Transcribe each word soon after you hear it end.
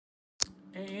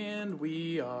And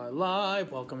we are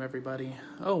live. Welcome, everybody.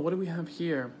 Oh, what do we have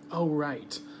here? Oh,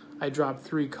 right. I dropped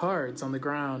 3 cards on the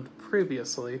ground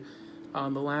previously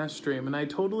on the last stream, and I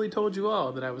totally told you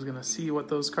all that I was going to see what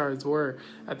those cards were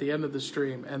at the end of the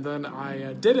stream, and then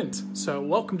I didn't. So,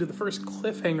 welcome to the first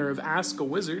cliffhanger of Ask a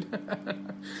Wizard.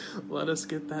 Let us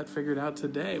get that figured out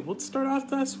today. Let's start off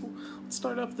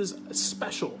this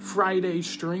special Friday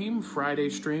stream.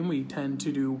 We tend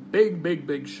to do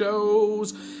big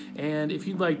shows. And if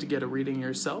you'd like to get a reading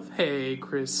yourself, hey,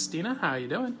 Christina, how you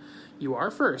doing? You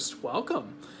are first.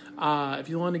 Welcome. If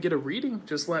you want to get a reading,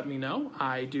 just let me know.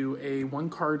 I do a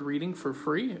 1-card reading for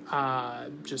free.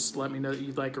 Just let me know that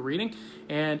you'd like a reading.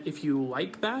 And if you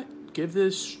like that, give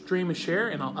this stream a share,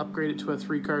 and I'll upgrade it to a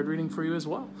 3-card reading for you as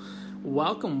well.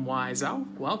 Welcome, Wise Owl.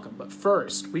 Welcome. But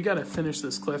first, we got to finish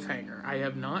this cliffhanger. I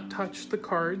have not touched the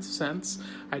cards since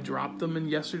I dropped them in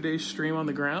yesterday's stream on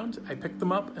the ground. I picked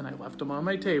them up and I left them on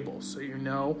my table. So you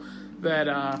know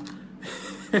that...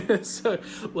 So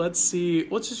let's see.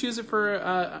 Let's just use it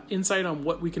for insight on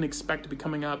what we can expect to be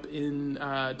coming up in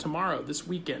tomorrow, this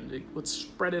weekend. Let's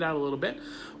spread it out a little bit.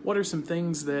 What are some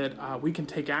things that we can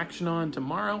take action on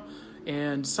tomorrow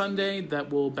and Sunday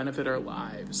that will benefit our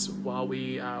lives while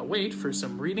we wait for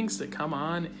some readings to come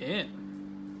on in?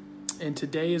 And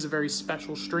today is a very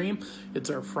special stream.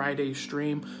 It's our Friday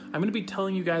stream. I'm going to be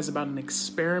telling you guys about an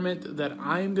experiment that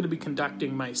I'm going to be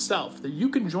conducting myself that you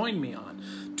can join me on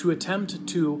to attempt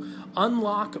to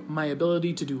unlock my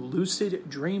ability to do lucid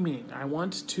dreaming. I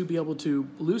want to be able to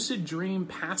lucid dream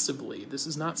passively. This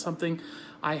is not something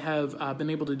I have been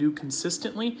able to do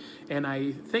consistently, and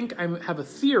I think I have a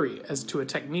theory as to a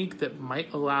technique that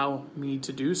might allow me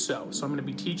to do so. So I'm going to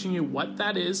be teaching you what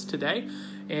that is today,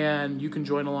 and you can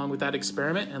join along with that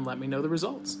experiment and let me know the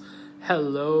results.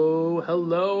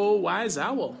 Hello, Wise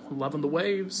Owl. Loving the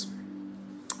waves.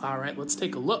 All right, let's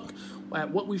take a look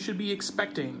at what we should be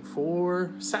expecting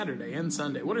for Saturday and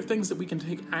Sunday. What are things that we can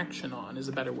take action on is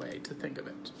a better way to think of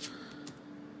it.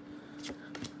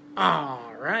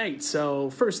 All right, so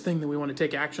first thing that we want to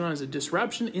take action on is a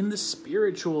disruption in the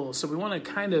spiritual. So we want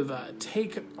to kind of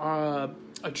take a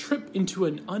trip into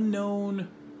an unknown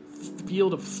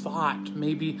field of thought,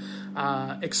 maybe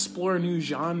explore a new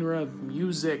genre of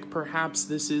music. Perhaps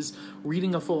this is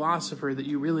reading a philosopher that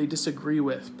you really disagree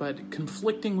with, but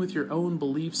conflicting with your own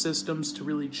belief systems to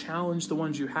really challenge the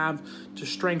ones you have, to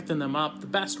strengthen them up. The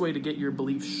best way to get your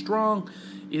belief strong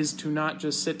is to not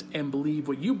just sit and believe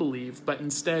what you believe, but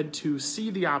instead to see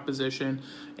the opposition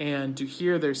and to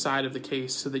hear their side of the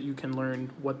case so that you can learn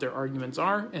what their arguments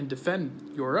are and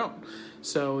defend your own.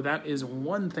 So that is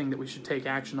one thing that we should take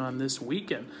action on this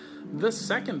weekend. The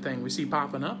second thing we see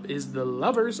popping up is the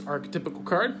Lover's archetypical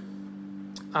card.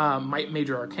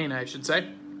 Major Arcana, I should say.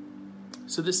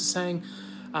 So this is saying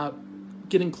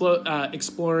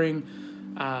exploring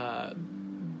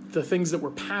the things that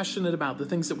we're passionate about, the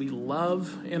things that we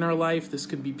love in our life. This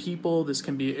can be people, this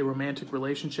can be a romantic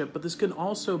relationship, but this can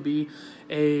also be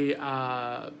a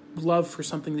love for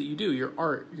something that you do, your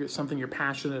art, something you're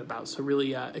passionate about. So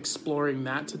really exploring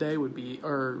that today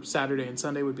or Saturday and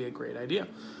Sunday would be a great idea.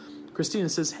 Christina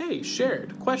says, hey,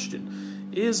 shared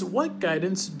question is, what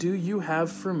guidance do you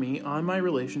have for me on my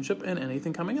relationship and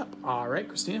anything coming up? All right,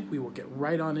 Christina, we will get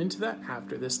right on into that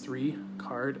after this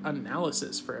 3-card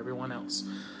analysis for everyone else.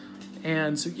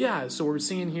 And so we're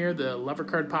seeing here the Lover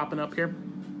card popping up here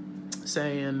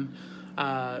saying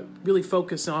really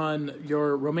focus on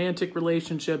your romantic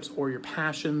relationships or your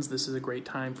passions. This is a great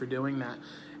time for doing that.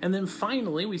 And then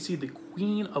finally, we see the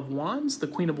Queen of Wands. The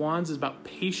Queen of Wands is about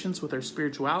patience with our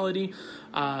spirituality.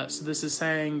 So this is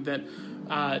saying that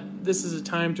this is a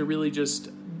time to really just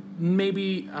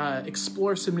maybe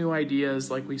explore some new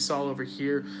ideas like we saw over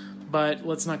here. But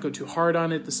let's not go too hard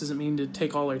on it. This doesn't mean to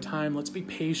take all our time. Let's be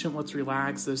patient. Let's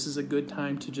relax. This is a good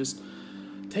time to just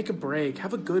take a break.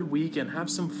 Have a good weekend. Have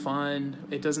some fun.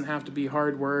 It doesn't have to be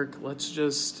hard work. Let's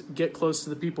just get close to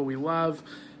the people we love,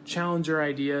 challenge our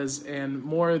ideas, and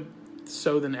more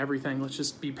so than everything, let's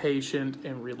just be patient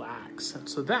and relax. And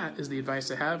so that is the advice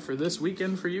I have for this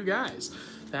weekend for you guys.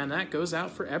 And that goes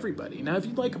out for everybody. Now, if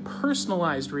you'd like a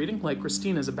personalized reading, like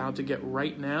Christina's about to get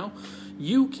right now,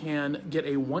 you can get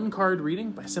a 1-card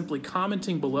reading by simply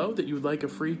commenting below that you would like a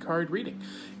free card reading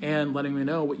and letting me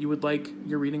know what you would like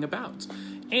your reading about.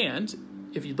 And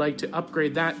if you'd like to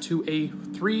upgrade that to a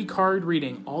 3-card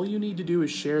reading, all you need to do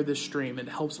is share this stream. It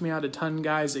helps me out a ton,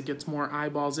 guys. It gets more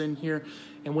eyeballs in here.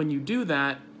 And when you do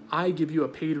that, I give you a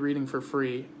paid reading for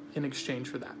free in exchange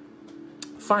for that.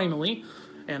 Finally,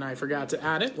 and I forgot to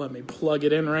add it, let me plug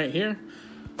it in right here.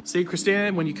 See,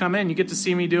 Christina, when you come in, you get to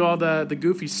see me do all the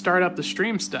goofy start up the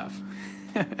stream stuff.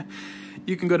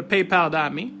 you can go to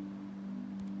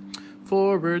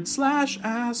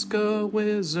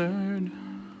paypal.me/askawizard.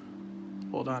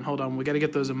 Hold on. We got to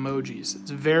get those emojis.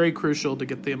 It's very crucial to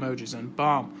get the emojis in.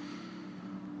 Bomb.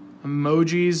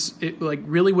 Emojis,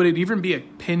 really, would it even be a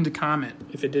pinned comment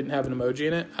if it didn't have an emoji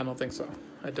in it? I don't think so.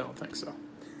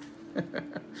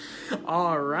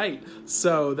 All right,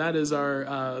 so that is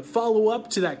our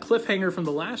follow-up to that cliffhanger from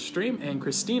the last stream, and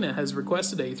Christina has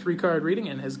requested a 3-card reading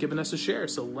and has given us a share,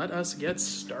 so let us get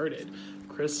started.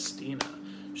 Christina,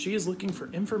 she is looking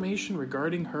for information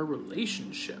regarding her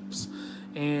relationships.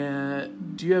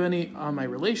 And do you have any on my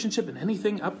relationship and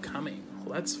anything upcoming?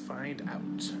 Let's find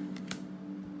out.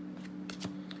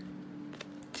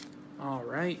 All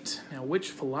right, now which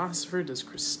philosopher does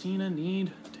Christina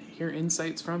need to hear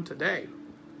insights from today?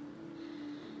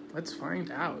 Let's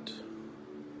find out.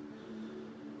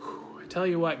 I tell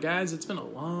you what, guys, it's been a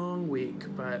long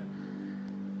week, but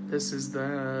this is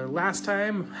the last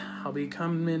time I'll be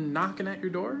coming knocking at your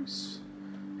doors,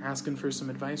 asking for some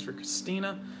advice for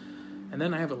Christina, and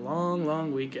then I have a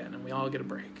long weekend, and we all get a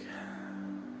break.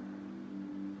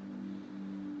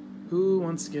 Who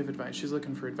wants to give advice? She's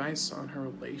looking for advice on her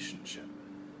relationship.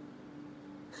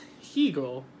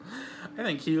 Hegel. I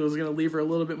think Hegel's going to leave her a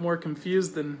little bit more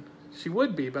confused than she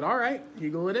would be, but all right,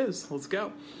 Hegel it is. Let's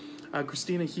go.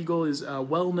 Christina Hegel is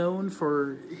well known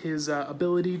for his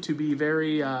ability to be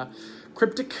very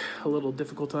cryptic, a little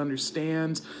difficult to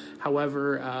understand.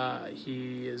 However,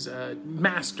 he is a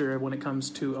master when it comes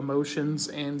to emotions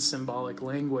and symbolic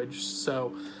language.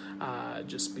 So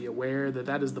just be aware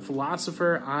that is the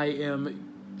philosopher I am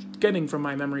getting from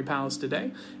my memory palace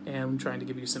today, and I'm trying to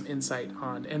give you some insight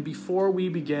on. And before we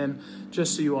begin,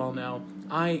 just so you all know,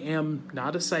 I am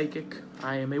not a psychic.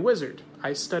 I am a wizard.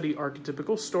 I study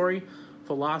archetypical story,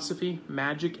 philosophy,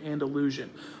 magic, and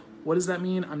illusion. What does that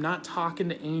mean? I'm not talking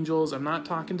to angels. I'm not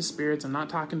talking to spirits. I'm not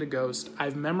talking to ghosts.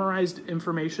 I've memorized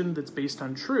information that's based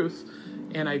on truth,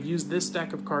 and I've used this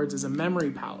deck of cards as a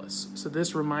memory palace. So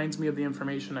this reminds me of the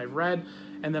information I've read,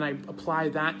 and then I apply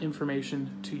that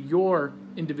information to your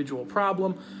individual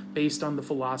problem based on the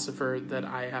philosopher that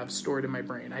I have stored in my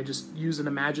brain. I just use an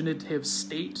imaginative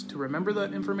state to remember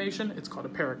that information. It's called a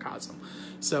paracosm.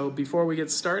 So before we get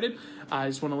started, I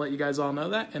just want to let you guys all know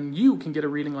that, and you can get a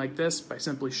reading like this by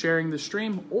simply sharing the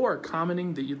stream or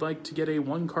commenting that you'd like to get a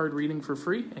 1-card reading for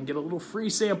free and get a little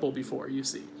free sample before you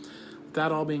see. With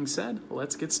that all being said,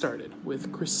 let's get started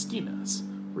with Christina's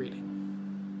reading.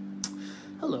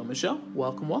 Hello, Michelle.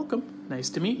 Welcome. Nice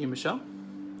to meet you, Michelle.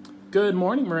 Good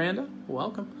morning, Miranda.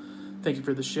 Welcome. Thank you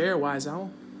for the share, Wise Owl.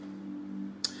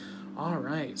 All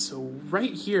right, so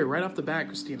right here, right off the bat,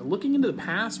 Christina, looking into the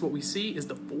past, what we see is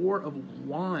the 4 of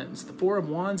Wands. The 4 of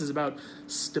Wands is about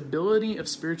stability of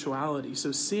spirituality.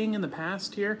 So seeing in the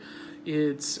past here,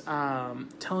 it's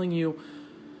telling you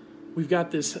we've got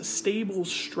this stable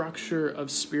structure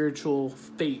of spiritual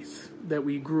faith that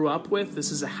we grew up with.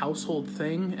 This is a household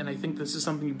thing, and I think this is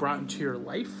something you brought into your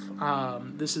life.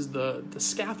 This is the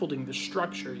scaffolding, the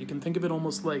structure. You can think of it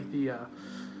almost like the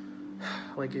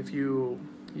like if you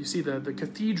see the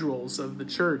cathedrals of the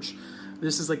church.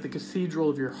 This is like the cathedral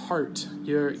of your heart,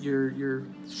 your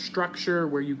structure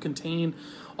where you contain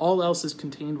all else is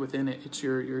contained within it. It's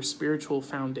your spiritual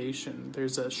foundation.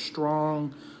 There's a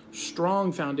strong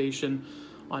foundation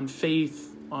on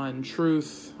faith, on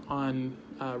truth, on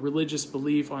religious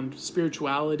belief, on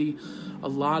spirituality. A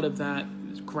lot of that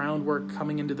groundwork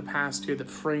coming into the past here that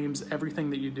frames everything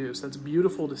that you do. So that's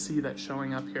beautiful to see that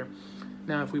showing up here.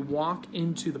 Now, if we walk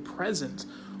into the present,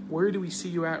 where do we see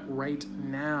you at right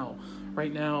now?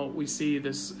 Right now, we see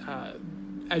this,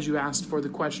 as you asked for the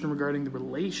question regarding the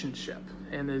relationship.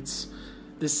 And it's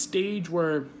this stage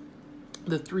where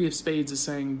the 3 of Spades is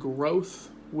saying growth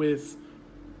with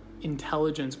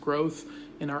intelligence, growth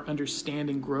in our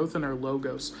understanding, growth in our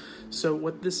logos. So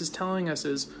what this is telling us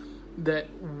is that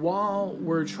while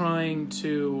we're trying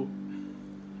to,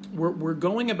 we're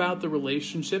going about the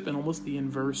relationship in almost the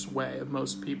inverse way of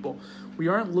most people. We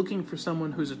aren't looking for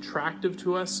someone who's attractive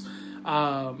to us.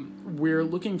 We're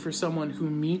looking for someone who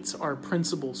meets our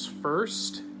principles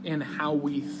first in how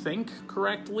we think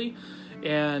correctly.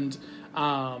 And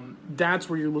that's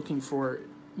where you're looking for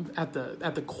at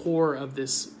the core of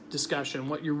this discussion.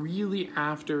 What you're really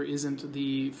after isn't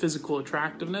the physical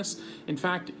attractiveness. In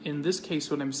fact, in this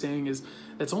case, what I'm saying is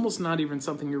that's almost not even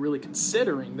something you're really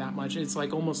considering that much. It's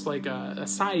like almost like a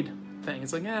side thing.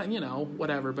 It's like,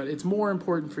 whatever. But it's more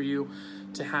important for you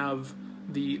to have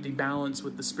the balance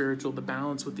with the spiritual, the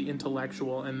balance with the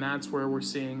intellectual, and that's where we're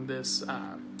seeing this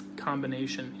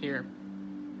combination here.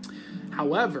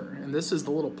 However, and this is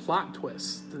the little plot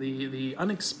twist, the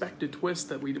unexpected twist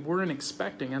that we weren't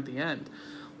expecting at the end.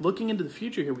 Looking into the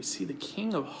future here, we see the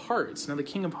King of Hearts. Now, the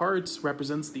King of Hearts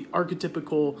represents the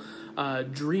archetypical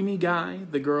dreamy guy,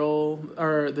 the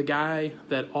guy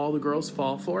that all the girls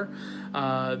fall for,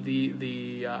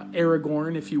 the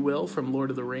Aragorn, if you will, from Lord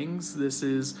of the Rings. This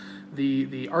is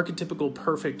the archetypical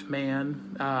perfect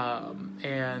man,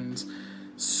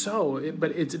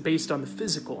 but it's based on the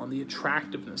physical, on the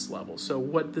attractiveness level. So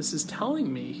what this is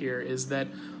telling me here is that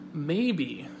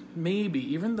maybe,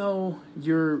 even though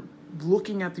you're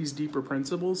looking at these deeper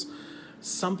principles,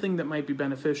 something that might be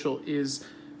beneficial is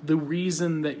the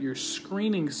reason that you're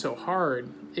screening so hard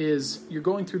is you're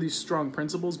going through these strong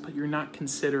principles, but you're not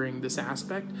considering this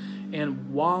aspect.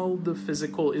 And while the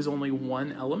physical is only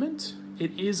one element,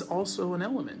 it is also an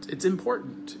element. It's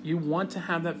important. You want to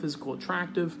have that physical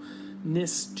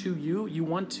attractiveness to you. You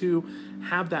want to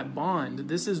have that bond.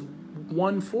 This is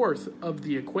 1/4 of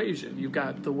the equation. You've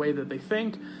got the way that they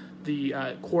think,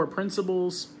 the core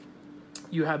principles,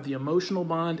 you have the emotional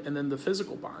bond, and then the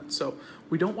physical bond. So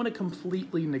we don't want to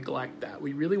completely neglect that.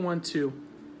 We really want to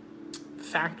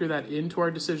factor that into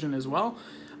our decision as well.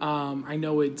 I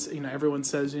know it's, everyone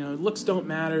says, looks don't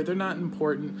matter, they're not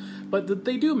important, but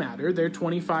they do matter. They're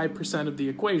 25% of the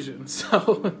equation.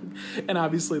 So, and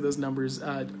obviously those numbers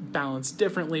balance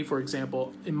differently. For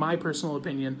example, in my personal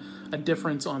opinion, a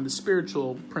difference on the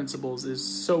spiritual principles is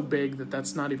so big that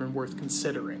that's not even worth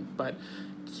considering. But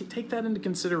take that into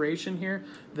consideration here,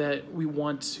 that we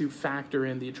want to factor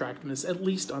in the attractiveness, at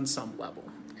least on some level.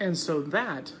 And so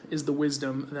that is the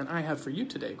wisdom that I have for you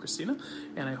today, Christina,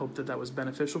 and I hope that that was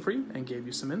beneficial for you and gave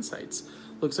you some insights.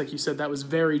 Looks like you said that was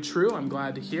very true. I'm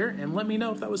glad to hear, and let me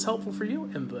know if that was helpful for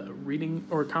you in the reading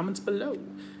or comments below,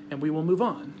 and we will move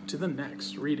on to the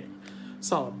next reading.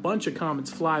 Saw a bunch of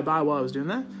comments fly by while I was doing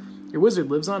that. Your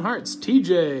wizard lives on hearts.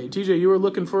 TJ, you were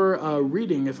looking for a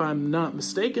reading, if I'm not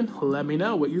mistaken. Let me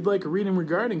know what you'd like a reading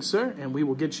regarding, sir, and we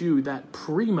will get you that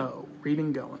primo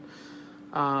reading going.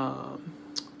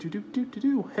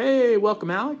 Hey, welcome,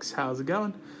 Alex. How's it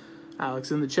going? Alex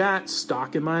in the chat,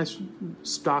 stalking my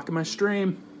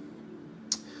stream.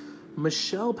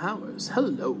 Michelle Powers,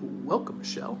 hello, welcome,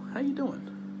 Michelle. How you doing?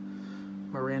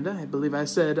 Miranda, I believe I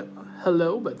said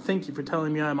hello, but thank you for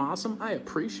telling me I'm awesome. I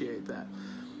appreciate that.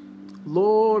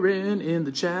 Lauren in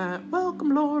the chat,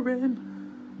 welcome, Lauren.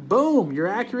 Boom, you're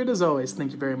accurate as always.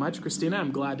 Thank you very much, Christina.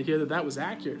 I'm glad to hear that was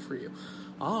accurate for you.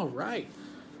 All right.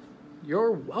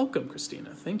 You're welcome, Christina.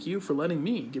 Thank you for letting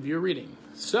me give you a reading.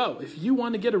 So if you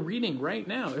want to get a reading right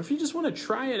now, if you just want to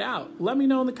try it out, let me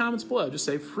know in the comments below. Just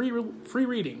say free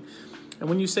reading. And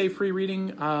when you say free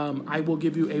reading, I will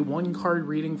give you a 1-card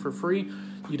reading for free.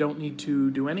 You don't need to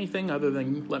do anything other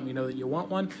than let me know that you want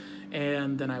one.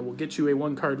 And then I will get you a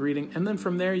 1-card reading. And then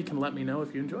from there, you can let me know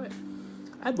if you enjoy it.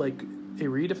 I'd like a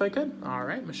read if I could. All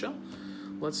right, Michelle,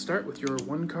 let's start with your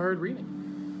 1-card reading.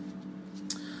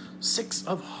 6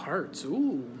 of Hearts.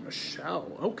 Ooh,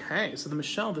 Michelle. Okay, so the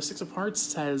 6 of Hearts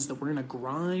says that we're in a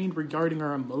grind regarding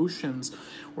our emotions.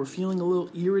 We're feeling a little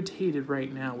irritated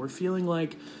right now. We're feeling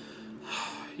like,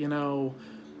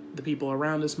 the people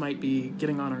around us might be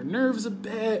getting on our nerves a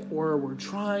bit, or we're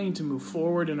trying to move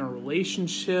forward in our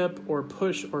relationship or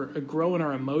push or grow in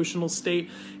our emotional state,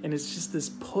 and it's just this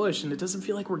push, and it doesn't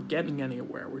feel like we're getting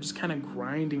anywhere. We're just kind of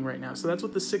grinding right now. So that's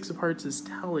what the 6 of Hearts is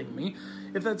telling me.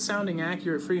 If that's sounding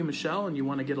accurate for you, Michelle, and you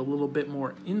want to get a little bit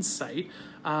more insight,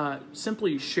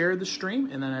 simply share the stream,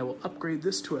 and then I will upgrade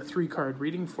this to a 3-card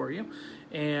reading for you,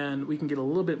 and we can get a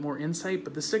little bit more insight.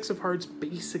 But the 6 of Hearts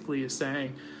basically is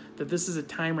saying that this is a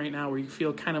time right now where you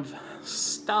feel kind of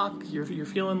stuck. You're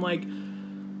feeling like,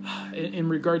 in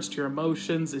regards to your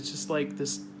emotions, it's just like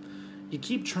this, you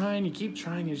keep trying,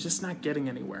 you're just not getting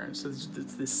anywhere. And so it's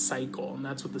this cycle, and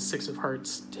that's what the 6 of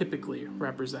Hearts typically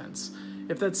represents.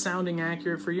 If that's sounding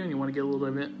accurate for you and you want to get a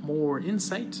little bit more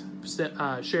insight,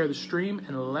 share the stream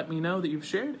and let me know that you've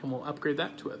shared, and we'll upgrade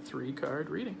that to a 3-card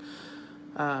reading.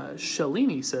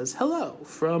 Shalini says, hello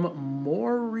from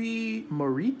Mauritius.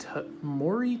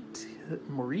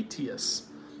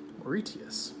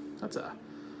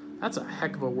 That's a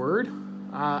heck of a word.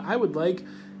 I would like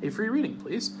a free reading,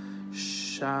 please.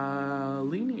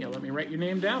 Shalini, let me write your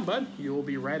name down, bud. You will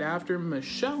be right after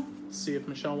Michelle. See if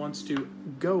Michelle wants to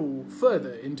go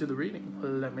further into the reading.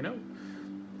 Let me know.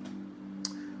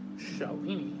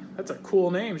 Shalini. That's a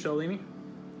cool name, Shalini.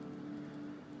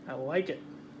 I like it.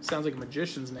 Sounds like a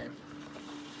magician's name.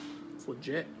 It's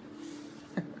legit.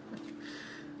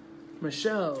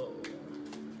 Michelle,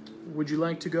 would you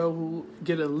like to go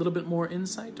get a little bit more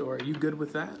insight, or are you good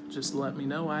with that? Just let me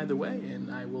know either way,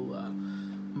 and I will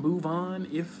move on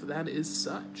if that is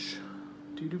such.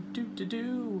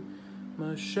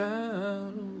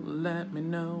 Michelle, let me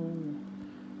know.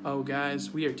 Oh,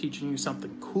 guys, we are teaching you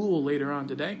something cool later on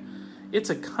today. It's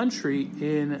a country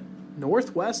in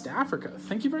Northwest Africa.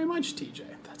 Thank you very much, TJ.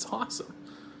 That's awesome.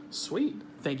 Sweet.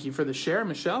 Thank you for the share,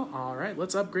 Michelle. All right,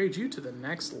 let's upgrade you to the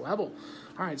next level.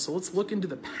 All right, so let's look into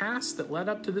the past that led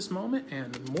up to this moment,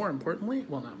 and more importantly,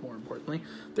 well, not more importantly,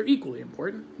 they're equally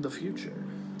important, the future.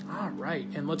 All right,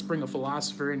 and let's bring a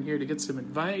philosopher in here to get some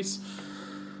advice.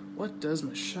 What does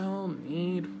Michelle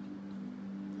need?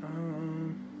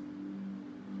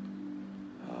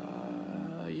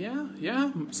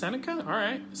 Yeah, Seneca. All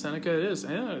right, Seneca it is.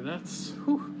 Yeah, that's.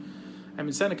 Whew. I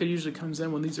mean, Seneca usually comes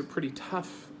in when these are pretty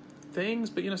tough things,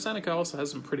 but Seneca also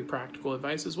has some pretty practical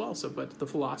advice as well. So, but the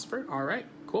philosopher. All right,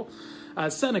 cool.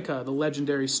 Seneca, the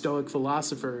legendary Stoic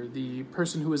philosopher, the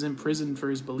person who was imprisoned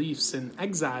for his beliefs and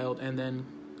exiled and then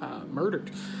murdered.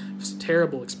 It was a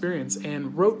terrible experience,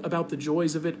 and wrote about the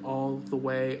joys of it all the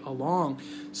way along.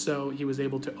 So he was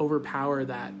able to overpower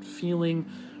that feeling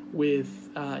with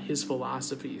his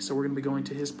philosophy. So we're going to be going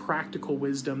to his practical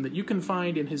wisdom that you can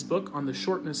find in his book on the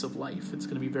shortness of life. It's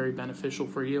going to be very beneficial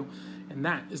for you, and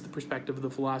that is the perspective of the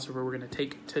philosopher we're going to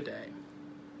take today.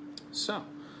 So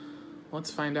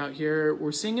let's find out here.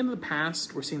 We're seeing in the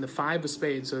past, we're seeing the 5 of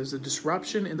spades. So there's a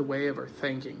disruption in the way of our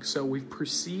thinking. So we've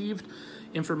perceived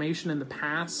information in the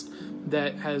past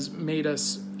that has made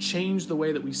us change the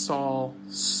way that we saw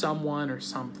someone or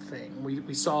something.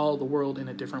 We saw the world in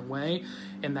a different way,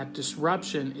 and that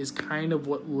disruption is kind of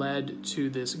what led to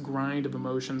this grind of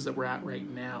emotions that we're at right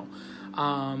now.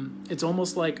 It's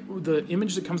almost like the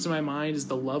image that comes to my mind is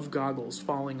the love goggles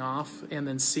falling off and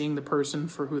then seeing the person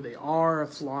for who they are,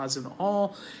 flaws and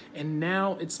all. And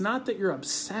now it's not that you're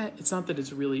upset. It's not that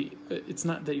it's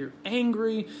not that you're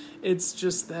angry. It's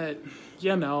just that,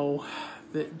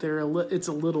 it's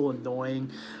a little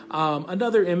annoying.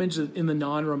 Another image in the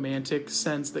non-romantic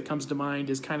sense that comes to mind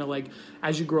is kind of like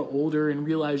as you grow older and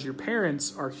realize your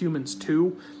parents are humans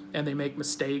too, and they make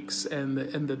mistakes, and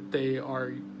that they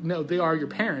are your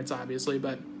parents, obviously,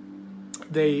 but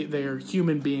they are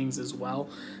human beings as well.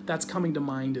 That's coming to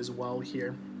mind as well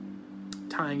here,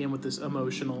 tying in with this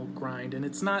emotional grind. And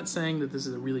it's not saying that this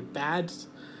is a really bad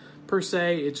per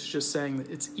se, it's just saying that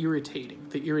it's irritating.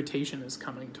 The irritation is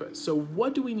coming to it. So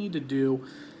what do we need to do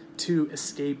to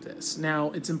escape this?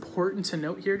 Now, it's important to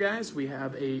note here, guys, we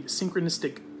have a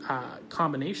synchronistic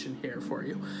combination here for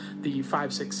you, the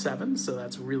 5, 6, 7. So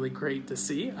that's really great to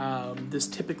see. This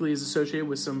typically is associated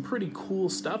with some pretty cool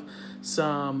stuff,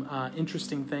 some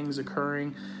interesting things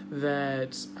occurring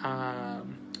that are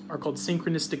called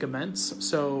synchronistic events.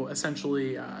 So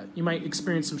essentially, you might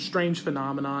experience some strange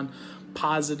phenomenon,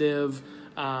 positive.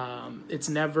 This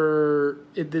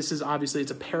is obviously,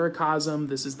 it's a paracosm.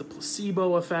 This is the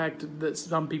placebo effect that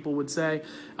some people would say.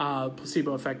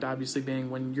 Placebo effect obviously being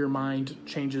when your mind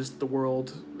changes the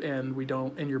world and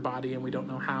in your body, and we don't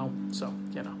know how. So,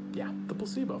 the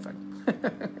placebo effect.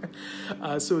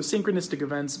 So synchronistic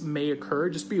events may occur.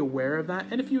 Just be aware of that.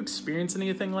 And if you experience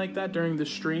anything like that during the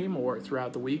stream or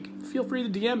throughout the week, feel free to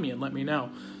DM me and let me know.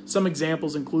 Some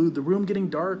examples include the room getting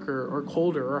darker or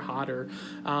colder or hotter.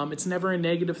 It's never a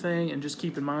negative thing, and just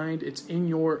keep in mind it's in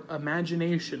your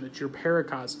imagination. It's your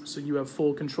paracosm, so you have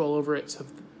full control over it. So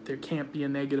there can't be a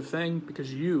negative thing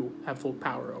because you have full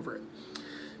power over it.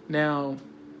 Now,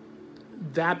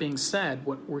 that being said,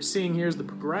 what we're seeing here is the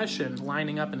progression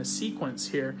lining up in a sequence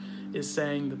here is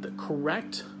saying that the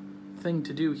correct thing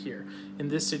to do here in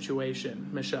this situation,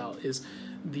 Michelle, is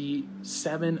the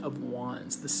 7 of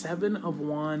Wands. The 7 of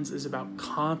Wands is about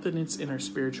confidence in our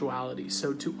spirituality.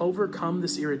 So to overcome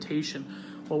this irritation,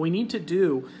 what we need to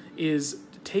do is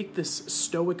take this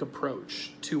stoic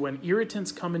approach to when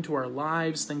irritants come into our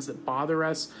lives, things that bother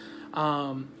us.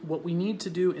 What we need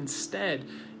to do instead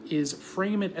is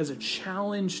frame it as a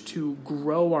challenge to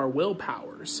grow our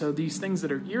willpower. So these things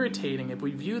that are irritating, if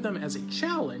we view them as a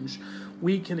challenge,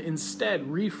 we can instead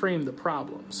reframe the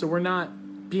problem. So we're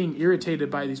not being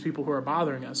irritated by these people who are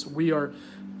bothering us. We are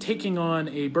taking on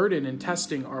a burden and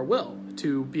testing our will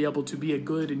to be able to be a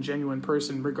good and genuine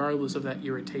person regardless of that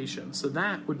irritation. So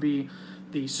that would be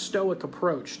the stoic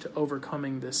approach to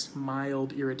overcoming this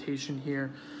mild irritation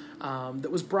here. That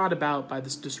was brought about by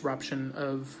this disruption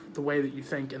of the way that you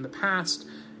think in the past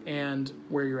and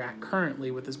where you're at currently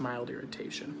with this mild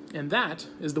irritation. And that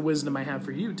is the wisdom I have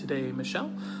for you today,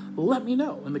 Michelle. Let me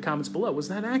know in the comments below. Was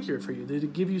that accurate for you? Did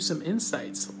it give you some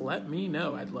insights? Let me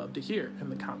know. I'd love to hear in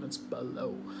the comments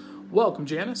below. Welcome,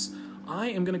 Janice. I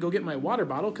am going to go get my water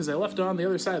bottle because I left it on the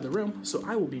other side of the room, so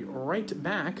I will be right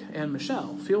back. And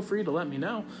Michelle, feel free to let me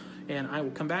know, and I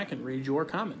will come back and read your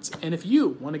comments. And if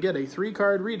you want to get a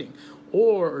 3-card reading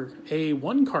or a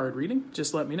 1-card reading,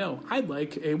 just let me know. I'd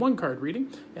like a 1-card reading,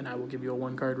 and I will give you a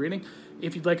 1-card reading.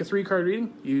 If you'd like a 3-card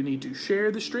reading, you need to share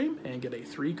the stream and get a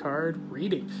 3-card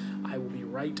reading. I will be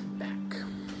right back.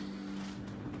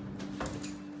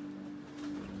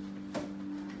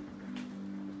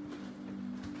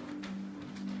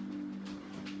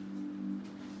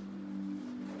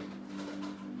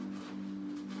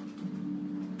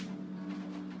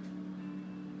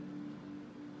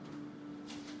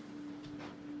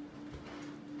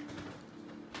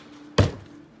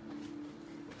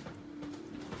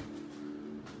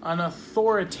 An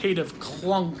authoritative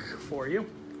clunk for you.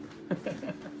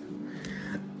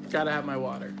 Gotta have my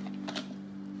water.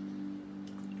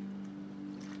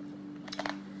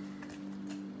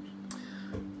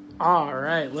 All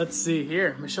right, let's see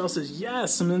here. Michelle says,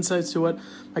 yes, some insights to what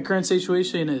my current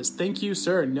situation is. Thank you,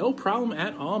 sir. No problem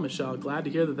at all, Michelle. Glad to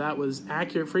hear that that was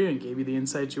accurate for you and gave you the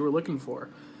insights you were looking for.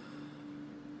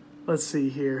 Let's see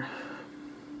here.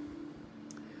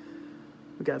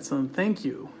 We got some thank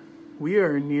you. We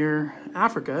are near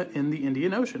Africa in the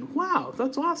Indian Ocean. Wow,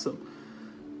 that's awesome.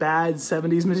 Bad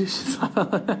 70s magicians.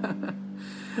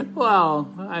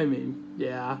 Well, I mean,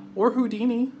 yeah. Or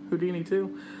Houdini. Houdini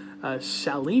too.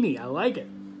 Shalini, I like it.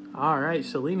 All right,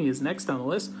 Shalini is next on the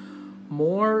list.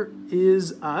 More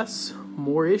is us.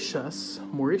 Mauritius.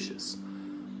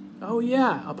 Oh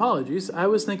yeah, apologies. I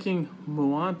was thinking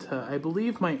Muanta. I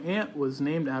believe my aunt was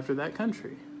named after that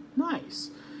country. Nice.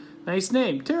 Nice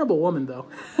name. Terrible woman, though.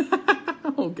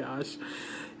 Oh, gosh.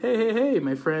 Hey,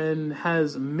 my friend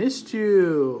has missed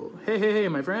you. Hey,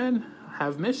 my friend,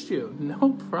 have missed you.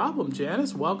 No problem,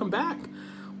 Janice. Welcome back.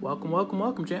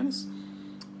 Welcome, Janice.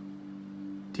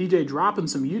 TJ dropping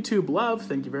some YouTube love.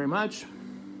 Thank you very much.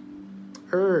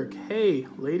 Erg. Hey,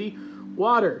 lady.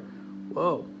 Water.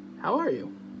 Whoa. How are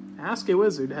you? Ask a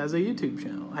Wizard has a YouTube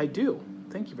channel. I do.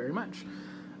 Thank you very much.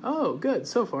 Oh, good.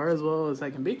 So far, as well as I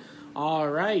can be. All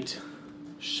right.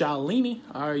 Shalini,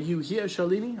 are you here,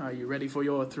 Shalini? Are you ready for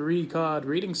your 3-card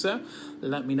reading, sir?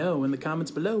 Let me know in the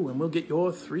comments below, and we'll get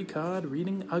your 3-card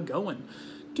reading a-going.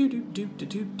 Do.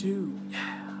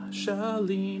 Yeah,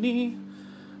 Shalini.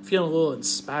 Feeling a little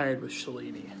inspired with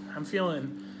Shalini. I'm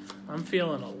feeling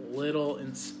a little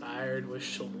inspired with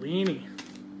Shalini.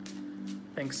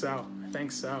 Think so.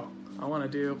 I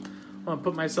want to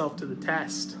put myself to the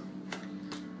test.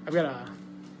 Let's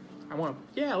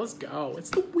go.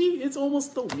 It's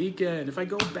almost the weekend. If it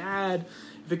goes bad,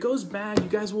 you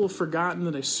guys will have forgotten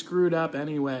that I screwed up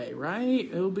anyway, right?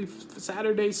 It'll be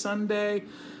Saturday, Sunday.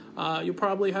 You'll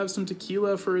probably have some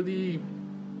tequila for the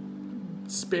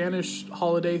Spanish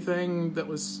holiday thing that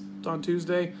was on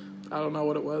Tuesday. I don't know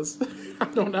what it was. I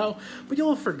don't know. But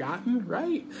you'll have forgotten,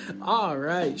 right? All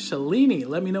right. Shalini,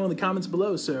 let me know in the comments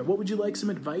below, sir. What would you like some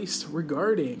advice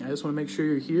regarding? I just want to make sure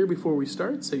you're here before we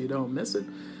start so you don't miss it.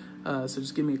 So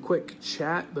just give me a quick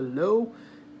chat below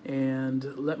and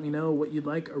let me know what you'd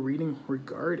like a reading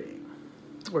regarding.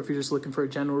 Or if you're just looking for a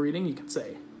general reading, you can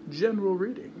say general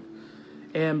reading.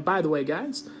 And by the way,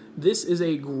 guys, this is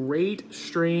a great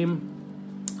stream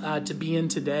to be in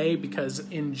today because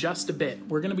in just a bit,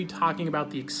 we're going to be talking about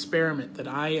the experiment that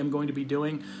I am going to be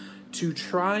doing to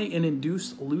try and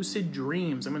induce lucid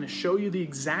dreams. I'm going to show you the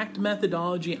exact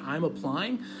methodology I'm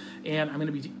applying, and I'm going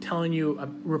to be telling you,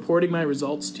 reporting my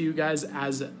results to you guys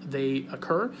as they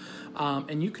occur.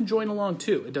 And you can join along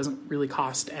too. It doesn't really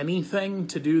cost anything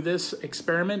to do this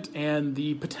experiment, and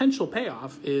the potential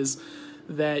payoff is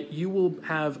that you will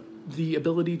have the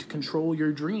ability to control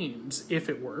your dreams if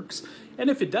it works.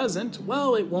 And if it doesn't,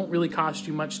 well, it won't really cost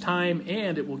you much time,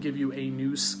 and it will give you a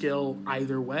new skill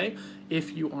either way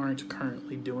if you aren't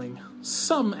currently doing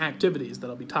some activities that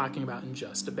I'll be talking about in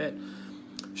just a bit.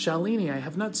 Shalini, I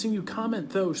have not seen you comment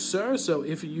though, sir, so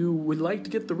if you would like to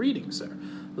get the reading, sir,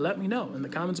 let me know in the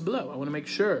comments below. I want to make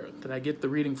sure that I get the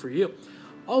reading for you.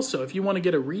 Also, if you want to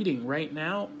get a reading right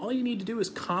now, all you need to do is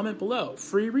comment below,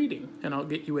 free reading, and I'll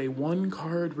get you a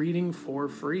 1-card reading for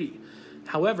free.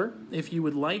 However, if you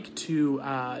would like to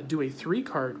do a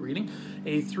 3-card reading,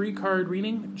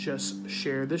 just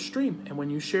share this stream. And when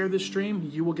you share this stream,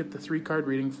 you will get the 3-card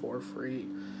reading for free.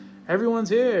 Everyone's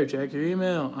here. Check your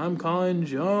email. I'm calling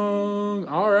Jung.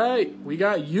 All right. We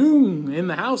got Jung in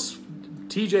the house.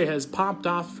 TJ has popped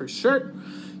off for sure.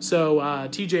 So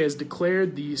TJ has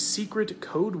declared the secret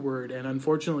code word, and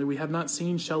unfortunately we have not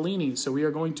seen Shalini, so we are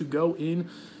going to go in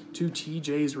to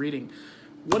TJ's reading.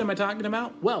 What am I talking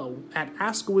about? Well, at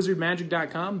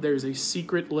AskAWizardMagic.com, there's a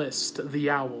secret list, the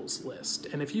Owls list.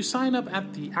 And if you sign up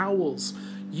at the Owls,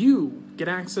 you get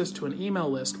access to an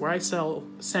email list where I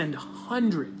send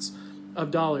hundreds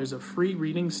of dollars of free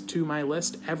readings to my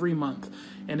list every month.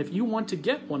 And if you want to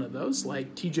get one of those,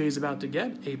 like TJ is about to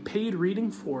get, a paid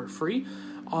reading for free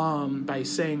by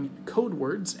saying code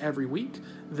words every week,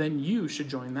 then you should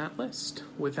join that list.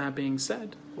 With that being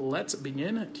said, let's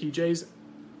begin TJ's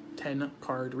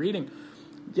 10-card reading.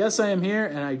 Yes, I am here,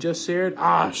 and I just shared,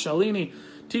 Shalini.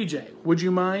 TJ, would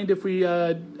you mind if we do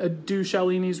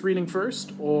Shalini's reading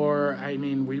first? Or, I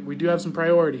mean, we do have some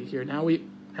priority here. Now we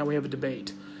have a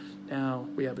debate.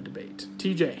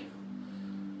 TJ,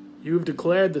 you have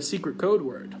declared the secret code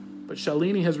word, but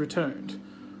Shalini has returned.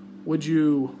 Would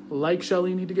you like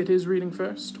Shalini to get his reading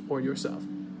first, or yourself?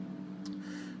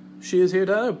 She is here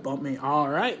to bump me. All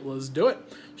right, let's do it.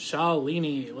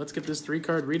 Shalini, let's get this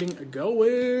 3-card reading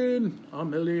going. A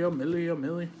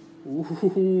milli.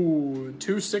 Ooh,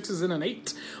 2 6s and an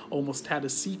 8. Almost had a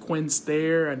sequence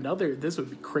there. This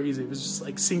would be crazy. It was just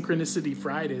like Synchronicity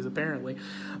Fridays, apparently.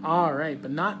 All right,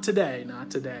 but not today.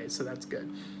 So that's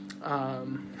good.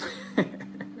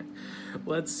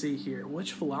 Let's see here.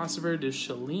 Which philosopher does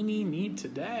Shalini need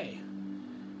today?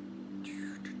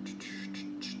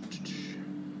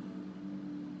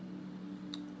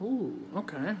 Ooh,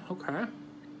 okay.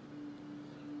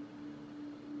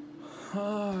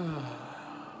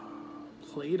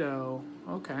 Plato.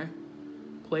 Okay.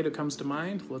 Plato comes to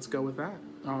mind. Let's go with that.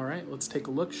 All right, let's take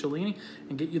a look, Shalini,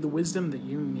 and get you the wisdom that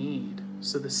you need.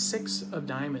 So the 6 of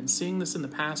diamonds, seeing this in the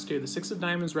past here, the 6 of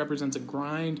diamonds represents a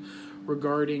grind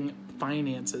regarding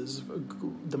finances,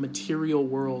 the material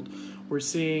world. We're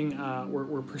seeing,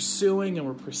 we're pursuing and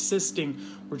we're persisting.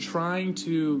 We're trying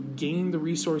to gain the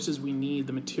resources we need,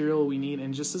 the material we need,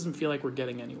 and it just doesn't feel like we're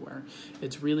getting anywhere.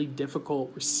 It's really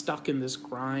difficult. We're stuck in this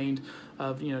grind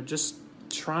of, just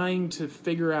trying to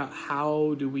figure out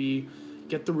how do we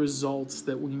get the results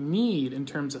that we need in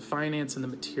terms of finance and the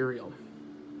material.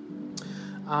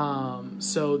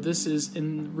 So this is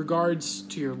in regards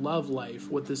to your love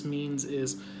life. What this means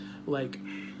is like,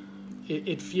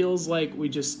 it feels like we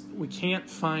can't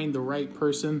find the right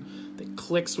person that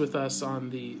clicks with us on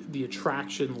the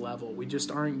attraction level. We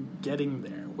just aren't getting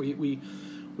there. We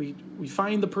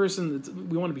find the person that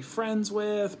we want to be friends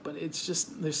with, but there's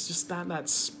just that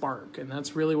spark, and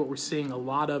that's really what we're seeing a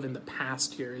lot of in the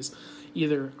past here is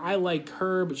either I like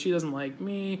her, but she doesn't like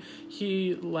me.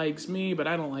 He likes me, but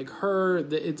I don't like her.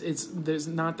 There's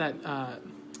not that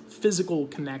physical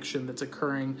connection that's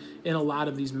occurring in a lot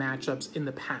of these matchups in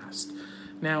the past.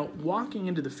 Now, walking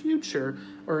into the future,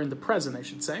 or in the present, I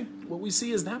should say, what we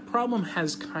see is that problem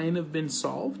has kind of been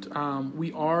solved.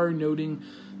 We are noting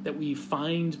that we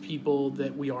find people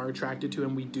that we are attracted to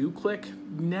and we do click.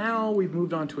 Now we've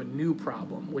moved on to a new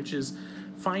problem, which is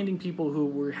finding people who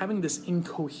we're having this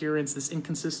incoherence, this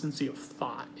inconsistency of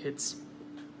thought. It's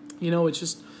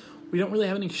just, we don't really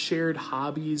have any shared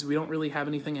hobbies. We don't really have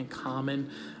anything in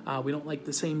common. We don't like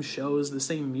the same shows, the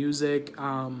same music,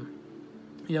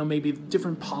 maybe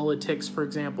different politics, for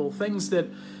example, things that,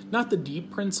 not the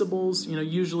deep principles,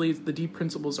 usually the deep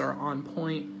principles are on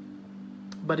point,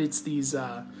 but it's these,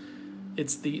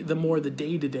 it's the more the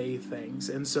day-to-day things.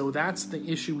 And so that's the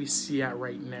issue we see at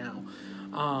right now.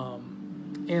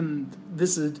 And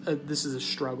this is a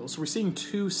struggle. So we're seeing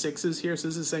 2 6s here. So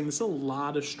this is saying this is a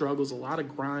lot of struggles, a lot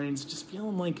of grinds, just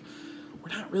feeling like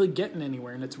we're not really getting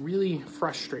anywhere, and it's really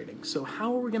frustrating. So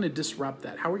how are we going to disrupt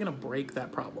that? How are we going to break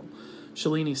that problem?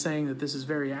 Shalini saying that this is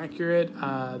very accurate.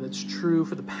 That's true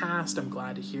for the past. I'm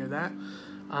glad to hear that.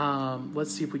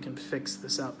 Let's see if we can fix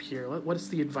this up here. What is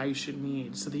the advice you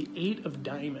need? So the 8 of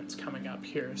diamonds coming up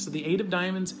here. So the 8 of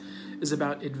diamonds is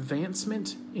about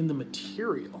advancement in the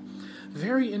material.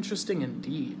 Very interesting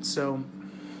indeed. So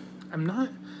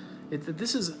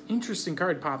this is an interesting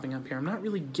card popping up here. I'm not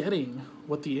really getting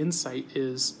what the insight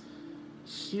is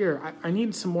here. I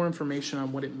need some more information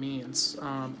on what it means.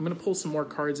 I'm going to pull some more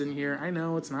cards in here. I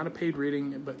know it's not a paid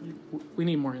reading, but we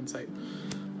need more insight.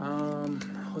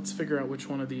 Let's figure out which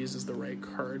one of these is the right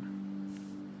card.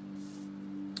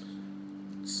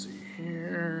 Let's see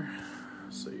here.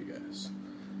 So you guys,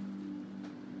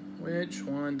 which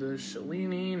one does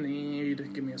Shalini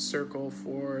need? Give me a circle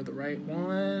for the right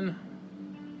one.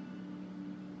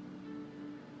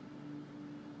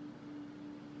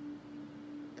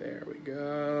 There we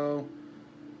go.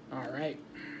 All right.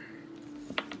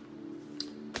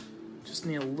 Just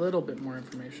need a little bit more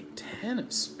information. 10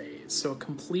 of spades. So a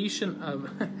completion of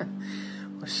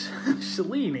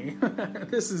Shalini.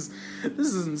 This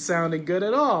isn't sounding good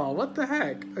at all. What the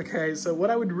heck? Okay, so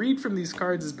what I would read from these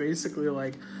cards is basically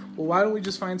like, well, why don't we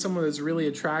just find someone that's really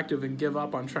attractive and give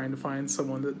up on trying to find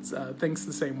someone that thinks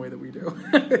the same way that we do?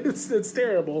 It's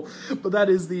terrible, but that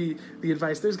is the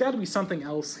advice. There's got to be something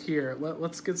else here.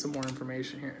 Let's get some more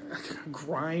information here.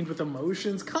 Grind with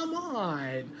emotions? Come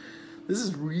on. This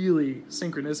is really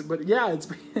synchronistic. But yeah,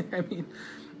 I mean,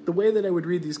 the way that I would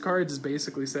read these cards is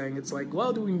basically saying, it's like,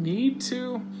 well, do we need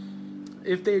to?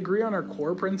 If they agree on our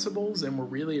core principles and we're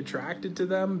really attracted to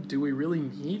them, do we really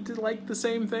need to like the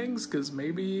same things? Because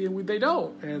maybe they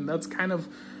don't. And that's kind of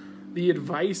the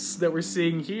advice that we're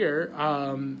seeing here.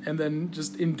 And then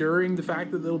just enduring the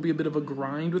fact that there'll be a bit of a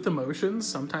grind with emotions.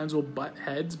 Sometimes we'll butt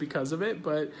heads because of it,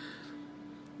 but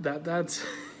that's...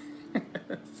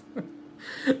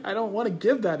 I don't want to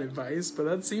give that advice, but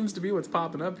that seems to be what's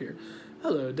popping up here.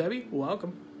 Hello, Debbie.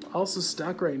 Welcome. Also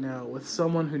stuck right now with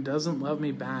someone who doesn't love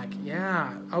me back.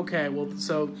 Yeah. Okay. Well,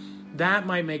 so that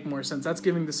might make more sense. That's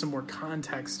giving this some more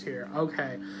context here.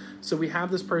 Okay. So we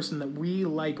have this person that we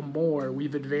like more.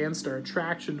 We've advanced our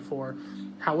attraction for.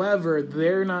 However,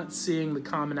 they're not seeing the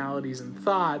commonalities in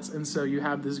thoughts. And so you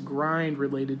have this grind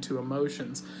related to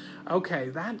emotions. Okay,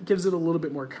 that gives it a little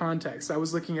bit more context. I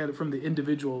was looking at it from the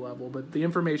individual level, but the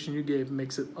information you gave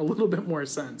makes it a little bit more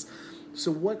sense.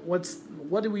 So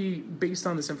what do we, based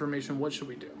on this information, what should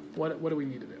we do? What do we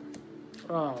need to do?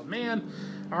 Oh, man.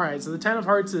 All right, so the Ten of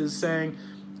Hearts is saying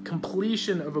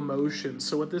completion of emotions.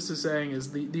 So what this is saying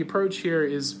is the approach here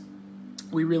is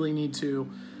we really need to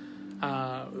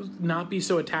not be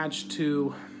so attached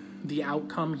to the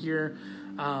outcome here.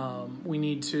 We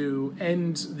need to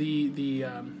end the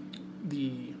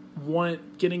one,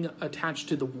 getting attached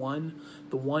to the one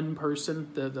person,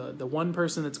 the one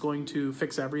person that's going to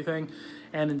fix everything.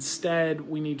 And instead,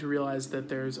 we need to realize that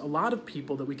there's a lot of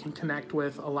people that we can connect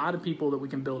with, a lot of people that we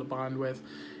can build a bond with,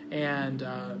 and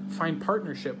find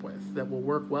partnership with that will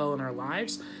work well in our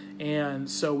lives. And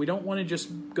so we don't want to just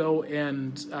go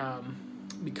and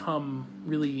become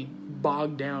really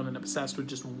bogged down and obsessed with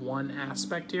just one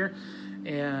aspect here.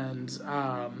 And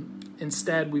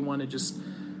instead, we want to just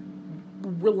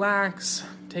relax,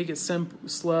 take it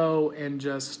slow, and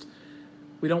just,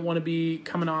 we don't want to be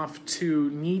coming off too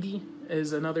needy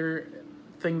is another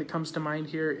thing that comes to mind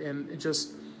here. And it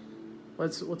just,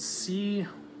 let's see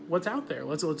what's out there.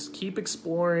 Let's keep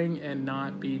exploring and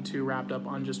not be too wrapped up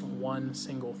on just one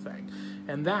single thing.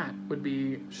 And that would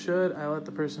be, should I let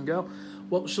the person go?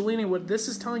 Well, Shalini, what this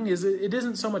is telling is it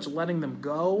isn't so much letting them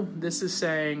go. This is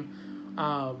saying,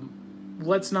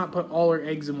 let's not put all our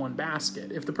eggs in one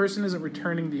basket. If the person isn't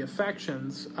returning the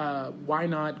affections, why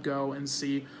not go and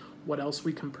see what else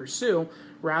we can pursue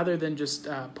rather than just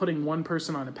putting one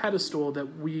person on a pedestal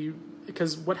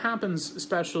because what happens,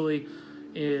 especially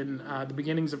in the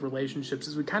beginnings of relationships,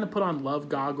 is we kind of put on love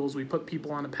goggles. We put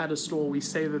people on a pedestal. We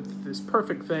say that this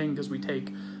perfect thing because we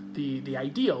take the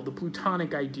ideal, the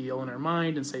platonic ideal in our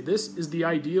mind and say, this is the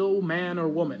ideal man or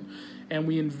woman. And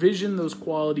we envision those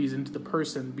qualities into the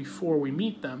person before we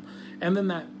meet them. And then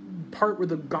that part where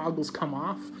the goggles come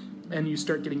off and you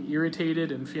start getting irritated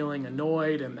and feeling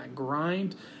annoyed, and that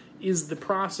grind is the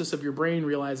process of your brain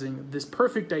realizing this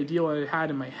perfect ideal I had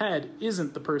in my head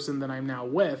isn't the person that I'm now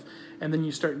with. And then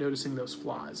you start noticing those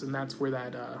flaws. And that's where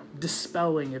that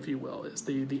dispelling, if you will, is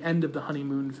the end of the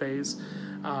honeymoon phase.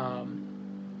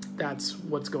 That's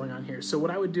what's going on here. So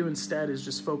what I would do instead is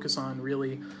just focus on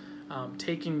really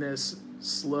taking this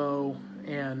slow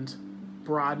and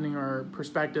broadening our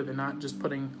perspective and not just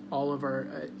putting all of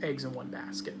our eggs in one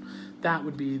basket. That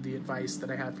would be the advice that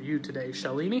I have for you today,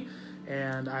 Shalini.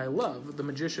 And I love the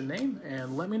Magician name,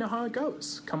 and let me know how it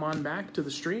goes. Come on back to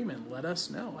the stream and let us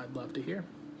know. I'd love to hear.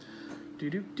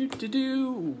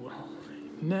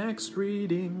 Next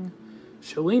reading.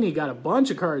 Shalini got a bunch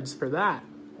of cards for that.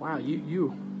 Wow,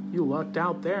 you lucked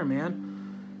out there,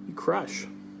 man. You crush.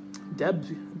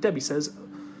 Debbie says,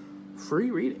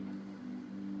 free reading.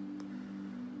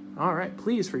 All right,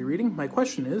 please, free reading. My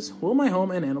question is, will my home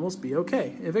and animals be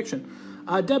okay? Eviction.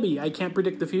 Debbie, I can't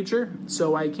predict the future,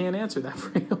 so I can't answer that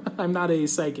for you. I'm not a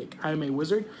psychic. I'm a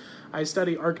wizard. I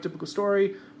study archetypical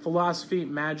story, philosophy,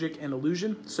 magic, and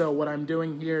illusion. So what I'm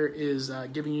doing here is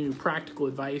giving you practical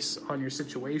advice on your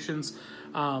situations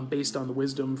based on the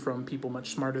wisdom from people much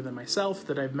smarter than myself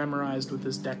that I've memorized with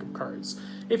this deck of cards.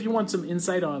 If you want some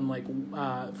insight on, like,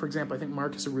 for example, I think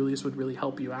Marcus Aurelius would really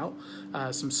help you out.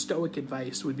 Some Stoic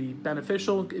advice would be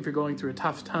beneficial if you're going through a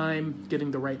tough time,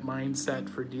 getting the right mindset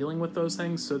for dealing with those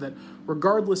things so that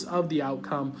regardless of the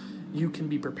outcome, you can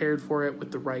be prepared for it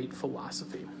with the right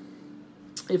philosophy.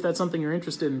 If that's something you're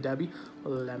interested in, Debbie,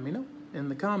 let me know in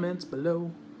the comments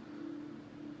below.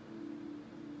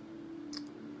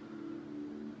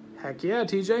 Heck yeah,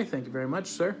 TJ. Thank you very much,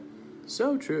 sir.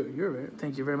 So true.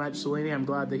 Thank you very much, Selene. I'm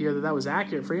glad to hear that was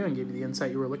accurate for you and gave you the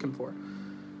insight you were looking for.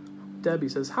 Debbie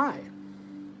says, hi.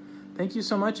 Thank you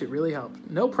so much. It really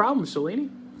helped. No problem, Selene.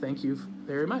 Thank you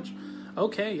very much.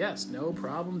 Okay, yes, no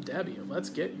problem, Debbie. Let's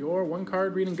get your one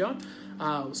card reading going.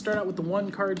 We'll start out with the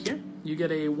one card here. You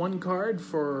get a one card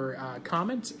for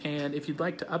comment, and if you'd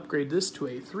like to upgrade this to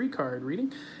a 3-card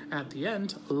reading at the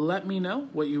end, let me know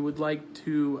what you would like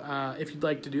to, if you'd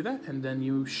like to do that, and then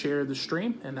you share the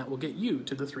stream, and that will get you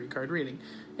to the 3-card reading,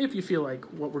 if you feel like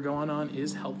what we're going on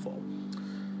is helpful.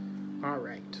 All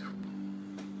right.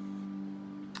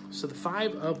 So the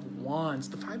 5 of Wands.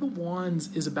 The 5 of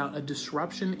Wands is about a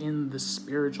disruption in the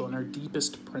spiritual and our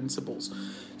deepest principles.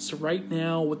 So right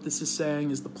now, what this is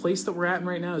saying is the place that we're at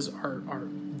right now is our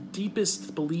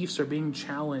deepest beliefs are being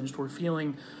challenged. We're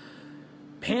feeling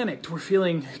panicked. We're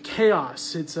feeling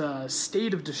chaos. It's a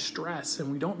state of distress,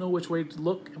 and we don't know which way to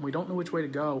look, and we don't know which way to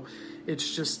go.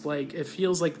 It's just like, it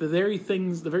feels like the very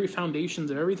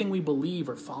foundations of everything we believe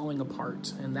are falling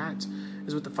apart, and that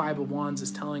is what the 5 of Wands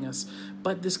is telling us.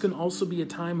 But this can also be a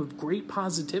time of great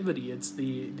positivity. It's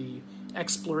the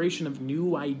exploration of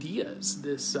new ideas,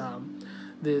 this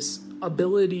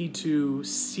ability to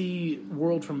see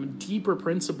world from deeper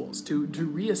principles, to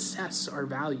reassess our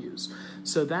values.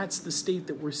 So that's the state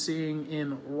that we're seeing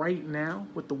in right now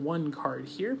with the 1 card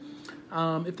here.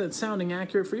 If that's sounding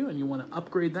accurate for you and you want to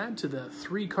upgrade that to the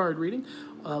 3-card reading,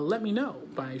 let me know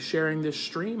by sharing this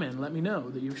stream, and let me know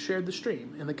that you've shared the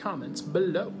stream in the comments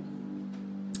below.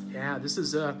 Yeah, this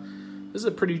is a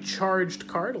pretty charged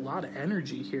card, a lot of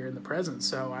energy here in the present,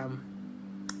 so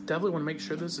definitely want to make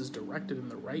sure this is directed in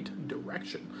the right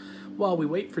direction. While we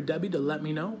wait for Debbie to let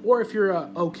me know, or if you're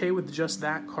okay with just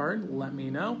that card, let me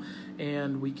know,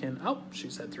 and we can, she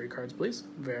said 3 cards, please.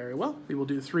 Very well. We will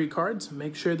do 3 cards.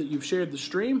 Make sure that you've shared the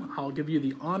stream. I'll give you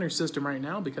the honor system right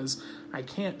now because I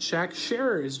can't check.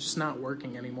 Share is just not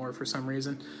working anymore for some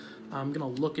reason. I'm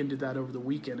going to look into that over the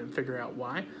weekend and figure out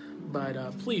why,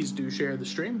 but please do share the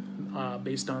stream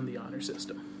based on the honor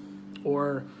system.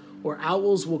 Or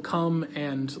owls will come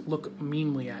and look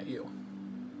meanly at you,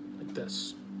 like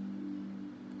this.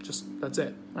 That's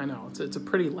it. I know it's a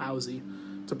pretty lousy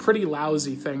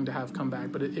thing to have come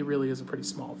back, but it really is a pretty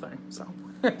small thing. So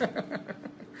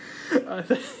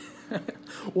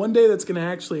one day that's going to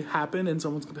actually happen, and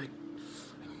someone's going to be like,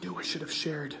 "I knew I should have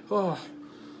shared." Oh,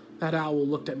 that owl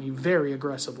looked at me very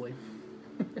aggressively.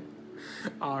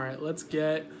 All right, let's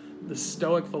get the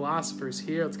Stoic philosophers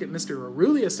here. Let's get Mr.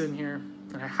 Aurelius in here.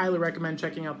 I highly recommend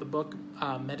checking out the book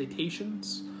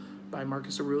Meditations by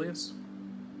Marcus Aurelius.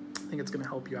 I think it's going to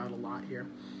help you out a lot here.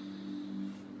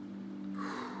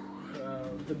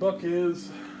 The book is,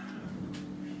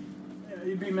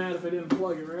 you'd be mad if I didn't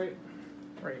plug it, right?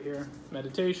 Right here.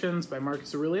 Meditations by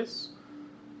Marcus Aurelius.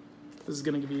 This is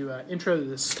going to give you an intro to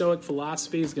the Stoic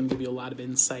philosophy. It's going to give you a lot of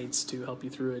insights to help you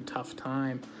through a tough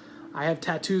time. I have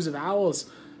tattoos of owls.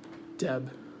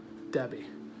 Debbie.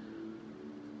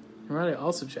 Right,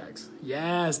 also checks.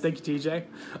 Yes, thank you, TJ.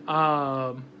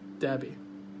 Debbie,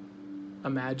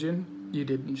 imagine you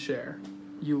didn't share.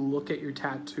 You look at your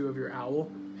tattoo of your owl,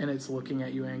 and it's looking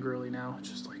at you angrily now. It's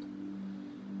just like,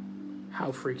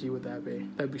 how freaky would that be?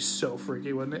 That'd be so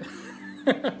freaky, wouldn't it?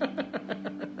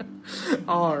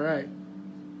 All right.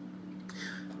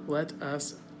 Let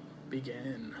us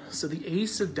begin. So the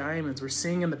Ace of Diamonds, we're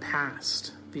seeing in the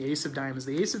past. The Ace of Diamonds.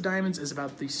 The Ace of Diamonds is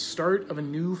about the start of a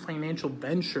new financial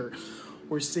venture.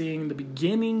 We're seeing the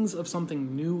beginnings of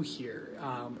something new here.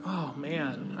 Oh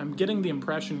man, I'm getting the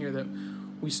impression here that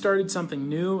we started something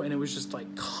new and it was just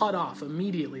like cut off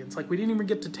immediately. It's like we didn't even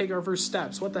get to take our first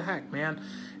steps. What the heck, man?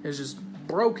 It was just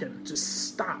broken, just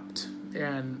stopped.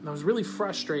 And that was really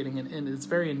frustrating, and it's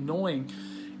very annoying.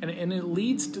 And it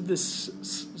leads to this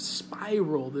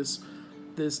spiral, this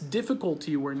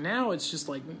difficulty where now it's just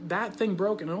like that thing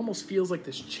broke, and it almost feels like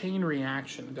this chain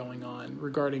reaction going on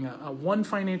regarding a one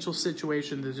financial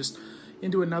situation to just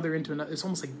into another. It's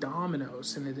almost like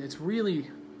dominoes, and it's really,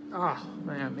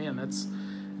 man, it's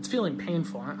feeling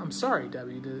painful. I'm sorry,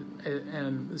 Debbie,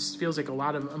 and this feels like a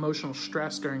lot of emotional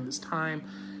stress during this time.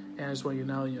 And as well,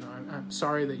 I'm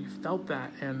sorry that you felt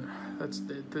that, and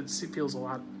it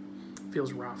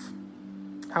feels rough.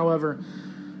 However,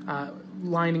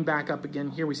 lining back up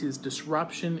again here, we see this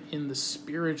disruption in the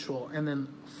spiritual, and then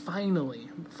finally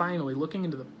looking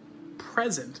into the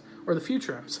present, or the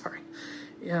future,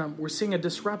 we're seeing a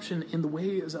disruption in the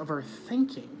ways of our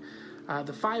thinking.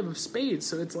 The 5 of Spades,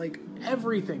 so it's like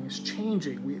everything is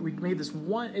changing. We made this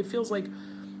one, it feels like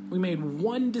we made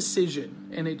one decision,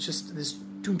 and it just, this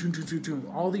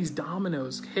all these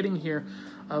dominoes hitting here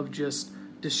of just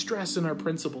distress in our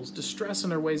principles, distress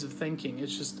in our ways of thinking.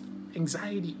 It's just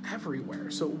anxiety everywhere.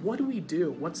 So what do we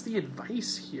do? What's the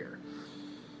advice here?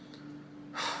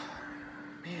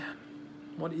 Man,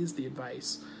 what is the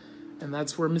advice? And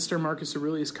that's where Mr. Marcus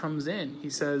Aurelius comes in. He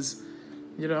says,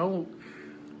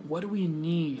 what do we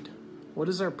need? What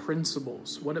is our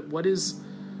principles? What is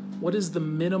the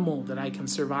minimal that I can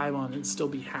survive on and still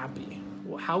be happy?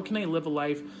 Well, how can I live a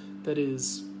life that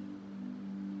is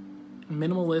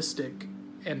minimalistic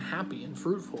and happy and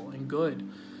fruitful and good?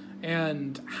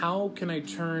 And how can I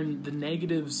turn the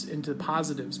negatives into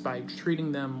positives by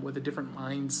treating them with a different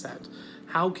mindset?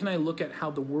 How can I look at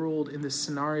how the world in this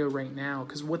scenario right now,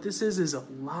 because what this is a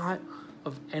lot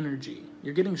of energy.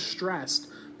 You're getting stressed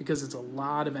because it's a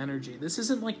lot of energy. This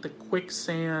isn't like the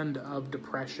quicksand of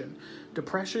depression.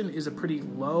 Depression is a pretty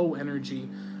low energy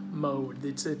mode.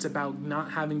 It's about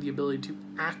not having the ability to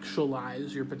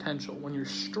actualize your potential. When you're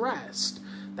stressed,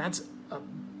 that's a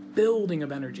building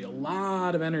of energy, a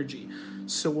lot of energy.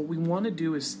 So what we want to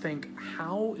do is think,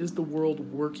 how is the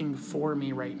world working for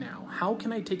me right now? How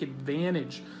can I take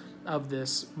advantage of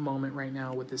this moment right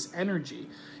now with this energy?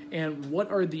 And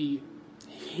what are the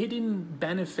hidden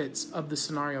benefits of the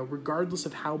scenario, regardless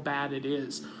of how bad it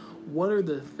is? What are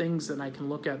the things that I can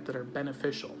look at that are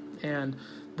beneficial? And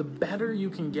the better you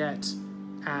can get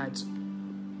at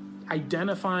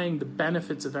identifying the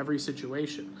benefits of every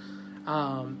situation,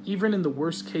 even in the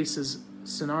worst cases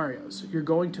scenarios, you're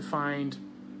going to find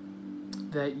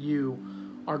that you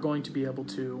are going to be able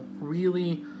to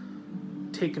really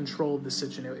take control of the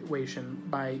situation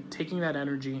by taking that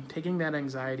energy, taking that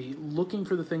anxiety, looking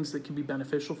for the things that can be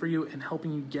beneficial for you and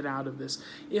helping you get out of this,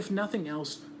 if nothing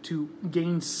else, to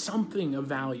gain something of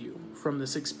value from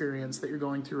this experience that you're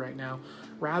going through right now,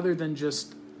 rather than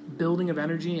just building of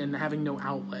energy and having no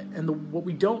outlet. And what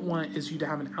we don't want is you to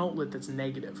have an outlet that's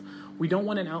negative. We don't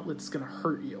want an outlet that's going to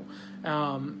hurt you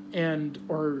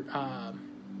or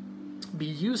be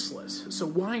useless. So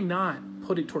why not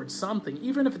put it towards something?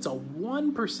 Even if it's a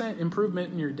 1%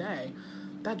 improvement in your day,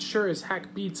 that sure as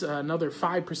heck beats another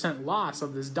 5% loss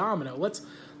of this domino. Let's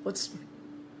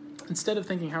instead of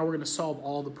thinking how we're going to solve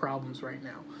all the problems right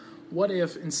now, what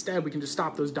if instead we can just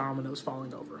stop those dominoes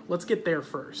falling over? Let's get there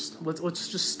first. Let's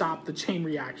just stop the chain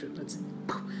reaction.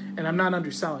 And I'm not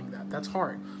underselling that. That's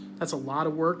hard. That's a lot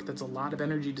of work. That's a lot of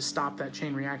energy to stop that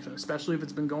chain reaction, especially if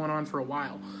it's been going on for a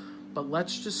while. But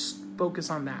let's just focus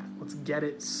on that. Let's get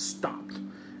it stopped.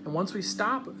 And once we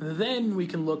stop, then we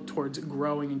can look towards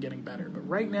growing and getting better. But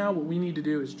right now, what we need to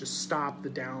do is just stop the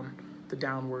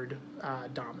downward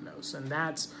dominoes. And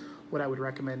that's what I would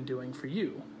recommend doing for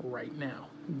you right now,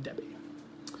 Debbie.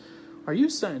 Are you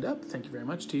signed up? Thank you very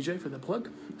much, TJ, for the plug.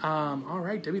 All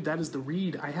right, Debbie, that is the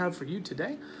read I have for you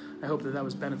today. I hope that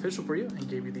was beneficial for you and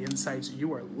gave you the insights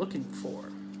you are looking for.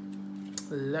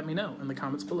 Let me know in the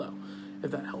comments below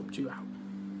if that helped you out.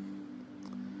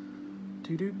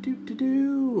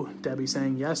 Debbie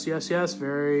saying yes.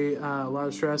 Very, a lot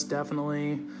of stress,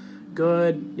 definitely.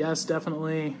 Good, yes,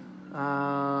 definitely.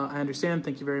 I understand.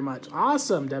 Thank you very much.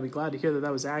 Awesome, Debbie. Glad to hear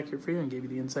that was accurate for you and gave you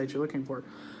the insights you're looking for.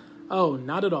 Oh,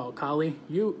 not at all, Kali.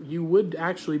 You would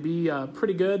actually be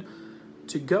pretty good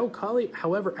to go, Kali.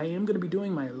 However, I am going to be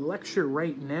doing my lecture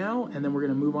right now, and then we're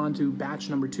going to move on to batch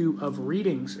number 2 of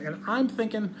readings. And I'm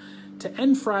thinking to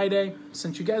end Friday,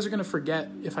 since you guys are going to forget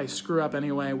if I screw up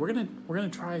anyway, we're gonna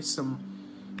try some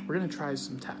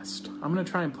tests. I'm going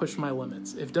to try and push my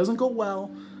limits. If it doesn't go well,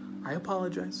 I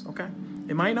apologize, okay?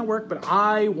 It might not work, but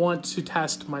I want to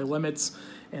test my limits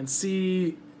and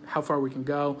see how far we can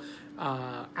go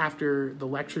after the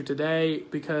lecture today,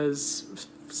 because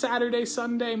Saturday,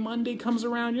 Sunday, Monday comes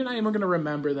around, you're not even going to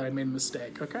remember that I made a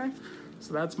mistake, okay?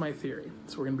 So that's my theory.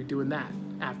 So we're going to be doing that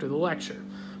after the lecture.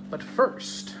 But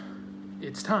first,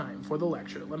 it's time for the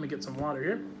lecture. Let me get some water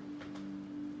here.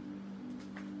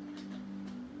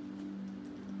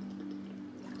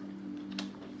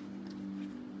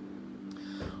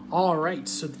 All right,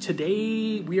 so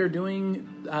today we are doing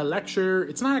a lecture.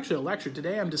 It's not actually a lecture.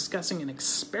 Today I'm discussing an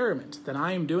experiment that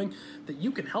I am doing that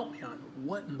you can help me on.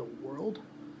 What in the world?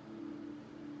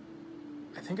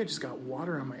 I think I just got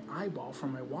water on my eyeball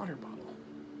from my water bottle.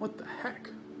 What the heck?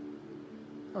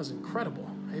 That was incredible.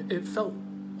 It felt...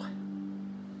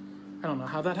 I don't know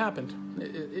how that happened.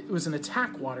 It was an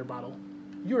attack water bottle.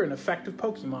 You're an effective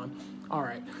Pokemon. All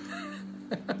right.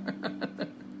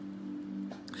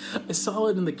 I saw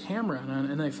it in the camera,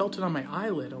 and I felt it on my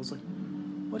eyelid. I was like,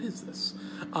 what is this?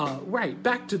 Right,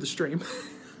 back to the stream.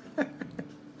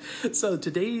 So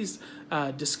today's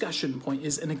discussion point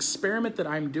is an experiment that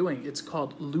I'm doing. It's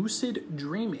called lucid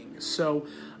dreaming. So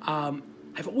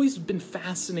I've always been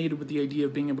fascinated with the idea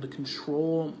of being able to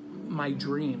control my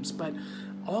dreams, but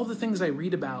all the things I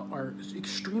read about are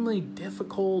extremely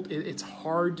difficult. It's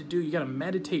hard to do. You got to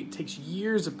meditate. It takes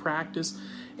years of practice.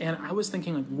 And I was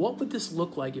thinking, like, what would this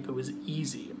look like if it was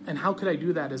easy? And how could I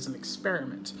do that as an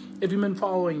experiment? If you've been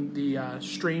following the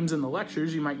streams and the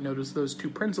lectures, you might notice those 2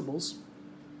 principles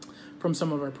from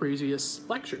some of our previous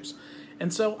lectures.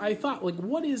 And so I thought, like,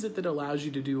 what is it that allows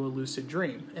you to do a lucid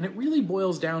dream? And it really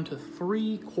boils down to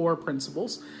 3 core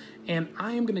principles. And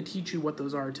I am going to teach you what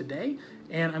those are today.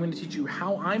 And I'm going to teach you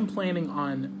how I'm planning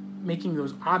on making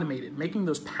those automated, making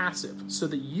those passive, so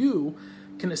that you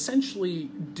can essentially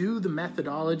do the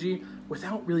methodology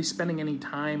without really spending any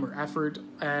time or effort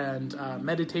and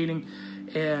meditating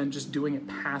and just doing it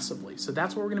passively. So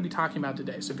that's what we're going to be talking about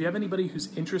today. So if you have anybody who's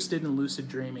interested in lucid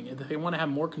dreaming, if they want to have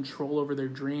more control over their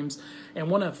dreams and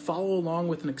want to follow along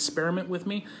with an experiment with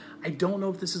me, I don't know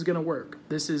if this is going to work.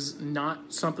 This is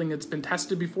not something that's been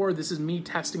tested before. This is me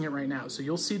testing it right now. So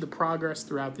you'll see the progress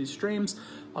throughout these streams.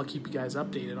 I'll keep you guys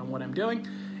updated on what I'm doing.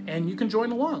 And you can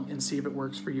join along and see if it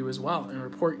works for you as well and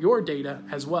report your data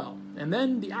as well. And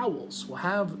then the owls will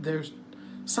have their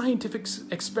scientific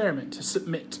experiment to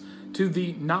submit to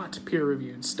the not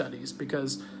peer-reviewed studies,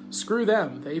 because screw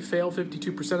them. They fail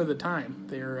 52% of the time.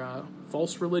 They're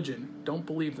false religion. Don't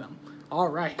believe them. All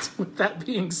right, with that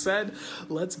being said,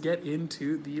 let's get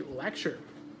into the lecture.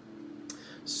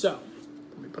 So,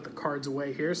 let me put the cards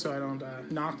away here so I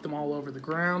don't knock them all over the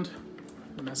ground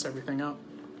and mess everything up.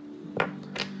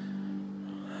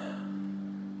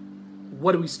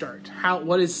 What do we start?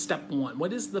 What is step 1?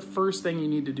 What is the first thing you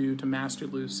need to do to master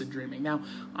lucid dreaming? Now,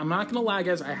 I'm not going to lie,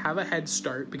 guys. I have a head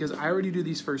start because I already do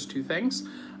these first 2 things.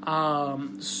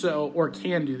 Or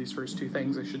can do these first 2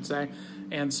 things, I should say.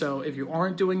 And so if you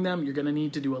aren't doing them, you're going to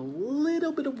need to do a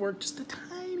little bit of work, just a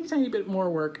tiny bit more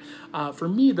work. For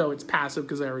me, though, it's passive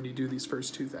because I already do these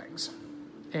first 2 things.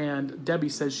 And Debbie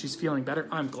says she's feeling better.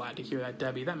 I'm glad to hear that,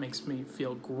 Debbie. That makes me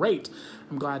feel great.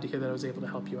 I'm glad to hear that I was able to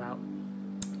help you out.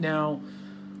 Now,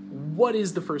 what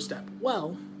is the first step?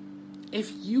 Well,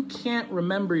 if you can't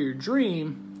remember your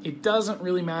dream, it doesn't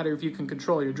really matter if you can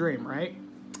control your dream, right?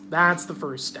 That's the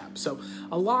first step. So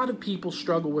a lot of people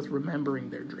struggle with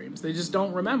remembering their dreams. They just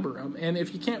don't remember them. And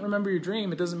if you can't remember your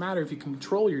dream, it doesn't matter if you can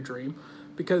control your dream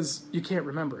because you can't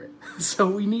remember it. So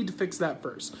we need to fix that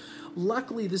first.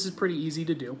 Luckily, this is pretty easy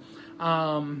to do.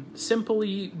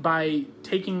 Simply by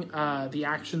taking the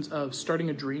actions of starting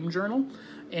a dream journal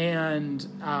and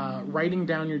writing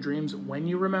down your dreams when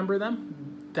you remember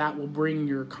them, that will bring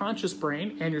your conscious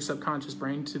brain and your subconscious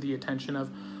brain to the attention of,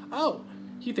 oh,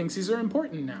 he thinks these are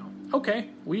important now. Okay,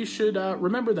 we should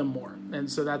remember them more.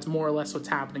 And so that's more or less what's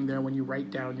happening there when you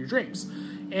write down your dreams.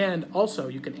 And also,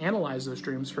 you can analyze those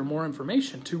dreams for more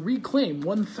information to reclaim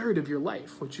 1/3 of your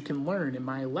life, which you can learn in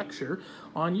my lecture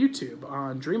on YouTube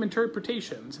on dream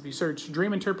interpretations. If you search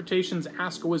dream interpretations,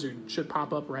 Ask a Wizard, it should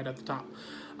pop up right at the top.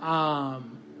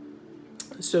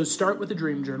 So start with a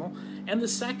dream journal. And the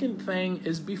second thing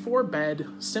is before bed,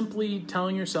 simply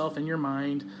telling yourself in your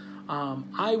mind,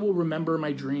 I will remember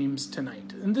my dreams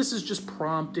tonight. And this is just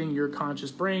prompting your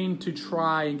conscious brain to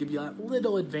try and give you that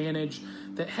little advantage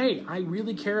that, hey, I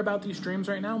really care about these dreams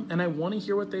right now, and I want to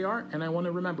hear what they are, and I want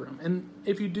to remember them. And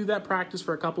if you do that practice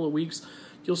for a couple of weeks,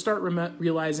 you'll start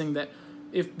realizing that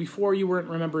if before you weren't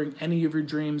remembering any of your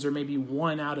dreams, or maybe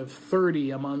 1 out of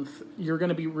 30 a month, you're going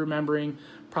to be remembering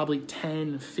probably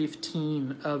 10,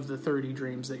 15 of the 30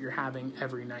 dreams that you're having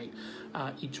every night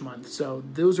each month. So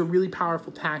those are really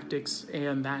powerful tactics,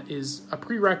 and that is a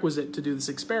prerequisite to do this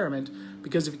experiment,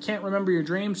 because if you can't remember your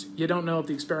dreams, you don't know if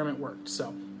the experiment worked.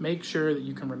 So make sure that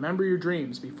you can remember your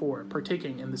dreams before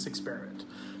partaking in this experiment.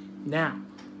 Now,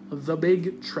 the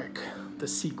big trick, the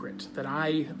secret that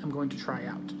I am going to try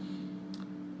out.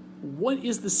 What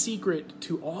is the secret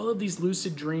to all of these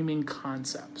lucid dreaming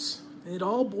concepts? It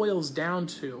all boils down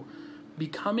to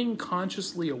becoming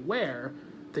consciously aware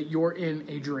that you're in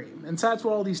a dream. And so that's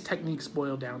what all these techniques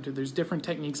boil down to. There's different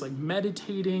techniques like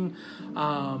meditating,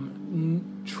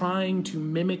 trying to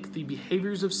mimic the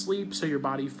behaviors of sleep so your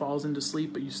body falls into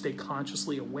sleep but you stay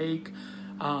consciously awake.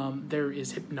 There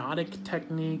is hypnotic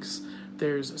techniques.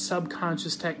 There's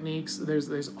subconscious techniques.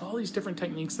 There's all these different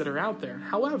techniques that are out there.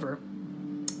 However,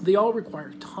 they all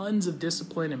require tons of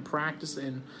discipline and practice,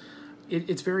 and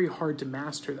it's very hard to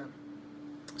master them.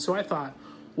 So I thought,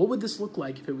 what would this look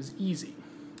like if it was easy?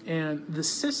 And the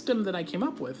system that I came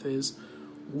up with is,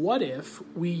 what if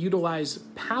we utilize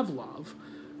Pavlov,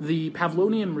 the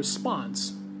Pavlovian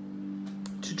response,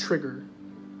 to trigger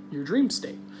your dream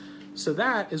state? So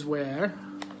that is where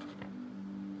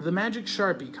the magic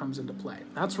Sharpie comes into play.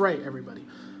 That's right, everybody.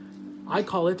 I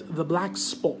call it the black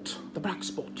spot. The black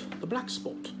spot. The black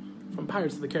spot. From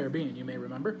Pirates of the Caribbean, you may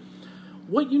remember.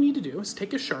 what you need to do is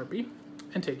take a Sharpie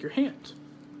and take your hand.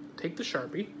 Take the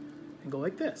Sharpie and go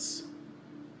like this.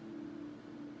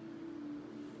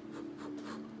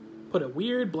 Put a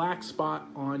weird black spot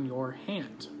on your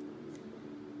hand.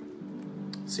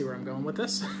 See where I'm going with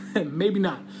this? Maybe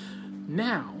not.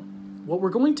 Now, what we're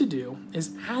going to do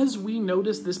is, as we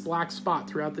notice this black spot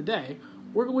throughout the day,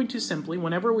 we're going to simply,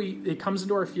 whenever it comes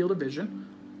into our field of vision,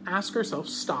 ask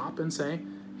ourselves, stop and say,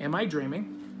 am I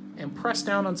dreaming? And press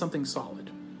down on something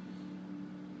solid.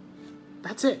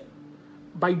 That's it.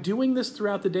 By doing this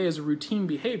throughout the day as a routine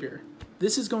behavior,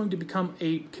 this is going to become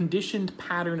a conditioned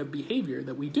pattern of behavior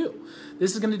that we do.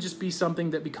 This is going to just be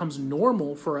something that becomes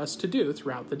normal for us to do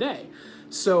throughout the day.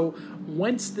 So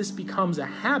once this becomes a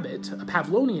habit, a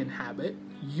Pavlovian habit,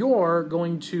 you're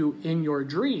going to, in your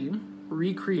dream,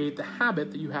 recreate the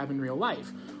habit that you have in real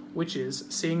life, which is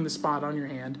seeing the spot on your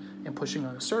hand and pushing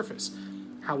on a surface.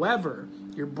 However,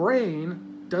 your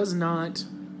brain does not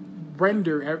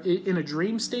render, in a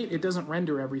dream state, it doesn't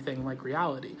render everything like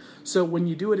reality. So when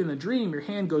you do it in a dream, your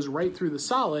hand goes right through the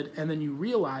solid, and then you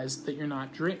realize that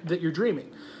you're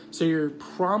dreaming. So you're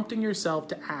prompting yourself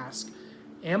to ask,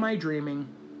 am I dreaming?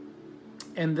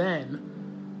 And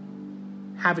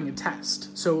then having a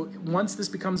test. So once this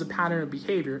becomes a pattern of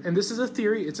behavior, and this is a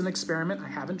theory, it's an experiment, I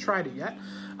haven't tried it yet,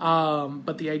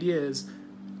 but the idea is,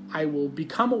 I will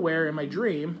become aware in my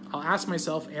dream. I'll ask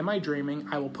myself, am I dreaming?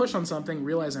 I will push on something,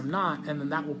 realize I'm not, and then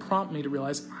that will prompt me to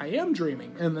realize I am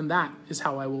dreaming. And then that is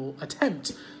how I will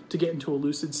attempt to get into a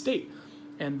lucid state.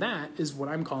 And that is what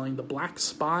I'm calling the black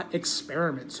spot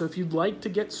experiment. So if you'd like to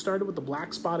get started with the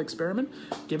black spot experiment,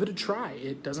 give it a try.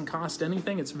 It doesn't cost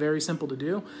anything. It's very simple to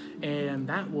do. And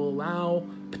that will allow,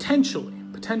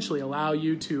 potentially allow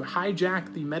you to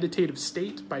hijack the meditative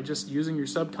state by just using your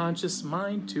subconscious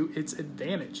mind to its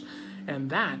advantage. And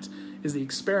that is the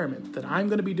experiment that I'm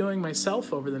going to be doing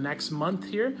myself over the next month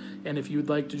here. And if you'd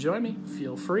like to join me,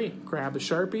 feel free. Grab a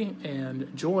Sharpie and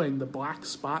join the Black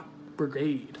Spot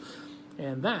Brigade.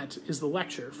 And that is the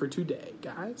lecture for today,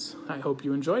 guys. I hope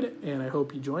you enjoyed it, and I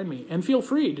hope you join me. And feel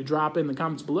free to drop in the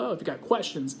comments below if you got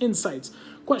questions, insights,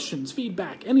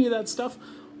 feedback, any of that stuff.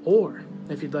 Or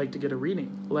if you'd like to get a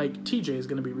reading like TJ is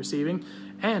going to be receiving,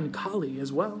 and Kali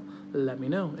as well, let me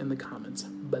know in the comments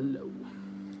below.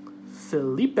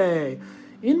 Felipe,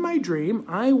 in my dream,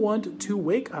 I want to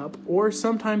wake up or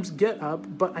sometimes get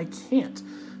up, but I can't.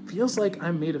 Feels like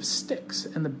I'm made of sticks,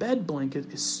 and the bed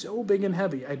blanket is so big and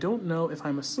heavy. I don't know if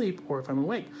I'm asleep or if I'm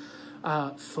awake.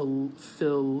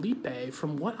 Felipe,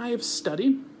 from what I have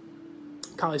studied,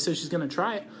 Kali says she's going to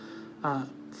try it.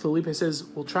 Felipe says,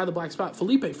 we'll try the black spot.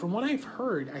 Felipe, from what I've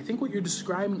heard, I think what you're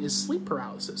describing is sleep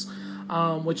paralysis,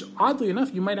 which oddly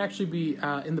enough, you might actually be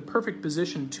in the perfect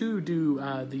position to do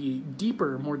the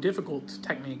deeper, more difficult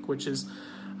technique, which is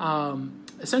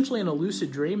essentially in a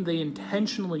lucid dream, they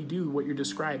intentionally do what you're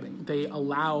describing. They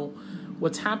allow,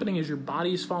 what's happening is your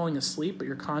body's falling asleep, but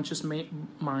your conscious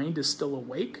mind is still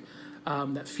awake.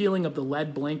 That feeling of the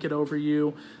lead blanket over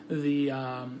you,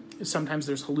 sometimes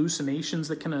there's hallucinations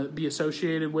that can be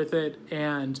associated with it,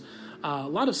 and a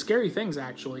lot of scary things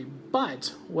actually.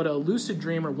 But what a lucid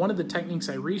dreamer, one of the techniques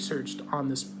I researched on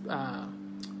this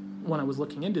when I was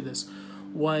looking into this,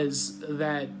 was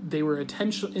that they were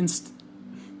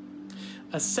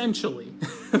essentially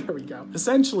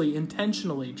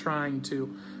intentionally trying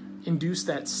to induce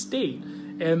that state.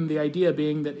 And the idea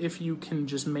being that if you can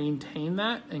just maintain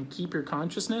that and keep your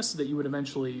consciousness, that you would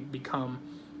eventually become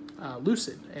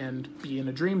lucid and be in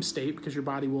a dream state because your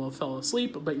body will have fell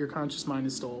asleep, but your conscious mind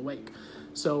is still awake.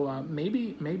 So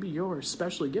maybe you're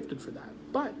especially gifted for that.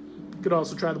 But you could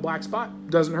also try the black spot.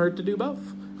 Doesn't hurt to do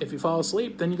both. If you fall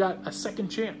asleep, then you got a second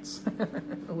chance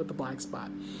with the black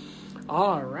spot.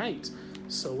 All right.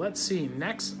 So let's see.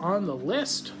 Next on the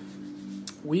list,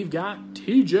 we've got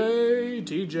TJ.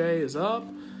 TJ is up.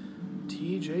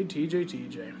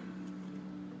 TJ.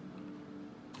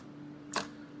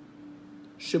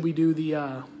 Should we do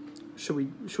the, should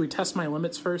we test my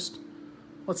limits first?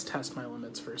 Let's test my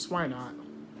limits first. Why not?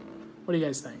 What do you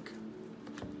guys think?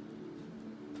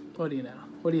 What do you know?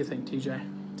 What do you think,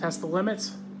 TJ? Test the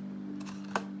limits?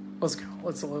 Let's go.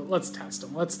 Let's test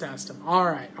them. All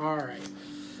right.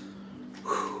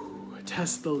 Whew.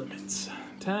 Test the limits.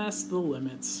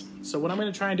 So what I'm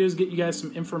going to try and do is get you guys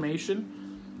some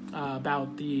information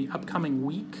about the upcoming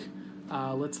week.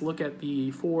 Let's look at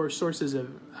the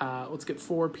let's get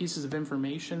 4 pieces of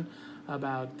information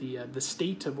about the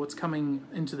state of what's coming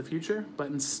into the future. But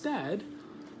instead,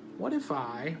 what if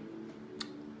I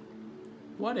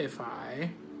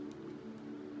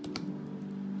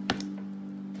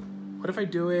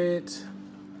do it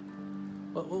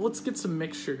let's get some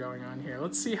mixture going on here.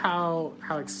 Let's see how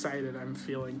excited I'm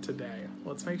feeling today.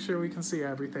 Let's make sure we can see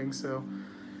everything, so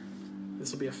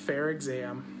this will be a fair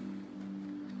exam.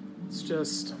 Let's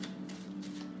just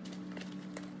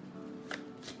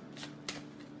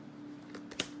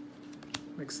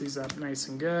mix these up nice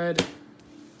and good.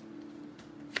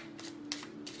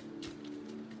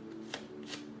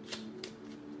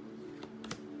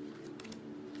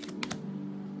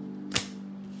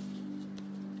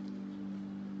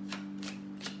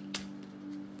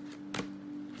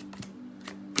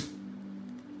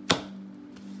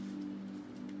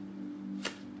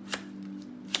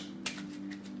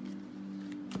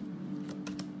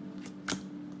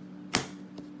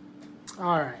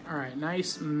 All right,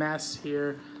 nice mess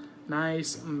here.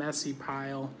 Nice messy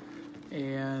pile.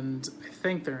 And I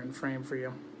think they're in frame for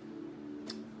you.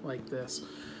 Like this.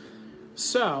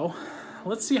 So,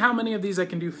 let's see how many of these I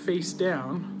can do face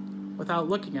down without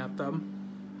looking at them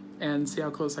and see how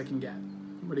close I can get.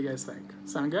 What do you guys think?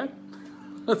 Sound good?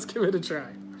 Let's give it a try.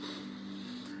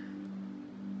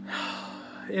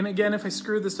 And again, if I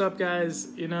screw this up, guys,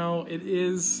 you know, it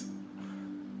is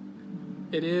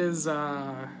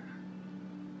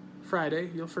Friday.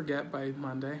 You'll forget by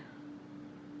Monday.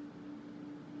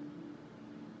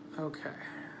 Okay.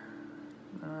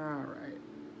 All right.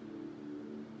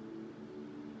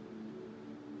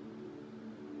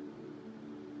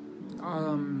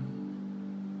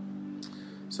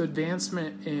 So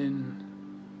advancement in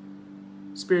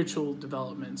spiritual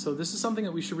development. So this is something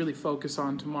that we should really focus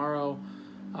on tomorrow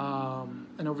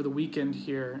and over the weekend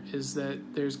here, is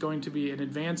that there's going to be an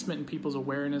advancement in people's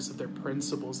awareness of their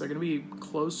principles. They're going to be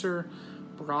closer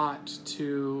brought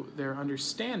to their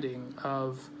understanding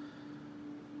of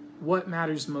what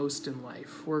matters most in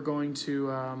life. We're going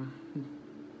to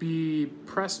be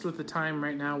pressed with the time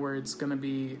right now where it's going to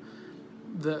be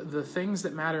the things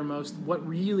that matter most, what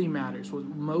really matters, what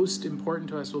most important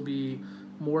to us will be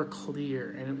more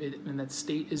clear, and that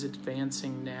state is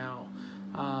advancing now.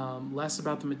 Less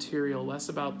about the material, less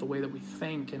about the way that we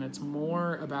think, and it's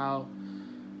more about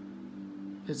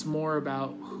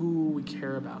who we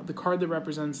care about. The card that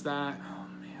represents that,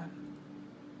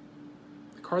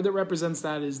 the card that represents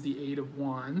that is the Eight of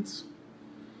Wands.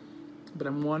 But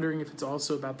I'm wondering if it's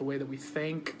also about the way that we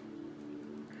think.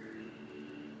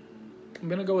 I'm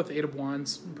gonna go with Eight of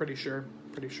Wands. I'm pretty sure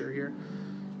here.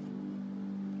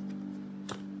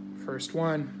 First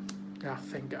one. Oh,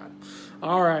 thank God.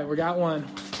 All right, we got one.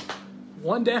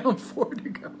 One down, 4 to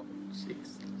go.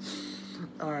 Jeez.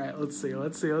 All right, let's see.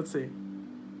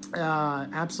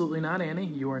 Absolutely not, Annie.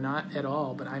 You are not at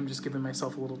all, but I'm just giving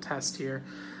myself a little test here.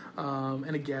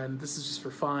 And again, this is just for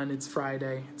fun. It's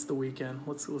Friday. It's the weekend.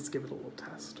 Let's give it a little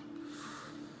test.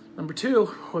 Number 2,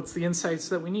 what's the insights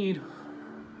that we need?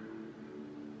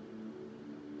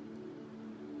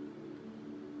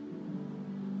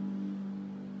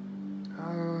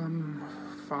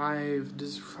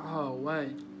 What?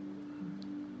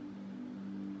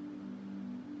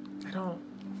 I don't...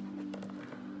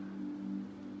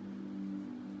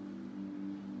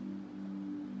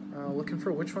 looking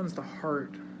for which one's the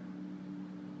heart.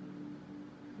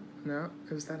 No?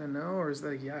 Is that a no or is that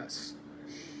a yes?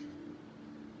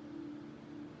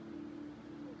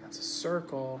 That's a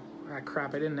circle. Ah,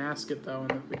 crap, I didn't ask it though in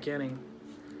the beginning.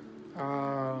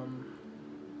 I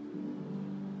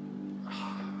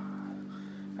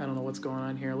don't know what's going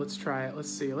on here. Let's try it. Let's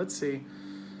see.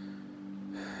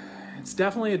 It's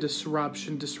definitely a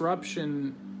disruption.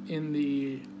 Disruption in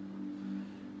the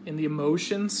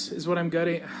emotions is what I'm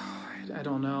getting. I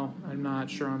don't know. I'm not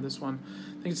sure on this one.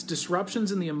 I think it's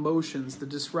disruptions in the emotions. The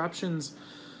disruptions.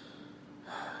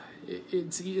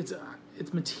 It's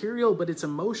material, but it's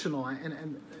emotional.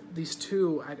 And these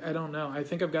two, I don't know. I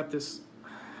think I've got this.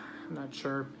 I'm not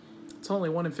sure. It's only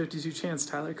 1 in 52 chance,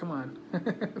 Tyler. Come on.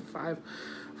 Five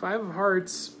of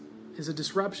Hearts is a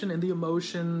disruption in the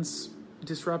emotions.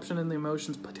 Disruption in the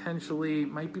emotions potentially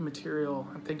might be material.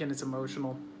 I'm thinking it's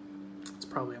emotional. It's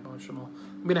probably emotional.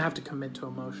 I'm going to have to commit to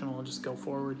emotional and just go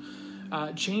forward.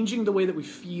 Changing the way that we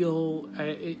feel,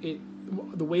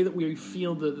 the way that we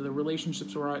feel the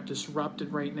relationships are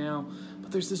disrupted right now.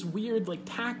 But there's this weird like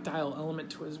tactile element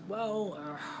to it as well.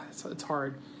 It's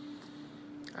hard.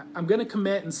 I'm going to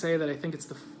commit and say that I think it's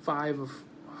the Five of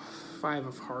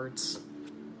Hearts.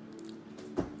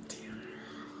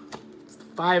 It's the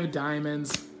 5 of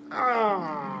Diamonds.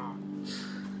 Ah,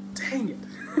 dang it.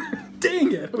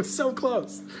 Dang it. It was so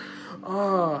close.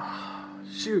 Oh,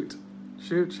 shoot.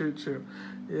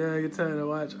 Yeah, you tell me to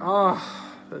watch. Oh,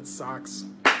 that sucks.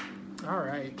 All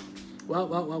right.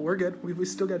 Well, we're good. We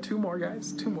still got 2 more,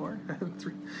 guys. 2 more.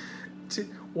 3, 2.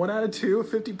 1 out of 2,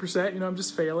 50%. I'm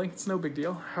just failing. It's no big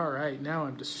deal. All right, now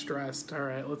I'm distressed. All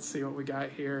right, let's see what we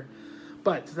got here.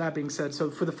 But that being said, so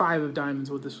for the 5 of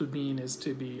diamonds, what this would mean is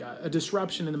to be a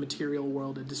disruption in the material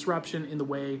world, a disruption in the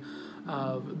way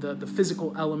of the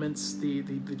physical elements,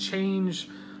 the change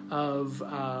of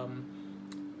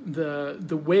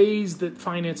the ways that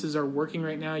finances are working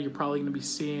right now. You're probably going to be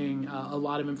seeing a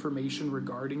lot of information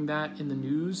regarding that in the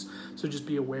news. So just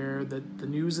be aware that the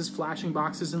news is flashing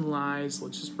boxes and lies.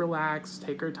 Let's just relax,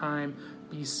 take our time,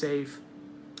 be safe.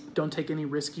 Don't take any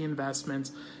risky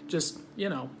investments. Just,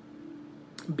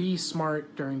 be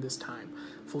smart during this time.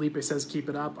 Felipe says keep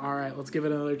it up. All right, let's give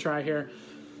it another try here.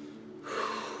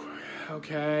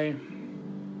 Okay.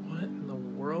 What in the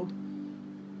world?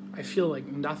 I feel like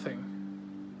nothing.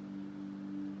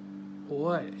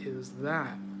 What is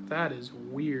that? That is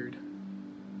weird.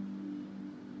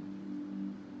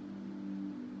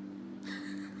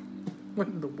 What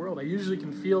in the world? I usually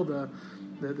can feel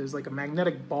there's like a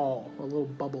magnetic ball, a little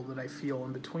bubble that I feel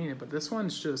in between it, but this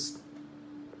one's just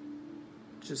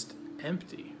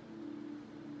empty.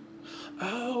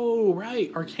 Oh, right.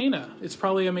 Arcana. It's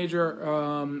probably a major,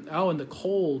 and the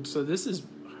cold. So this is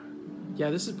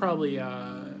probably,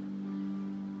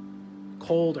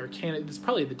 cold Arcana. It's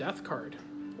probably the death card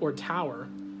or tower.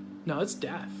 No, it's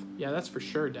death. Yeah, that's for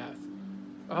sure death.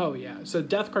 Oh yeah. So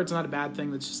death card's not a bad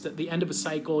thing. That's just at the end of a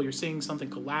cycle. You're seeing something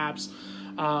collapse.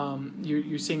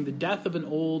 You're seeing the death of an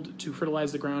old to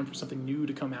fertilize the ground for something new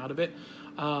to come out of it.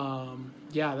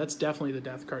 Yeah, that's definitely the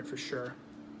death card for sure.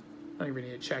 I don't even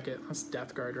need to check it. That's the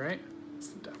death card, right? It's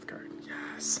the death card.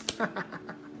 Yes.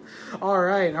 All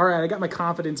right. I got my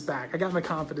confidence back. All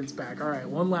right,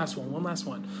 one last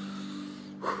one.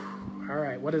 All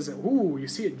right, what is it? Ooh, you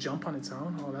see it jump on its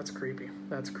own? Oh, that's creepy.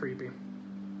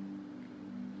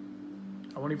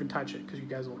 I won't even touch it because you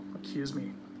guys will accuse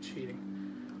me of cheating.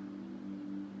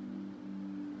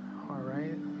 All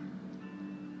right.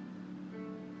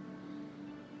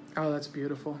 Oh, that's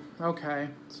beautiful. Okay,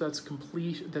 so that's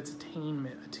that's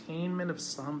attainment of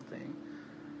something.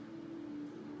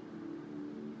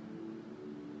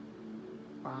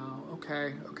 Wow,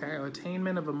 okay,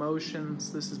 attainment of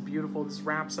emotions. This is beautiful. This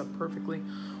wraps up perfectly.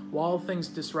 While things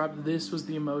disrupt, this was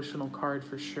the emotional card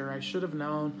for sure. I should have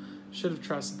known, should have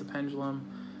trusted the pendulum.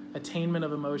 Attainment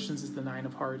of emotions is the 9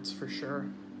 of hearts for sure.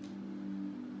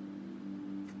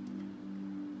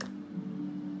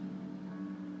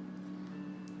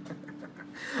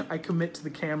 I commit to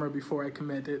the camera before I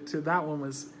commit it to that one.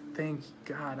 Was thank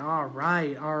God. All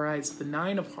right. So the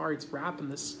 9 of hearts, wrapping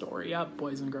this story up,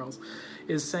 boys and girls,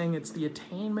 is saying it's the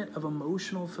attainment of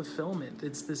emotional fulfillment.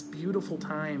 It's this beautiful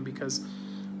time because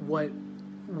what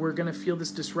we're going to feel, this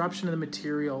disruption of the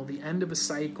material, the end of a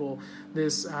cycle,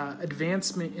 this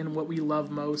advancement in what we love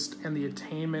most, and the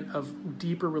attainment of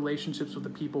deeper relationships with the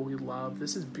people we love.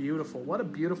 This is beautiful. What a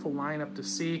beautiful lineup to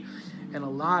see, and a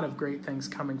lot of great things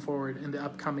coming forward in the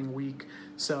upcoming week.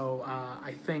 So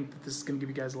I think that this is going to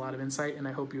give you guys a lot of insight, and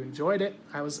I hope you enjoyed it.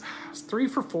 I was 3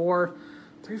 for 4.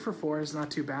 3 for 4 is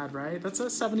not too bad, right? That's a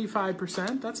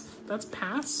 75%. That's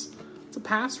pass. It's a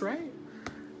pass, right?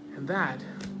 And that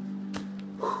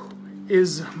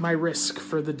is my risk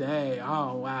for the day.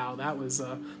 Oh wow, that was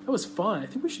fun. I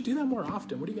think we should do that more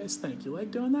often. What do you guys think? You like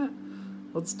doing that?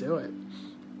 Let's do it.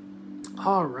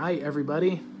 All right,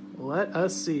 everybody. Let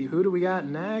us see. Who do we got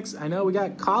next? I know we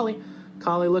got Kali.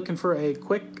 Kali looking for a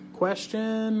quick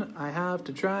question. I have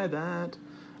to try that.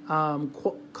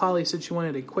 Kali said she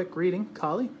wanted a quick reading.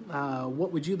 Kali,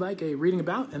 what would you like a reading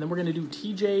about? And then we're going to do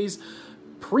TJ's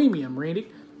premium reading.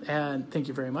 And thank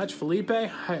you very much, Felipe.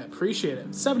 I appreciate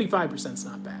it. 75% is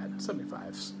not bad.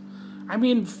 75's. I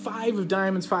mean, 5 of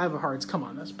diamonds, 5 of hearts. Come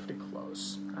on, that's pretty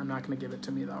close. I'm not going to give it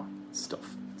to me, though. Still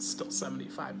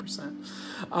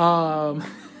 75%.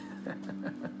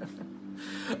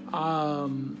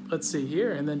 Let's see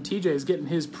here. And then TJ is getting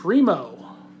his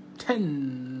primo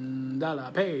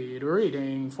 $10 paid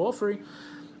reading for free.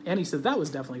 Annie says, that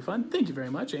was definitely fun. Thank you very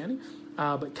much, Annie.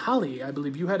 But Kali, I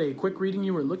believe you had a quick reading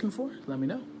you were looking for. Let me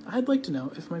know. I'd like to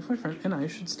know if my boyfriend and I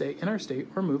should stay in our state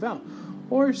or move out,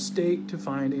 or stay to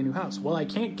find a new house. Well, I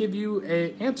can't give you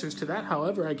answers to that.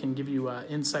 However, I can give you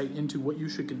insight into what you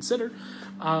should consider.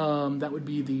 That would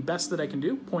be the best that I can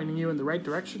do, pointing you in the right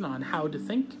direction on how to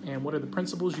think and what are the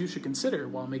principles you should consider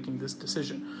while making this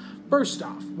decision. First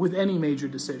off, with any major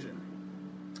decision,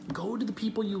 go to the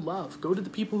people you love. Go to the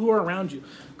people who are around you.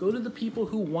 Go to the people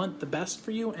who want the best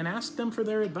for you and ask them for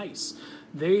their advice.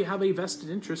 They have a vested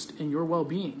interest in your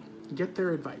well-being. Get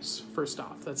their advice, first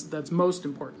off. That's most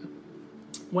important.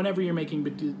 Whenever you're making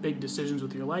big decisions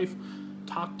with your life,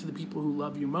 talk to the people who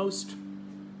love you most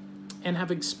and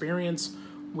have experience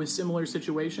with similar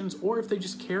situations, or if they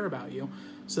just care about you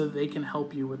so that they can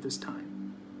help you with this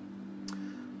time.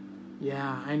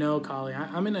 Yeah, I know, Kali.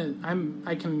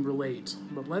 I can relate,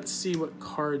 but let's see what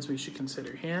cards we should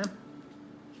consider here.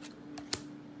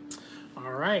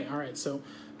 All right. So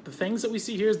the things that we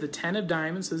see here is the 10 of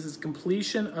Diamonds. This is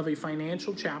completion of a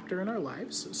financial chapter in our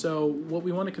lives. So what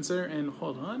we want to consider, and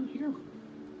hold on here.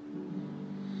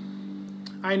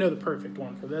 I know the perfect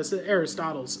one for this.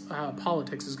 Aristotle's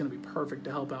Politics is going to be perfect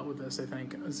to help out with this, I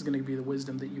think. This is going to be the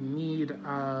wisdom that you need.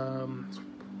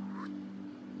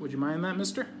 Would you mind that,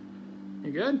 mister?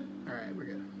 You good? All right, we're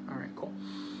good. All right, cool.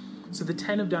 So the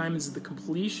 10 of Diamonds is the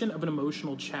completion of an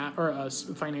emotional or a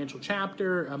financial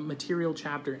chapter, a material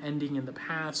chapter ending in the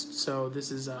past. So this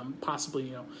is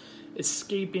possibly,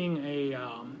 escaping a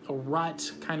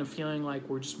rut, kind of feeling like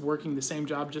we're just working the same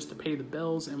job just to pay the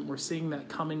bills, and we're seeing that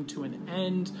coming to an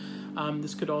end.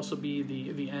 This could also be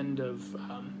the end of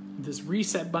this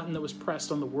reset button that was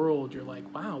pressed on the world. You're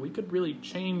like, wow, we could really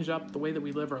change up the way that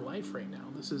we live our life right now.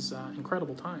 This is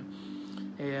incredible time.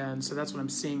 And so that's what I'm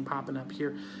seeing popping up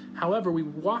here. However, we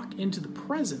walk into the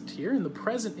present here, and the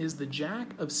present is the Jack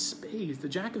of Spades. The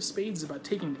Jack of Spades is about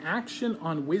taking action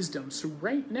on wisdom. So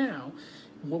right now,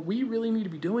 what we really need to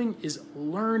be doing is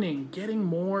learning, getting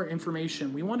more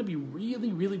information. We want to be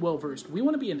really, really well versed. We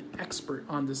want to be an expert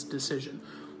on this decision.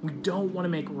 We don't want to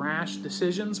make rash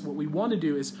decisions. What we want to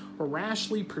do is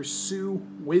rashly pursue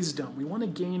wisdom. We want to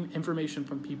gain information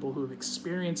from people who have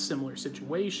experienced similar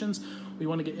situations. We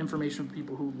want to get information from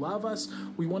people who love us.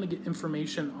 We want to get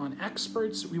information on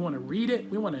experts. We want to read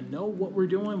it. We want to know what we're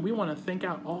doing. We want to think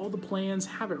out all the plans,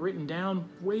 have it written down,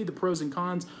 weigh the pros and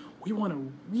cons. We want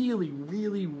to really,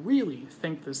 really, really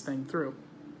think this thing through.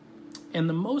 And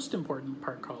the most important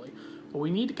part, Kali, what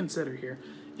we need to consider here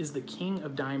is the King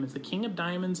of Diamonds. The King of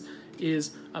Diamonds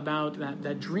is about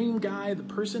that dream guy, the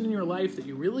person in your life that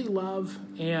you really love.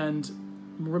 And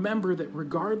remember that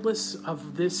regardless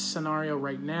of this scenario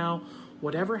right now,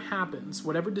 whatever happens,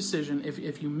 whatever decision,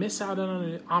 if you miss out on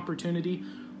an opportunity,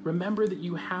 remember that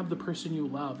you have the person you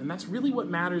love. And that's really what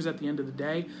matters at the end of the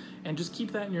day. And just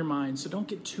keep that in your mind. So don't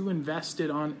get too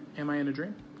invested on, am I in a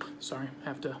dream? Sorry, I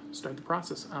have to start the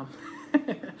process.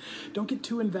 Don't get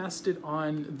too invested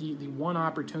on the one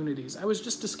opportunities. I was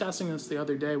just discussing this the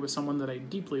other day with someone that I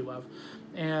deeply love,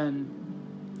 and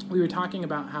we were talking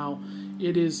about how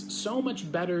it is so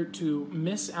much better to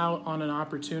miss out on an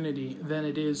opportunity than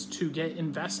it is to get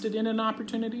invested in an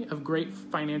opportunity of great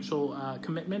financial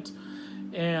commitment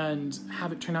and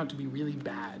have it turn out to be really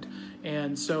bad.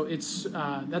 And so it's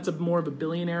that's a more of a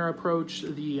billionaire approach.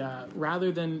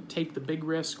 Rather than take the big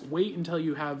risk, wait until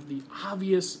you have the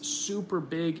obvious super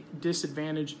big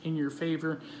disadvantage in your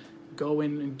favor. Go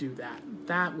in and do that.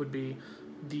 That would be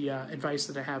the advice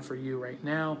that I have for you right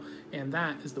now, and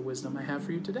that is the wisdom I have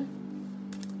for you today.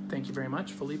 Thank you very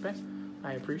much, Felipe.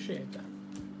 I appreciate that.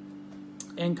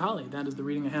 And Kali, that is the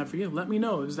reading I have for you. Let me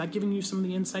know. Is that giving you some of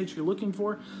the insights you're looking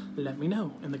for? Let me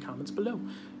know in the comments below,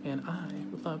 and I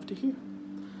would love to hear.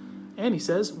 Annie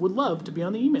says, would love to be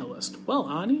on the email list. Well,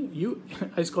 Annie,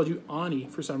 I just called you Annie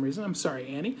for some reason. I'm sorry,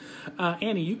 Annie.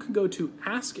 Annie, you can go to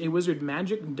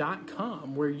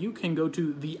askawizardmagic.com, where you can go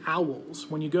to the Owls.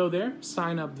 When you go there,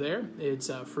 sign up there.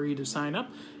 It's free to sign up,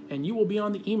 and you will be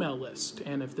on the email list.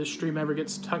 And if this stream ever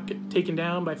gets taken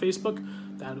down by Facebook,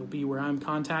 that'll be where I'm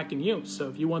contacting you. So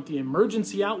if you want the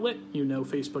emergency outlet,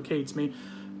 Facebook hates me,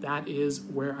 that is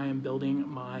where I am building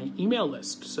my email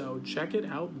list. So check it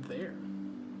out there.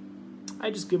 I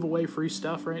just give away free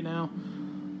stuff right now.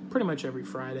 Pretty much every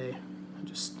Friday, I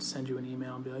just send you an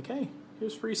email and be like, hey,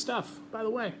 here's free stuff. By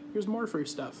the way, here's more free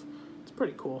stuff. It's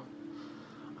pretty cool.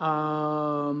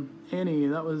 Annie,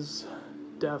 that was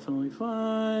definitely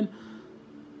fun.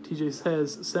 TJ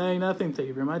says, saying nothing. Thank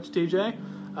you very much, TJ.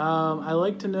 I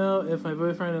like to know if my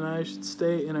boyfriend and I should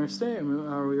stay in our state. We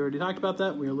already talked about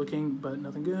that. We are looking, but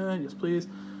nothing good. Yes, please.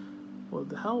 Love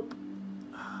the help.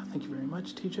 Thank you very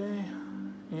much, TJ.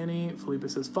 Annie, Felipe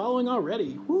says, following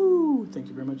already. Woo! Thank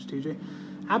you very much, TJ.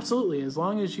 Absolutely. As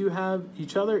long as you have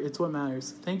each other, it's what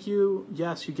matters. Thank you.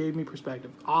 Yes, you gave me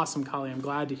perspective. Awesome, Kali. I'm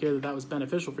glad to hear that was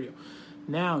beneficial for you.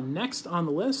 Now, next on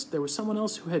the list, there was someone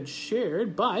else who had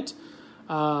shared, but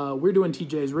we're doing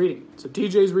TJ's reading. So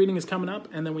TJ's reading is coming up,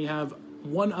 and then we have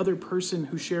one other person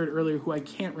who shared earlier who I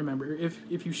can't remember.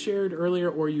 If you shared earlier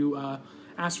or you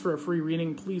asked for a free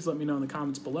reading, please let me know in the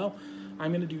comments below.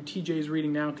 I'm going to do TJ's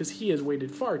reading now because he has waited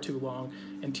far too long,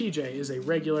 and TJ is a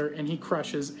regular, and he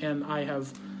crushes, and I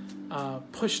have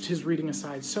pushed his reading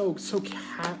aside so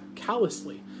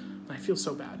callously, and I feel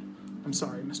so bad. I'm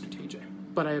sorry, Mr. TJ,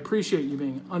 but I appreciate you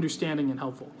being understanding and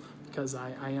helpful because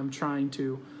I am trying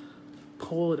to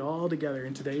pull it all together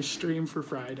in today's stream for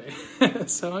Friday.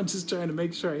 So I'm just trying to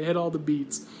make sure I hit all the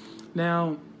beats.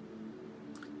 Now,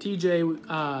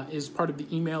 TJ is part of the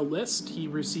email list. He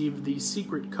received the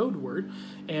secret code word,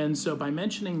 and so by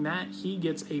mentioning that, he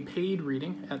gets a paid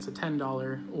reading. That's a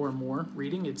 $10 or more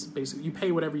reading. It's basically, you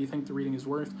pay whatever you think the reading is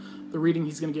worth. The reading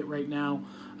he's going to get right now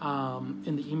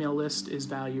in the email list is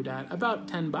valued at about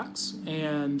 $10,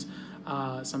 and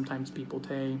sometimes people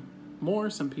pay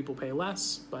more, some people pay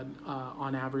less, but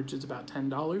on average it's about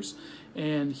 $10.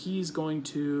 And he's going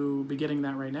to be getting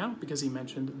that right now because he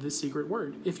mentioned the secret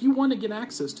word. If you want to get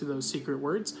access to those secret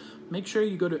words, make sure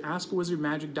you go to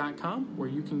AskAWizardMagic.com, where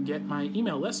you can get my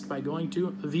email list by going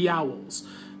to The Owls.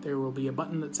 There will be a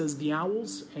button that says The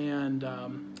Owls, and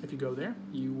if you go there,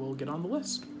 you will get on the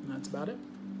list. And that's about it.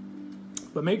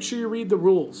 But make sure you read the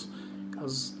rules,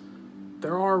 because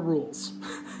there are rules.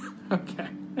 Okay.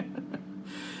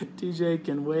 TJ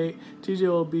can wait. TJ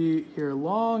will be here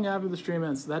long after the stream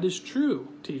ends. That is true,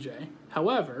 TJ.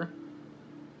 However,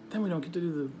 then we don't get to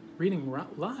do the reading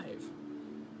live.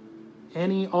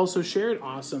 Annie also shared.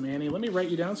 Awesome, Annie. Let me write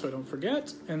you down so I don't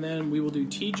forget. And then we will do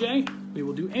TJ, we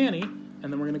will do Annie,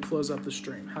 and then we're going to close up the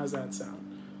stream. How's that sound?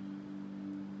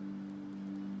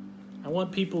 I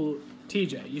want people...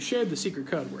 TJ, you shared the secret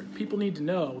code word. People need to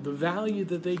know the value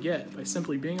that they get by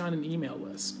simply being on an email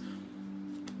list,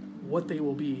 what they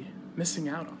will be missing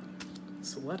out on.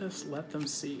 So let us let them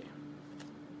see.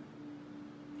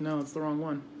 No, it's the wrong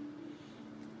one.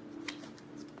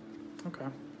 Okay.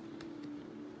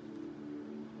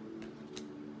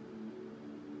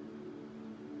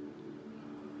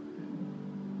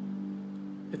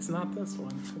 It's not this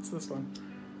one. It's this one.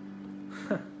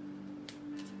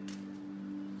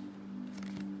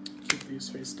 Keep these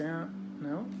face down.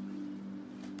 No.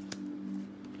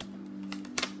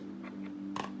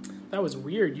 That was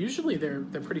weird. Usually they're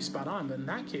pretty spot on, but in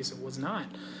that case it was not.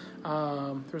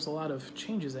 There's a lot of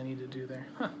changes I need to do there.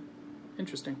 Huh.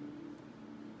 Interesting.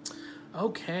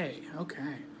 Okay.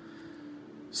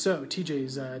 So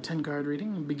TJ's 10-card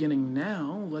reading beginning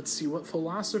now. Let's see what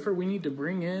philosopher we need to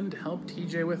bring in to help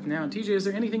TJ with now. TJ, is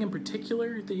there anything in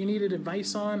particular that you needed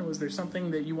advice on? Was there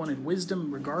something that you wanted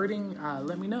wisdom regarding?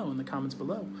 Let me know in the comments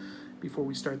below before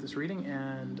we start this reading,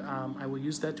 and I will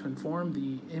use that to inform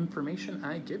the information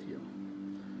I give you.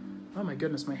 Oh my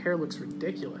goodness, my hair looks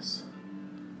ridiculous.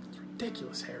 It's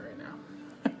ridiculous hair right now.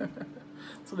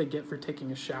 That's what I get for taking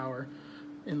a shower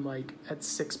at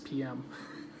 6 p.m.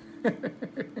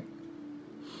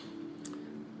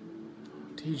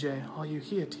 TJ, are you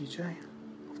here, TJ?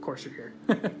 Of course you're here.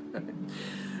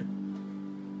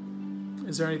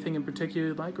 Is there anything in particular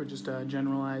you'd like, or just a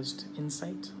generalized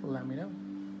insight? Let me know.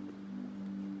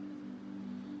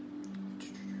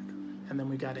 And then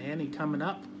we got Annie coming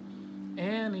up.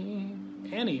 Annie,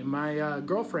 my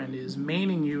girlfriend is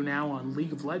maining you now on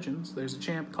League of Legends. There's a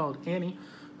champ called Annie,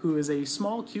 who is a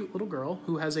small, cute little girl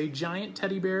who has a giant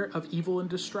teddy bear of evil and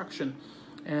destruction.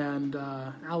 And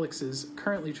Alex is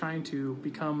currently trying to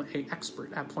become an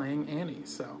expert at playing Annie.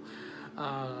 So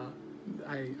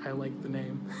I like the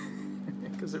name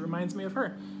because it reminds me of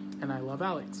her. And I love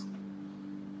Alex.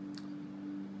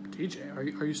 TJ,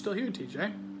 are you still here,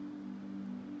 TJ?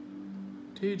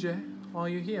 TJ, are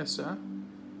you here, sir?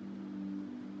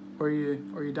 Or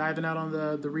are you diving out on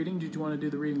the reading? Did you want to do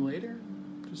the reading later?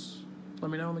 Just let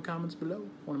me know in the comments below.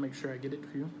 I want to make sure I get it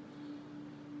for you.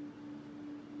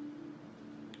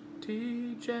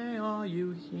 TJ, are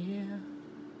you here?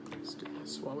 Let's do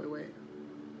this while we wait.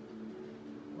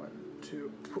 1,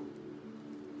 2.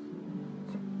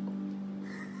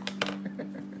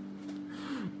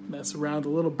 Mess around a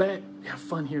little bit. We have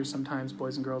fun here sometimes,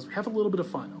 boys and girls. We have a little bit of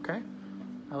fun, okay?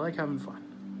 I like having fun.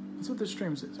 That's what this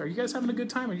stream is. Are you guys having a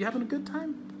good time? Are you having a good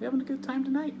time? Are you having a good time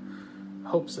tonight?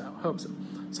 Hope so.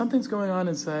 Something's going on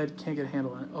inside. Can't get a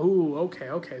handle on it. Oh,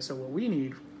 okay. So what we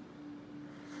need...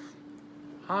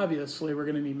 Obviously, we're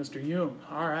going to need Mr. Yoon.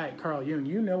 All right, Carl Yoon,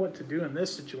 you know what to do in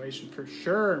this situation for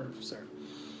sure, sir.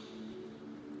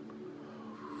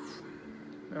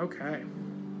 Okay.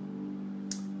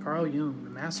 Carl Jung, the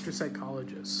master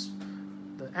psychologist,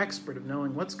 the expert of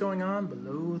knowing what's going on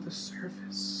below the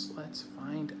surface. Let's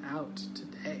find out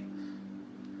today.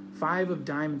 5 of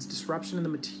Diamonds, disruption in the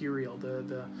material.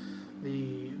 The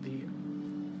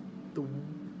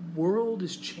world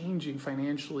is changing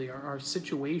financially. Our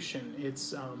situation,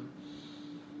 it's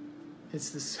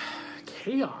this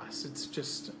chaos. It's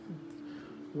just,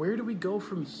 where do we go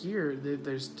from here?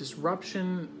 There's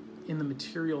disruption in the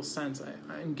material sense.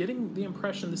 I'm getting the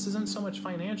impression this isn't so much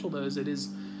financial though as it is,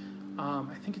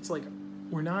 I think it's like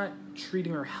we're not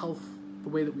treating our health the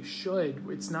way that we should.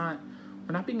 We're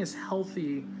not being as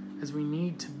healthy as we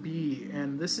need to be.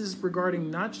 And this is regarding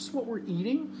not just what we're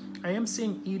eating. I am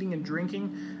seeing eating and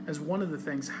drinking as one of the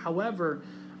things. However,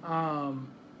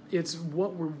 it's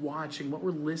what we're watching, what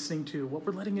we're listening to, what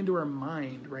we're letting into our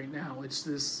mind right now. It's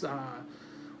this,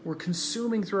 we're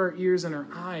consuming through our ears and our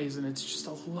eyes, and it's just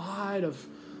a lot of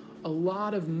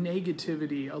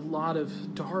negativity, a lot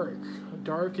of dark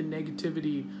and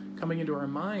negativity coming into our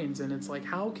minds. And it's like,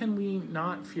 how can we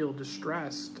not feel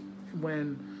distressed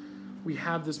when we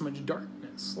have this much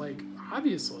darkness? Like,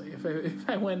 obviously, if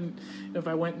I went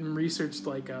and researched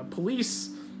like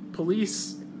police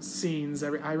scenes,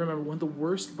 I remember one of the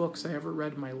worst books I ever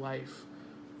read in my life.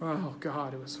 Oh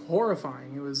God, it was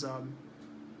horrifying. It was I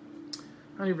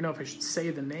don't even know if I should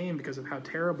say the name because of how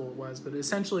terrible it was, but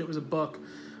essentially it was a book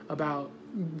about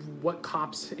what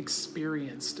cops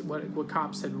experienced, what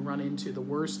cops had run into, the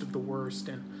worst of the worst,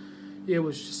 and it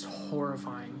was just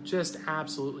horrifying, just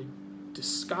absolutely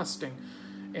disgusting.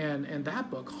 And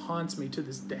that book haunts me to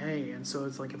this day. And so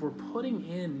it's like, if we're putting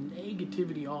in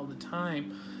negativity all the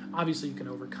time, obviously you can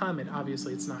overcome it.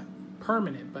 Obviously it's not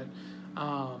permanent, but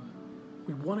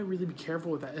we want to really be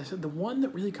careful with that. The one that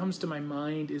really comes to my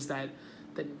mind is that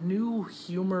new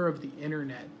humor of the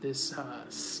internet, this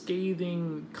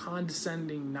scathing,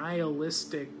 condescending,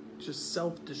 nihilistic, just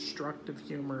self-destructive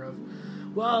humor of,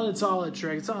 well, it's all a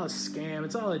trick, it's all a scam,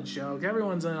 it's all a joke,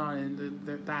 everyone's in on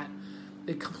it.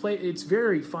 It's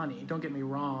very funny, don't get me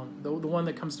wrong. The one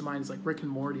that comes to mind is like Rick and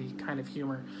Morty kind of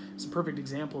humor. It's a perfect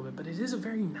example of it, but it is a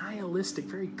very nihilistic,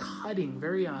 very cutting,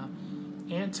 very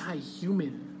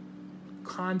anti-human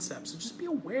concept. So just be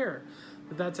aware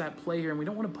that that's at play here, and we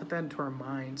don't want to put that into our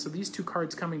mind. So these two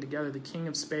cards coming together, the King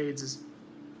of Spades is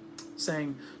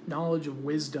saying knowledge of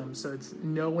wisdom. So it's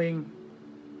knowing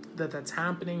that that's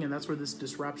happening, and that's where this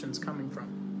disruption is coming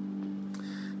from.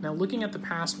 Now, looking at the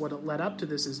past, what it led up to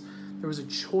this is there was a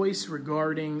choice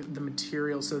regarding the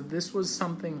material. So this was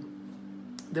something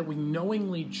that we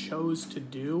knowingly chose to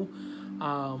do.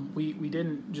 We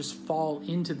didn't just fall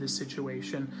into this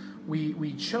situation.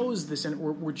 We chose this, and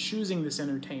we're choosing this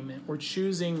entertainment. We're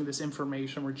choosing this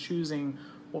information. We're choosing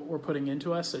what we're putting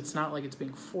into us. So it's not like it's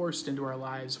being forced into our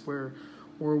lives. We're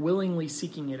willingly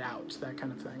seeking it out. That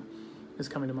kind of thing is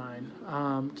coming to mind.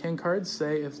 Can cards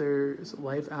say if there's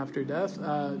life after death?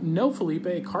 No,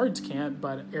 Felipe, cards can't,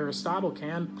 but Aristotle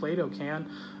can, Plato can,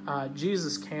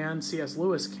 Jesus can, C.S.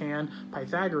 Lewis can,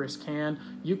 Pythagoras can,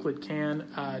 Euclid can,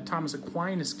 Thomas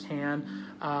Aquinas can.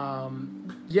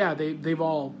 They've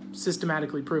all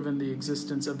systematically proven the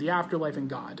existence of the afterlife and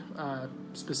God,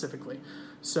 specifically.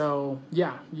 So,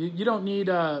 yeah, you don't need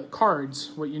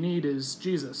cards. What you need is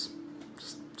Jesus.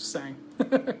 Just saying.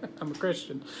 I'm a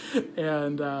Christian.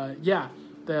 And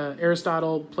the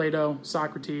Aristotle, Plato,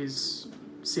 Socrates,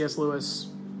 C.S. Lewis,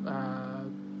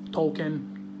 Tolkien,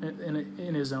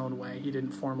 in his own way. He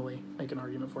didn't formally make an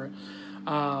argument for it.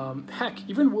 Heck,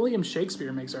 even William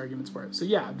Shakespeare makes arguments for it. So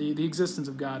yeah, the existence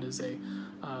of God is a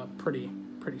pretty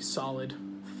solid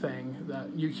thing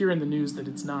that you hear in the news that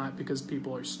it's not, because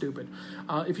people are stupid.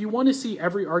 If you want to see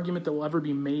every argument that will ever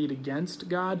be made against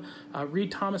God,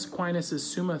 read Thomas Aquinas'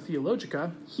 Summa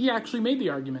Theologica. He actually made the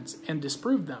arguments and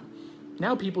disproved them.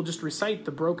 Now people just recite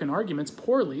the broken arguments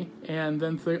poorly and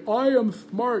then say, I am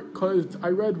smart because I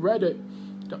read Reddit.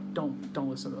 Don't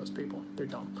listen to those people. They're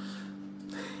dumb.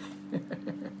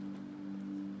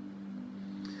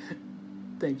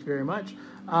 Thank you very much.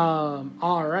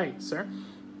 All right, sir.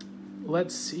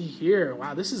 Let's see here.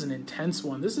 Wow, this is an intense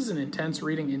one. This is an intense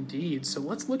reading indeed. So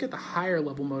let's look at the higher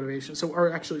level motivation.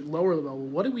 Or actually lower level.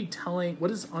 What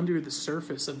is under the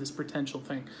surface of this potential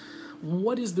thing?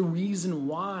 What is the reason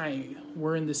why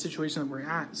we're in the situation that we're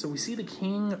at? So we see the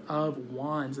King of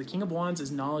Wands. The King of Wands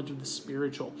is knowledge of the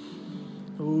spiritual.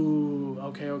 Ooh,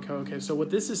 okay. So what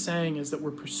this is saying is that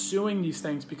we're pursuing these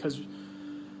things because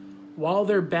while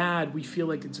they're bad, we feel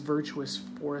like it's virtuous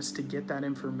for us to get that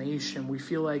information. We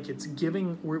feel like it's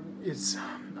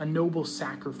a noble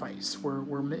sacrifice.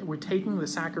 We're taking the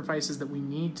sacrifices that we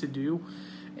need to do,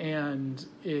 and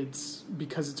it's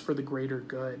because it's for the greater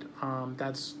good.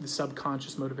 That's the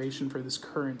subconscious motivation for this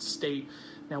current state.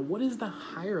 Now, what is the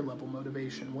higher level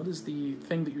motivation? What is the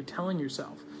thing that you're telling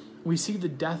yourself? We see the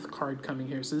death card coming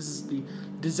here. So this is the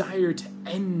desire to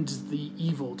end the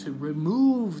evil, to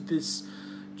remove this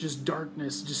just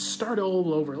darkness, just start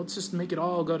all over. Let's just make it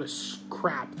all go to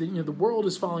crap. The world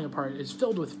is falling apart. It's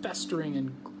filled with festering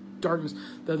and darkness.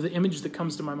 The image that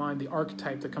comes to my mind, the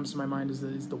archetype that comes to my mind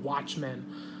is the Watchman,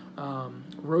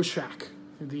 Rorschach,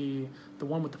 the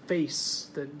one with the face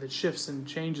that shifts and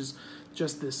changes.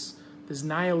 Just this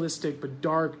nihilistic but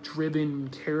dark, driven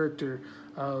character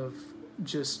of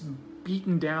just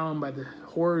beaten down by the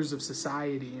horrors of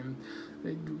society, and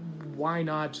why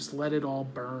not just let it all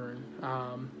burn?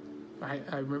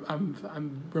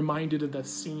 I'm reminded of the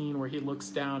scene where he looks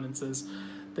down and says,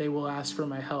 "They will ask for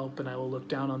my help, and I will look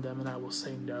down on them, and I will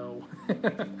say no."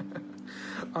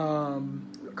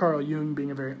 Carl Jung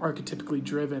being a very archetypically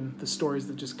driven, the stories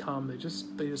that just come, they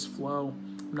just flow.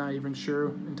 I'm not even sure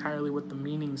entirely what the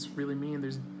meanings really mean.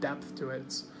 There's depth to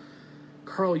it.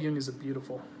 Carl Jung is a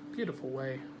beautiful, beautiful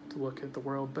way to look at the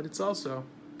world, but it's also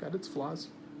got its flaws.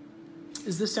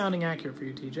 Is this sounding accurate for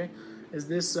you, TJ? Is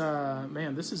this,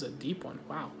 man, this is a deep one.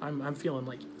 Wow, I'm feeling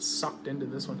like sucked into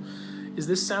this one. Is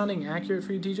this sounding accurate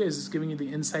for you, TJ? Is this giving you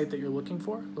the insight that you're looking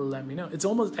for? Let me know. It's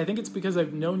almost, I think it's because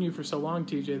I've known you for so long,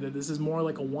 TJ, that this is more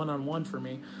like a one-on-one for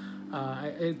me.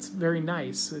 It's very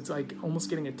nice. It's like almost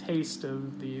getting a taste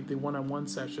of the one-on-one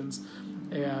sessions,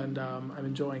 and I'm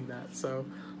enjoying that. So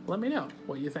let me know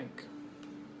what you think.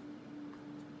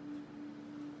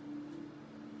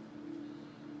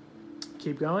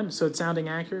 Keep going. So it's sounding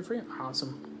accurate for you?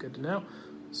 Awesome. Good to know.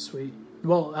 Sweet.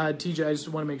 Well, TJ, I just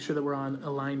want to make sure that we're on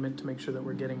alignment to make sure that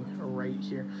we're getting right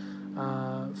here.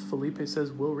 Felipe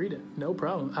says, we'll read it. No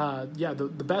problem. Yeah, the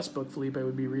best book, Felipe,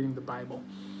 would be reading the Bible.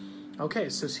 Okay,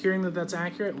 so hearing that that's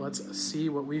accurate, let's see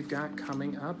what we've got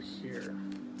coming up here.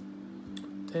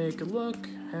 Take a look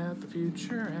at the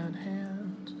future at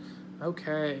hand.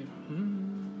 Okay.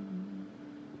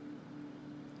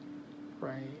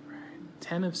 Right.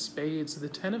 Ten of Spades. The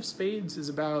Ten of Spades is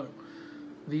about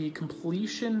the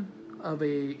completion of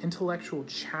a intellectual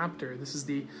chapter. This is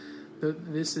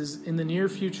this is in the near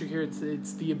future here.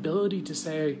 It's the ability to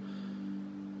say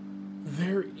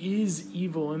there is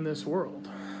evil in this world.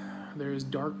 There is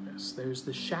darkness. There's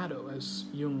the shadow, as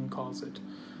Jung calls it,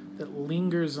 that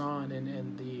lingers on,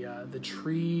 and the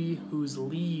tree whose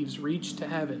leaves reach to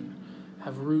heaven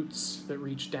have roots that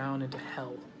reach down into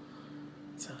hell.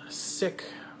 It's a sick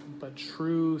but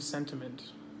true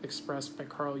sentiment expressed by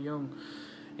Carl Jung.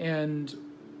 And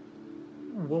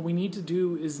what we need to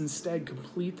do is instead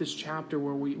complete this chapter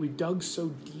where we dug so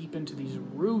deep into these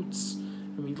roots,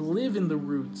 and we live in the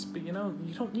roots. But you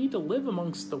don't need to live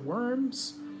amongst the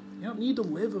worms. You don't need to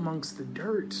live amongst the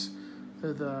dirt,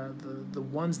 the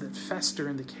ones that fester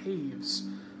in the caves.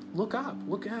 Look up,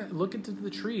 look into the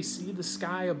tree, see the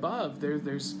sky above.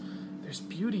 There's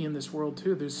beauty in this world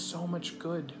too. There's so much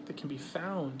good that can be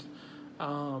found.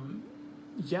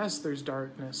 Yes, there's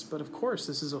darkness, but of course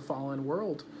this is a fallen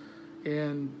world,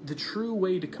 and the true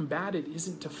way to combat it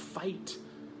isn't to fight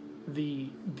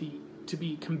to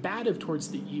be combative towards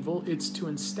the evil. It's to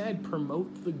instead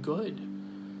promote the good,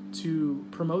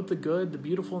 the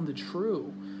beautiful, and the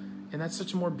true. And that's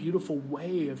such a more beautiful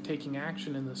way of taking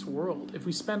action in this world. If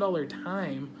we spend all our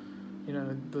time,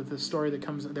 the story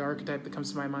the archetype that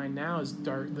comes to my mind now is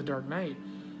the Dark Knight.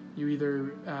 You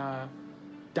either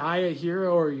die a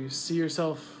hero, or you see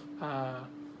yourself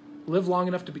live long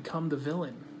enough to become the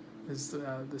villain, is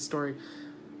the story.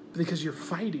 Because you're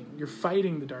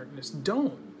fighting the darkness.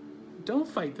 Don't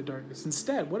fight the darkness.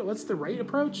 Instead, what's the right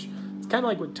approach? It's kind of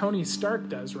like what Tony Stark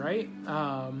does, right?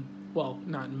 Well,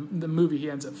 not in the movie, he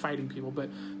ends up fighting people, but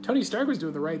Tony Stark was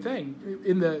doing the right thing.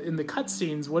 In the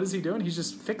cutscenes, what is he doing? He's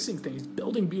just fixing things,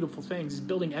 building beautiful things. He's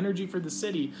building energy for the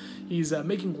city. He's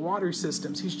making water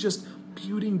systems. He's just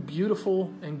building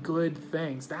beautiful and good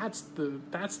things. That's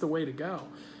the way to go.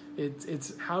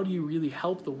 It's how do you really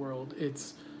help the world?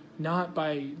 It's not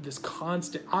by this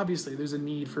constant. Obviously, there's a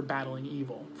need for battling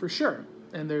evil, for sure,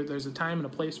 and there's a time and a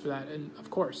place for that, and of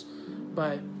course,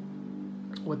 but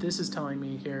what this is telling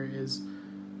me here is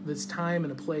this time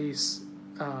and a place.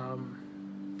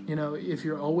 If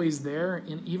you're always there,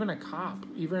 and even a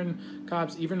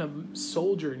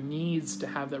soldier needs to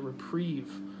have that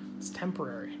reprieve. It's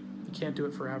temporary. You can't do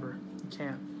it forever. You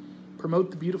can't.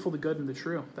 Promote the beautiful, the good, and the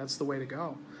true. That's the way to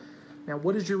go. Now,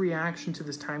 what is your reaction to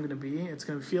this time going to be? It's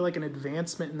going to feel like an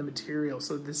advancement in the material.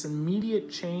 So this immediate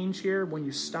change here, when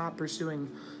you stop pursuing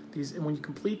these, and when you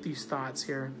complete these thoughts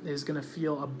here, is going to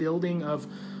feel a building of,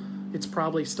 it's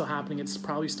probably still happening. It's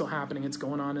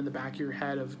going on in the back of your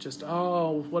head of just,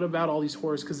 oh, what about all these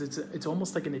horrors? Because it's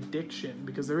almost like an addiction,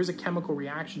 because there is a chemical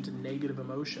reaction to negative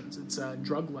emotions. It's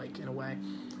drug-like in a way.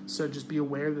 So just be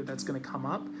aware that that's going to come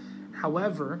up.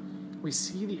 However, we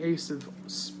see the Ace of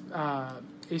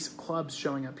Clubs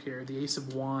showing up here, the Ace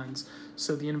of Wands.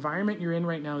 So the environment you're in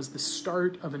right now is the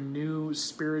start of a new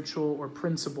spiritual or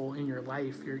principle in your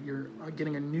life. You're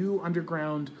getting a new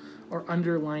underground or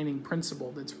underlining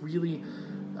principle that's really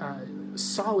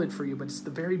solid for you, but it's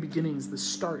the very beginnings, the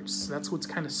starts. So that's what's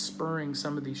kind of spurring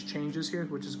some of these changes here,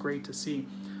 which is great to see.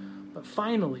 But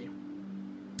finally,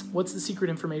 What's the secret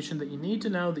information that you need to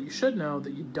know, that you should know,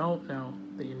 that you don't know,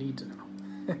 that you need to know?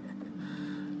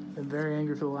 Been very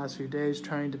angry for the last few days,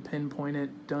 trying to pinpoint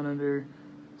it. Don't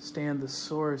understand the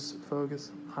source.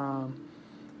 Focus.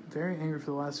 Very angry for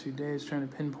the last few days, trying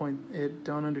to pinpoint it.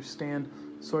 Don't understand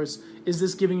source. Is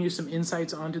this giving you some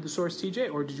insights onto the source,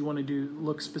 TJ, or did you want to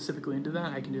look specifically into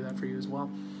that? I can do that for you as well.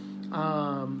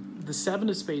 The 7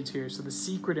 of Spades here, so the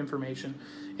secret information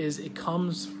is it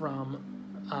comes from,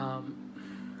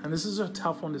 and this is a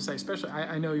tough one to say, especially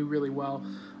I know you really well.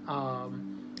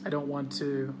 I don't want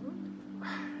to,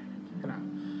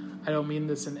 I don't mean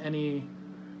this in any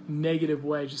negative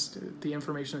way, just the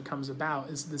information that comes about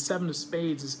is the 7 of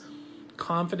Spades is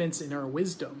confidence in our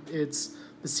wisdom. It's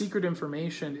the secret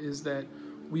information is that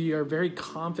we are very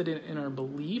confident in our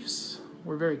beliefs.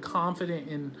 We're very confident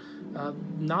in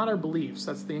not our beliefs,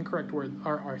 that's the incorrect word,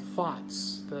 our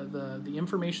thoughts, the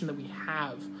information that we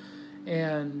have.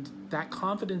 And that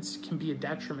confidence can be a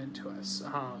detriment to us.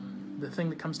 The thing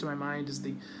that comes to my mind is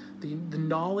the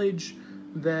knowledge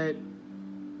that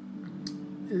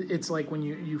it's like when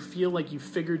you feel like you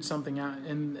figured something out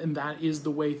and that is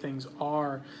the way things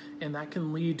are, and that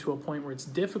can lead to a point where it's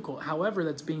difficult. However,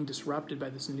 that's being disrupted by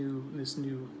this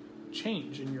new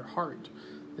change in your heart,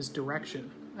 this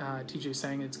direction. TJ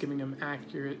saying it's giving him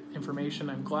accurate information.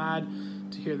 I'm glad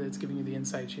to hear that it's giving you the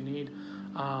insights you need.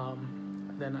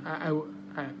 Then I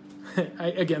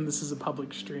again, this is a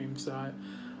public stream, so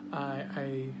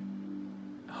I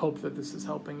hope that this is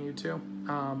helping you too.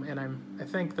 And I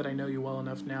think that I know you well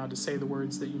enough now to say the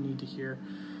words that you need to hear,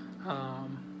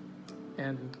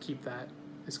 and keep that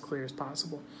as clear as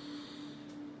possible.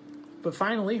 But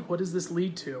finally, what does this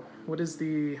lead to? What does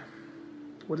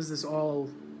this all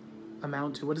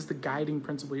amount to? What is the guiding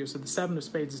principle here? So the 7 of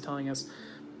Spades is telling us,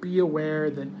 be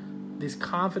aware that this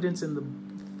confidence in the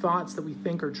thoughts that we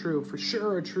think are true, for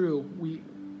sure are true.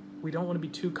 We don't want to be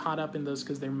too caught up in those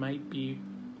because there might be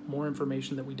more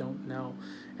information that we don't know.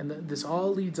 And this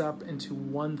all leads up into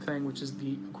one thing, which is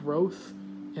the growth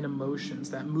in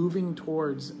emotions, that moving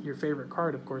towards your favorite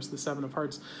card, of course, the 7 of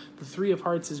Hearts. The 3 of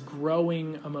Hearts is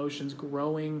growing emotions,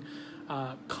 growing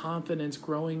confidence,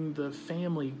 growing the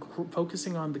family,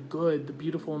 focusing on the good, the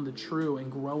beautiful, and the true,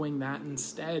 and growing that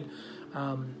instead.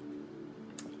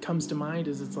 Comes to mind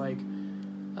is it's like,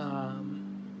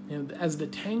 as the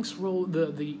tanks roll,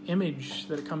 the image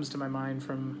that comes to my mind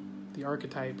from the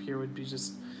archetype here would be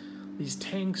just these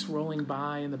tanks rolling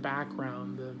by in the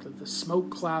background, the smoke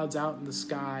clouds out in the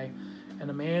sky, and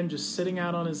a man just sitting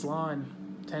out on his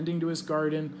lawn, tending to his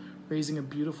garden, raising a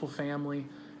beautiful family,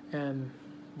 and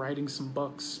writing some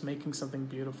books, making something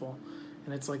beautiful.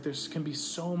 And it's like there can be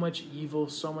so much evil,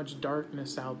 so much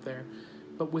darkness out there,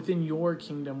 but within your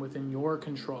kingdom, within your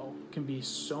control, can be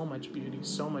so much beauty,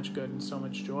 so much good, and so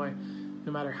much joy.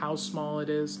 No matter how small it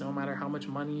is, no matter how much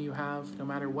money you have, no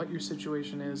matter what your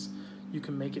situation is, you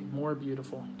can make it more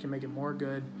beautiful, you can make it more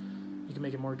good, you can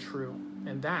make it more true.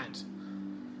 And that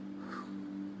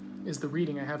is the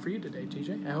reading I have for you today,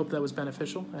 TJ. I hope that was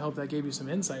beneficial. I hope that gave you some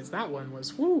insights. That one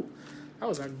was, that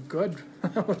was a good, I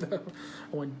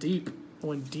went deep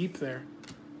there.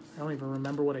 I don't even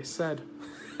remember what I said.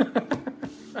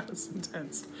 That was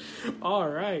intense. All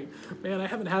right, man, I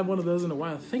haven't had one of those in a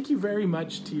while. Thank you very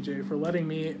much, TJ, for letting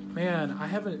me,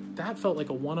 that felt like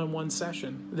a one-on-one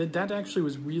session. That actually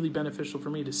was really beneficial for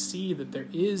me to see that there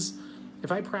is,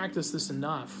 if I practice this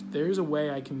enough, there's a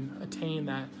way I can attain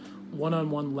that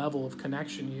one-on-one level of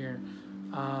connection here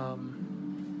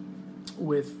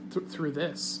through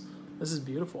this. This is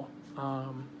beautiful.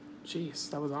 Jeez,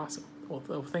 that was awesome.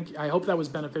 Well, thank you. I hope that was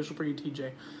beneficial for you,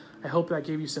 TJ. I hope that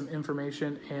gave you some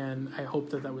information, and I hope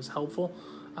that was helpful.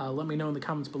 Let me know in the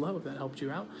comments below if that helped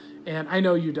you out. And I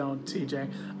know you don't, TJ.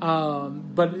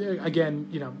 But again,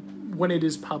 when it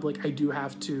is public, I do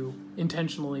have to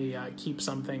intentionally keep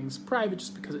some things private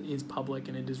just because it is public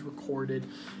and it is recorded.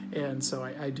 And so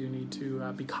I do need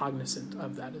to be cognizant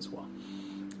of that as well.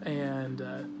 And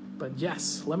but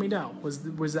yes, let me know.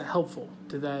 Was that helpful?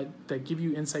 Did that give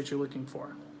you insights you're looking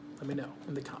for? Let me know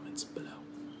in the comments below.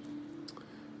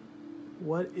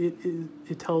 What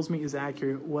it tells me is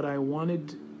accurate. What I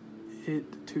wanted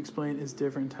it to explain is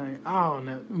different. Oh,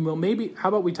 no. Well, maybe, how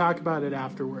about we talk about it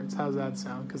afterwards? How's that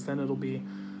sound? Because then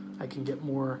I can get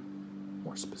more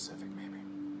specific,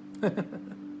 maybe.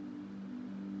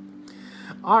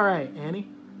 All right, Annie.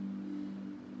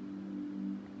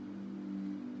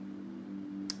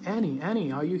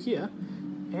 Annie, are you here?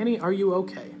 Annie, are you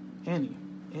okay? Annie,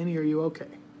 are you okay?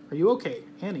 Are you okay,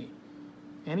 Annie?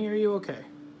 Annie, are you okay?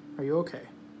 Are you okay?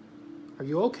 Are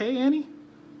you okay, Annie?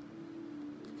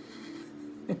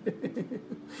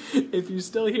 If you're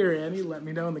still here, Annie, let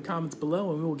me know in the comments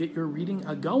below and we will get your reading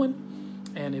going.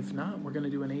 And if not, we're going to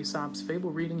do an Aesop's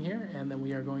Fable reading here, and then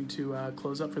we are going to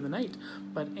close up for the night.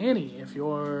 But Annie, if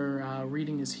your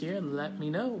reading is here, let me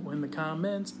know in the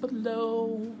comments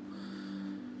below.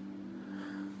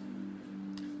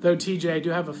 Though, TJ, I do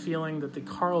have a feeling that the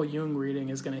Carl Jung reading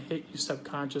is going to hit you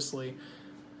subconsciously,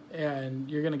 and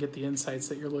you're going to get the insights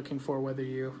that you're looking for, whether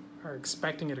you are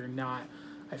expecting it or not.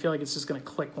 I feel like it's just going to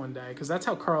click one day, because that's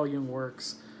how Carl Jung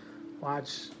works.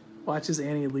 Watch as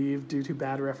Annie leave due to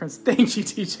bad reference. Thank you,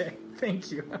 TJ.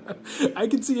 Thank you. I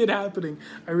could see it happening.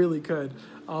 I really could.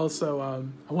 Also,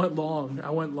 I went long.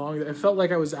 It felt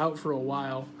like I was out for a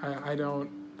while.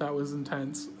 That was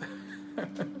intense.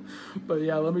 But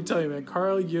yeah, let me tell you, man,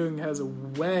 Carl Jung has a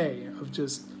way of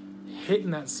just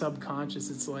hitting that subconscious.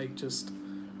 It's like just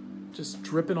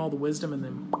dripping all the wisdom, and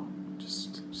then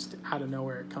just out of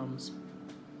nowhere it comes.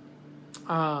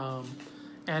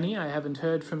 Annie, I haven't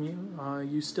heard from you. Are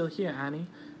you still here, Annie?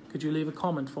 Could you leave a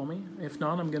comment for me? If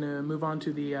not, I'm going to move on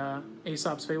to the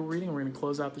Aesop's Fable reading. We're going to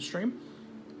close out the stream.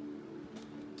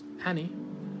 Annie,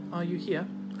 are you here?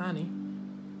 Annie?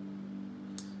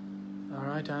 All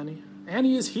right, Annie.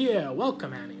 Annie is here.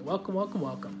 Welcome, Annie. Welcome.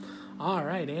 All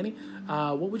right, Annie.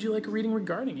 What would you like a reading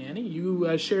regarding, Annie?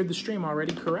 You shared the stream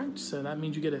already, correct? So that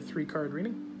means you get a 3-card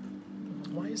reading.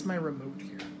 Why is my remote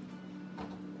here?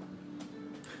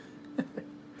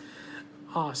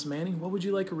 Awesome, Annie. What would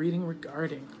you like a reading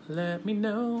regarding? Let me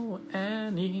know,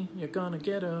 Annie. You're gonna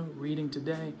get a reading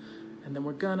today. And then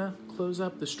we're gonna close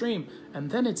up the stream. And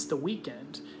then it's the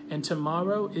weekend. And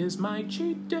tomorrow is my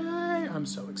cheat day. I'm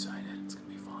so excited. It's gonna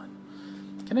be fun.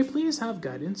 Can I please have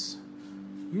guidance?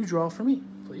 You draw for me,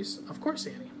 please. Of course,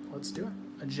 Annie. Let's do it.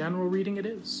 A general reading it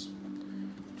is.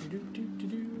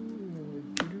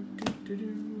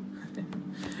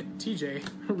 TJ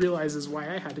realizes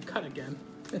why I had to cut again.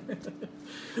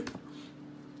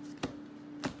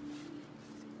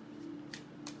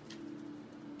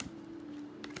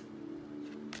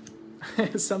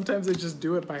 Sometimes I just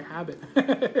do it by habit.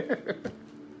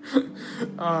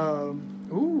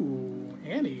 Ooh,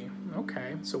 Annie.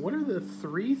 Okay, so what are the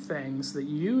 3 things that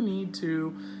you need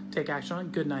to take action on?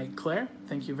 Good night, Claire.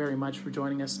 Thank you very much for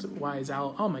joining us, Wise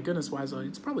Owl. Oh my goodness, Wise Owl.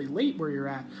 It's probably late where you're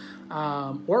at,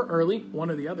 or early, one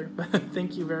or the other.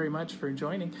 Thank you very much for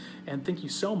joining, and thank you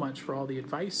so much for all the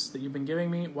advice that you've been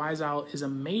giving me. Wise Owl is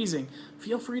amazing.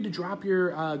 Feel free to drop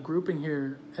your group in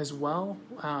here as well.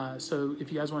 So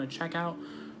if you guys want to check out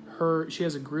she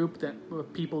has a group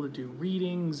of people that do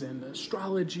readings and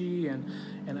astrology and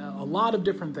a lot of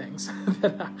different things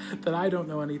that I don't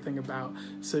know anything about.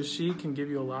 So she can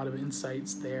give you a lot of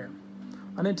insights there.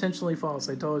 Unintentionally false,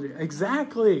 I told you.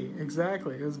 Exactly.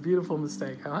 It was a beautiful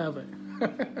mistake. I'll have it.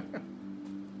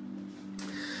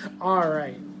 All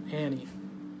right, Annie.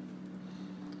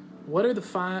 What are the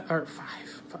 5?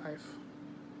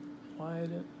 Why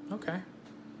did... Okay.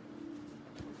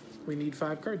 We need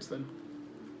 5 cards then.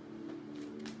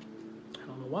 I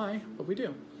don't know why, but we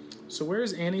do. So where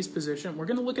is Annie's position? We're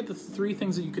going to look at the 3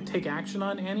 things that you could take action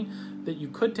on, Annie, that you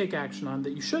could take action on,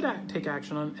 that you should take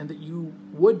action on, and that you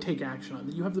would take action on,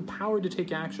 that you have the power to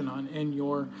take action on in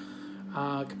your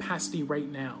capacity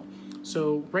right now.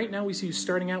 So right now we see you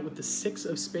starting out with the 6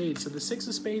 of Spades. So the 6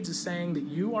 of Spades is saying that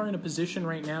you are in a position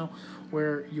right now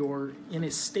where you're in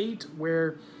a state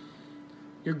where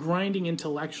you're grinding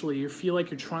intellectually. You feel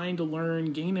like you're trying to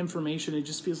learn, gain information. It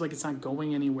just feels like it's not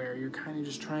going anywhere. You're kind of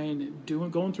just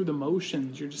going through the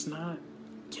motions. You're just not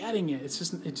getting it.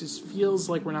 It just feels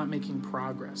like we're not making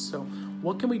progress. So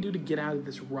what can we do to get out of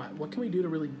this rut? What can we do to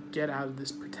really get out of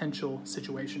this potential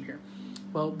situation here?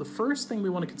 Well, the first thing we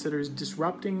want to consider is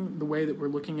disrupting the way that we're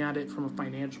looking at it from a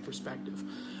financial perspective.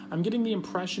 I'm getting the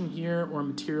impression here, or a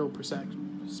material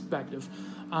perspective.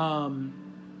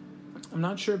 I'm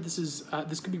not sure if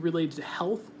this could be related to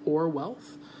health or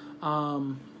wealth.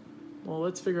 Well,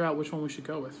 let's figure out which one we should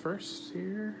go with first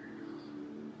here.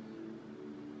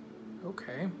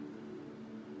 Okay.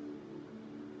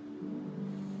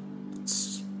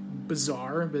 It's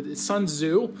bizarre, but it's Sun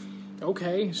Tzu.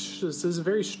 Okay, this is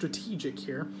very strategic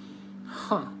here.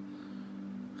 Huh.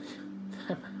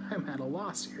 I'm at a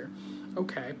loss here.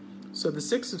 Okay. So the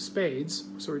 6 of Spades,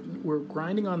 so we're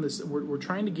grinding on this, we're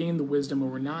trying to gain the wisdom,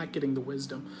 and we're not getting the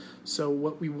wisdom. So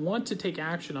what we want to take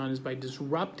action on is by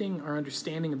disrupting our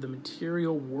understanding of the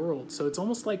material world. So it's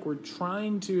almost like we're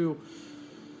trying to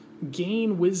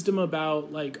gain wisdom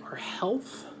about like our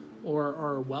health or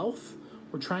our wealth.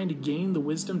 We're trying to gain the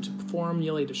wisdom to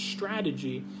formulate a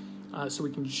strategy so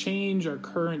we can change our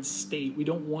current state. We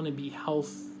don't want to be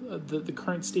the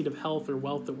current state of health or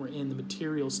wealth that we're in, the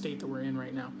material state that we're in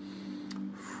right now.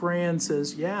 Fran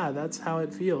says, yeah, that's how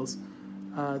it feels.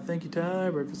 Thank you, Ty.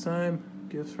 Breakfast time.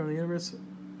 Gifts from the universe.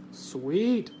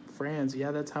 Sweet. Franz, yeah,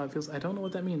 that's how it feels. I don't know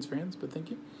what that means, Franz, but thank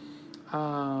you.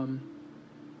 A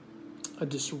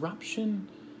disruption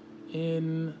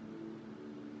in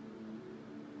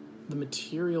the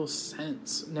material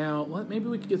sense. Now, maybe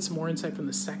we could get some more insight from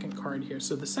the second card here.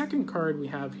 So the second card we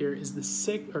have here is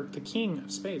the King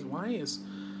of Spades.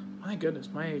 My goodness,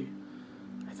 I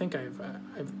think I've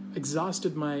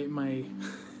exhausted my my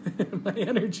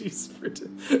energies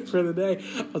for the day.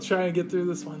 I'll try and get through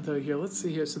this one though here. Let's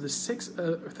see here. So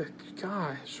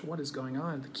what is going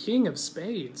on? The King of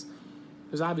Spades.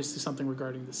 There's obviously something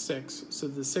regarding the six. So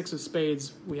the Six of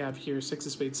Spades we have here, Six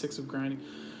of Spades, Six of Grinding.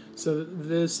 So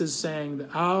this is saying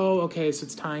that, so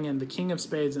it's tying in the King of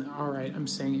Spades, and all right, I'm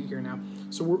saying it here now.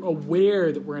 So we're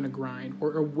aware that we're in a grind.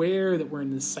 We're aware that we're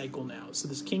in this cycle now. So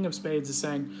this King of Spades is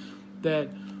saying that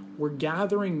we're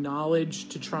gathering knowledge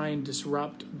to try and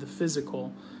disrupt the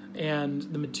physical and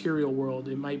the material world.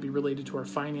 It might be related to our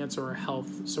finance or our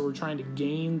health. So we're trying to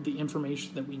gain the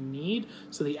information that we need.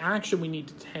 So the action we need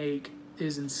to take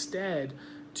is instead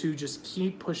to just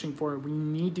keep pushing forward. We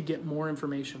need to get more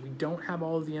information. We don't have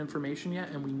all of the information yet,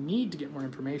 and we need to get more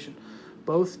information.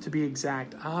 Both to be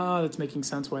exact. That's making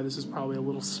sense why this is probably a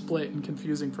little split and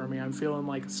confusing for me. I'm feeling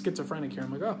like schizophrenic here.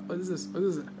 I'm like, what is this? What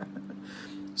is it?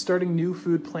 Starting new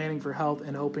food planning for health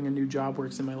and hoping a new job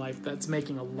works in my life. That's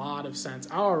making a lot of sense.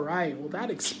 All right. Well, that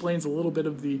explains a little bit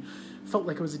of felt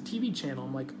like it was a TV channel.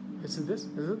 I'm like, is it this?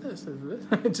 Is it this? Is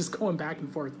it this? Just going back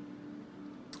and forth.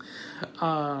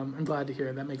 I'm glad to hear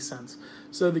it. That makes sense.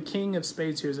 So the King of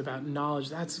Spades here is about knowledge.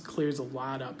 That clears a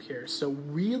lot up here. So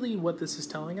really what this is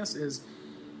telling us is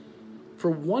for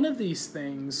one of these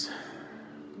things,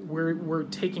 we're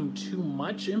taking too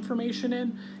much information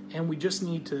in, and we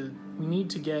need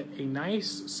to get a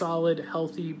nice, solid,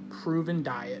 healthy, proven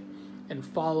diet and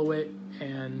follow it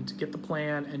and get the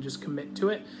plan and just commit to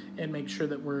it and make sure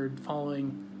that we're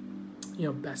following,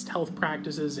 best health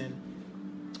practices and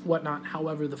whatnot.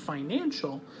 However, the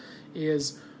financial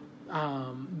is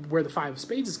where the Five of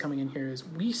Spades is coming in here is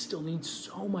we still need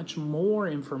so much more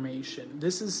information.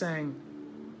 This is saying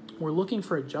we're looking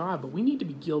for a job, but we need to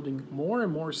be building more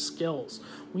and more skills.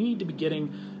 We need to be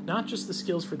getting not just the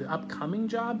skills for the upcoming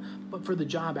job, but for the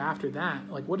job after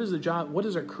that. Like, what is the job? What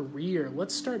is our career?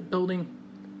 Let's start building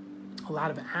a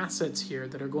lot of assets here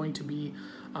that are going to be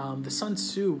the Sun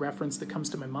Tzu reference that comes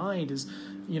to my mind is,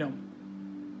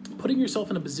 putting yourself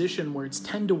in a position where it's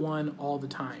 10 to 1 all the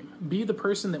time. Be the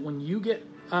person that when you get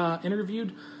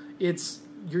interviewed,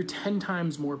 you're 10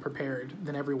 times more prepared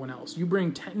than everyone else. You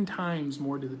bring 10 times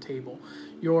more to the table.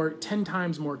 You're 10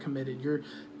 times more committed. You're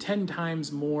 10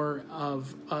 times more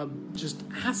of just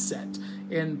asset.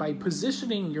 And by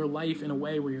positioning your life in a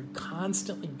way where you're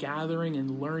constantly gathering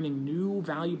and learning new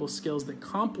valuable skills that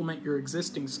complement your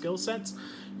existing skill sets,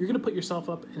 you're going to put yourself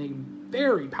up in a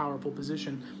very powerful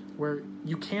position where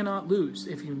you cannot lose.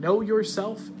 If you know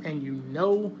yourself and you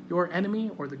know your enemy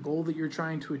or the goal that you're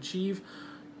trying to achieve,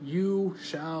 you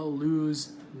shall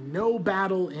lose no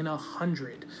battle in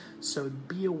 100. So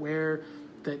be aware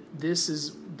that this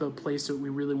is the place that we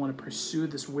really want to pursue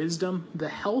this wisdom. The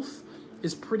health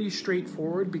is pretty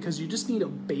straightforward because you just need a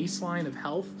baseline of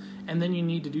health, and then you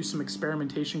need to do some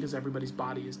experimentation because everybody's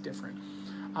body is different.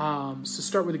 So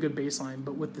start with a good baseline,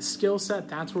 but with the skill set,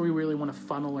 that's where we really want to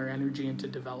funnel our energy into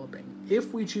developing.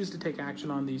 If we choose to take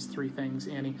action on these three things,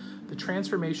 Annie, the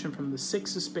transformation from the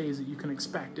Six of Spades that you can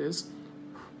expect is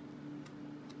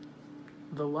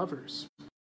the Lovers.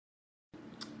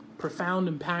 Profound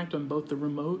impact on both the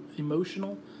remote,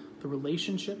 emotional, the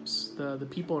relationships, the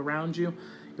people around you.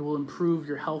 It will improve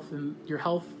your health, and your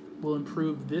health will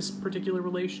improve this particular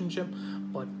relationship,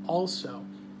 but also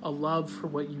a love for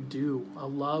what you do, a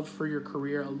love for your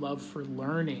career, a love for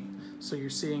learning. So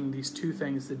you're seeing these two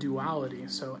things, the duality.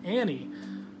 So Annie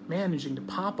managing to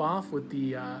pop off with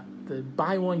the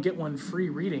buy one, get one free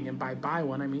reading. And by buy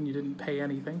one, I mean you didn't pay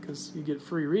anything because you get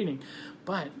free reading.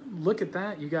 But look at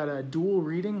that. You got a dual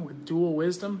reading with dual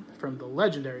wisdom from the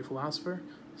legendary philosopher,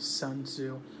 Sun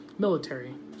Tzu.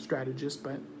 Military strategist,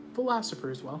 but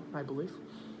philosopher as well, I believe.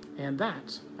 And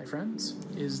that, my friends,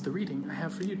 is the reading I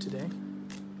have for you today.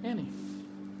 Annie,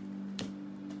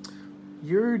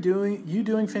 you're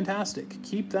doing fantastic.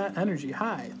 Keep that energy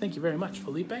high. Thank you very much,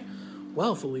 Felipe.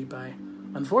 Well, Felipe,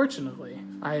 unfortunately,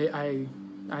 I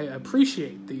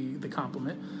appreciate the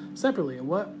compliment. Separately,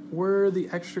 what were the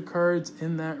extra cards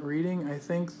in that reading? I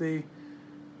think they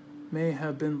may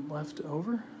have been left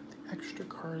over. The extra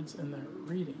cards in that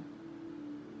reading.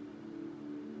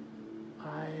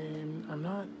 I'm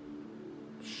not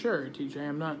sure, TJ.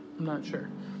 I'm not sure.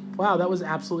 Wow, that was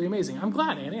absolutely amazing. I'm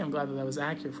glad, Annie. I'm glad that was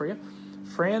accurate for you.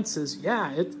 France is,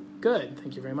 yeah, it's good.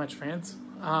 Thank you very much, France.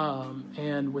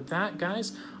 And with that,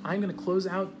 guys, I'm going to close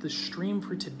out the stream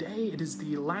for today. It is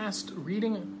the last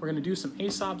reading. We're going to do some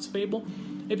Aesop's Fable.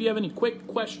 If you have any quick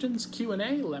questions,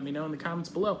 Q&A, let me know in the comments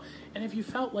below. And if you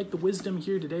felt like the wisdom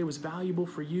here today was valuable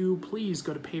for you, please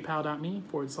go to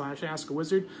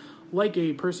paypal.me/askawizard. Like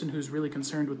a person who's really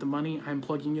concerned with the money, I'm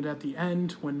plugging it at the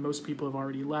end when most people have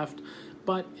already left.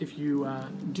 But if you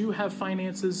do have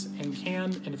finances and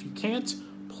can, and if you can't,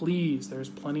 please, there's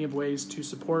plenty of ways to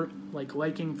support, like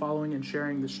liking, following, and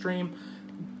sharing the stream.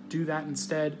 Do that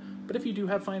instead. But if you do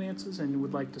have finances and you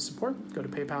would like to support, go to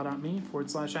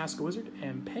paypal.me/askawizard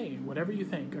and pay whatever you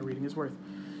think a reading is worth.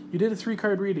 You did a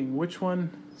 3-card reading. Which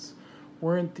ones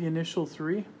weren't the initial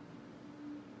 3?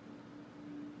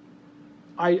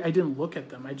 I didn't look at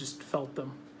them. I just felt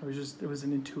them. It was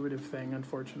an intuitive thing,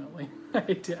 unfortunately.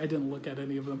 I didn't look at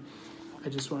any of them. I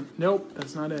just went, nope,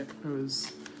 that's not it. It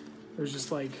was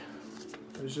just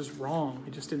wrong.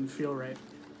 It just didn't feel right.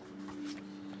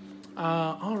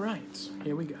 All right,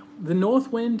 here we go. The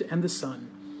North Wind and the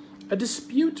Sun. A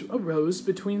dispute arose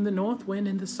between the North Wind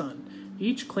and the Sun,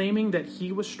 each claiming that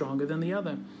he was stronger than the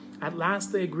other. At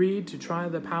last they agreed to try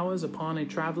their powers upon a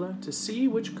traveler to see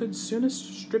which could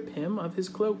soonest strip him of his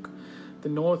cloak. The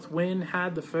North Wind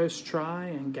had the first try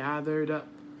and gathered up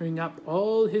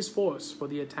all his force for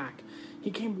the attack. He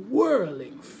came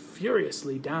whirling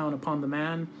furiously down upon the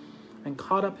man and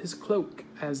caught up his cloak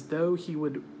as though he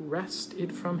would wrest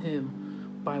it from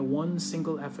him by one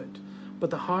single effort. But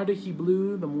the harder he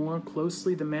blew, the more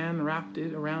closely the man wrapped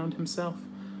it around himself.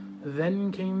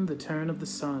 Then came the turn of the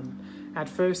Sun. At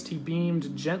first he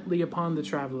beamed gently upon the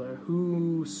traveler,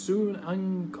 who soon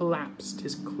uncollapsed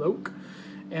his cloak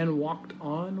and walked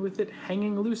on with it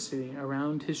hanging loosely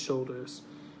around his shoulders.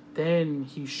 Then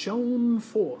he shone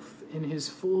forth in his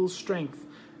full strength,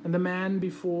 and the man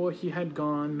before he had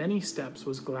gone many steps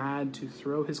was glad to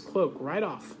throw his cloak right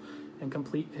off and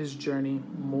complete his journey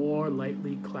more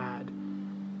lightly clad.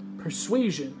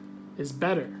 Persuasion is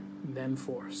better than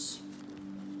force.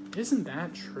 Isn't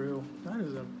that true? That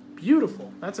is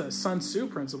that's a Sun Tzu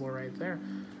principle right there.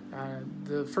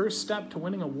 The first step to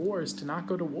winning a war is to not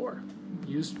go to war.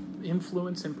 Use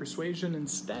influence and persuasion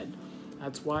instead.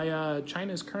 That's why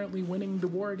China is currently winning the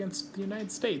war against the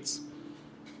United States.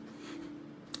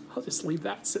 I'll just leave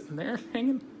that sitting there,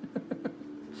 hanging.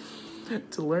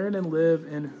 To learn and live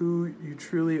in who you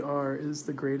truly are is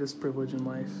the greatest privilege in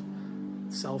life.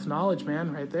 Self-knowledge,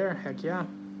 man, right there. Heck yeah.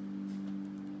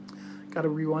 Got to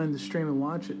rewind the stream and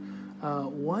watch it.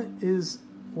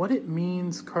 What it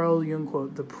means, Carl Jung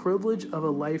quote, the privilege of a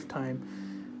lifetime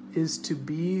is to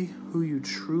be who you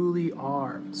truly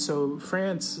are. So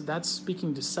France, that's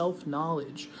speaking to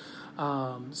self-knowledge.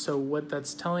 So what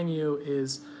that's telling you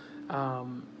is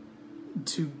to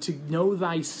know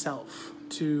thyself,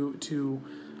 to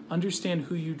understand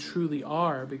who you truly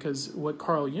are, because what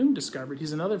Carl Jung discovered,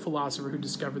 he's another philosopher who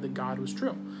discovered that God was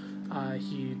true.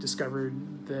 He discovered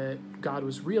that God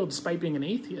was real despite being an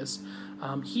atheist.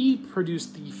 He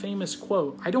produced the famous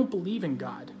quote, "I don't believe in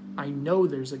God. I know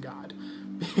there's a God."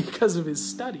 Because of his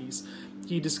studies,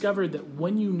 he discovered that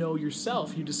when you know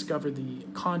yourself, you discover the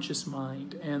conscious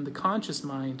mind. And the conscious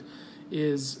mind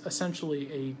is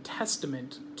essentially a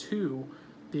testament to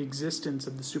the existence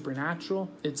of the supernatural.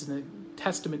 It's a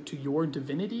testament to your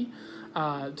divinity,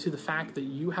 to the fact that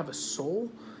you have a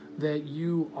soul, that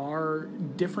you are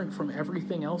different from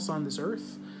everything else on this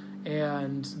earth,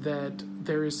 and that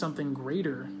there is something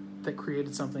greater that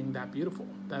created something that beautiful.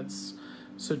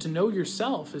 So to know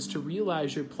yourself is to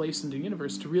realize your place in the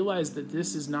universe, to realize that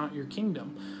this is not your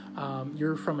kingdom.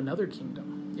 You're from another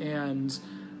kingdom, and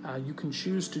you can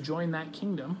choose to join that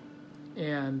kingdom,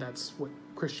 and that's what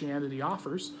Christianity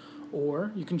offers,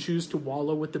 or you can choose to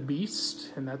wallow with the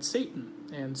beast, and that's Satan.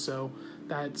 And so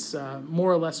that's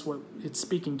more or less what it's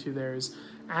speaking to there is,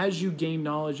 as you gain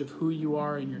knowledge of who you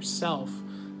are in yourself,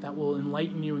 that will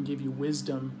enlighten you and give you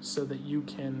wisdom so that you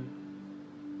can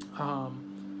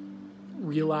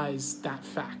realize that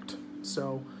fact.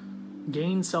 So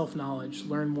gain self-knowledge,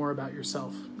 learn more about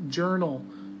yourself, journal,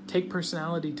 take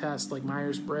personality tests like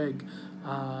Myers-Briggs,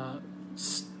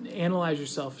 analyze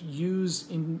yourself, use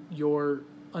in your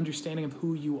understanding of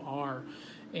who you are,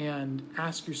 and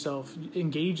ask yourself,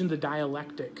 engage in the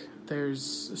dialectic.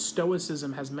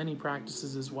 Stoicism has many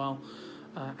practices as well.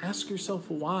 Ask yourself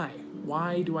why.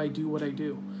 Why do I do what I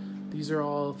do? These are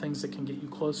all things that can get you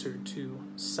closer to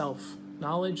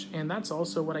self-knowledge, and that's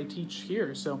also what I teach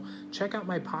here. So check out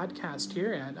my podcast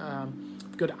here at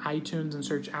go to iTunes and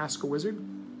search Ask a Wizard.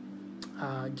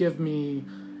 Give me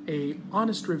a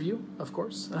honest review, of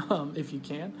course, if you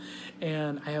can.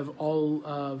 And I have not all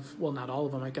of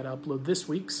them, I got to upload this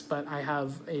week's, but I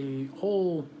have a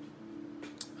whole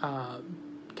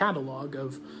catalog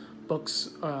of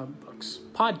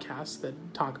podcasts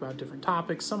that talk about different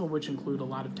topics, some of which include a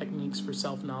lot of techniques for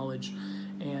self-knowledge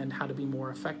and how to be more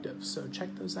effective. So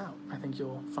check those out. I think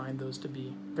you'll find those to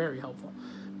be very helpful.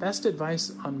 Best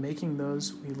advice on making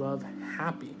those we love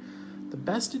happy. The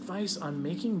best advice on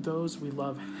making those we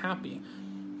love happy.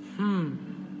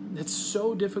 It's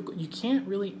so difficult. You can't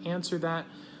really answer that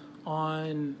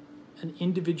on an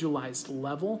individualized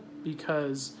level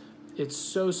because it's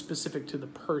so specific to the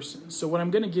person. So what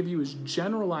I'm going to give you is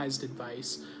generalized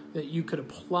advice that you could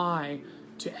apply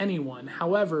to anyone.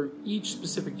 However, each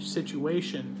specific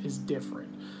situation is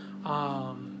different.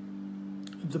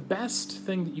 The best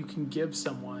thing that you can give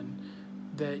someone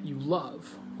that you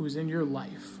love, who's in your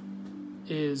life,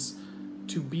 is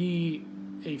to be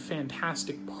a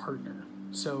fantastic partner.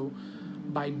 So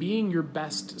by being your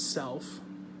best self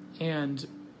and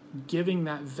giving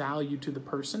that value to the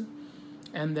person,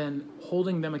 and then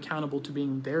holding them accountable to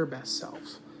being their best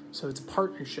selves. So it's a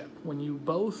partnership when you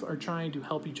both are trying to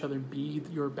help each other be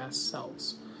your best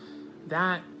selves.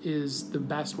 That is the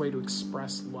best way to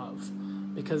express love,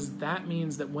 because that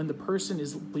means that when the person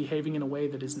is behaving in a way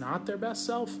that is not their best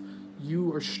self,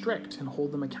 you are strict and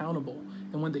hold them accountable.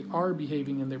 And when they are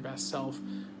behaving in their best self,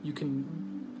 you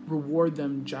can reward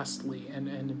them justly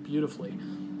and beautifully.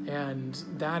 And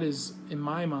that is, in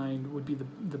my mind, would be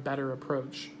the better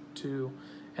approach to.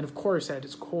 And of course, at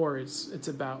its core, it's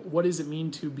about what does it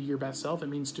mean to be your best self? It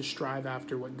means to strive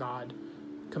after what God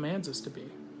commands us to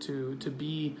be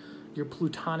your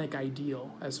Platonic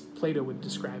ideal, as Plato would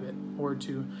describe it, or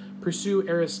to pursue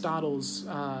Aristotle's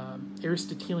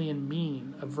Aristotelian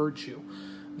mean of virtue.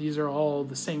 These are all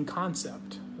the same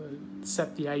concept.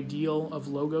 Set the ideal of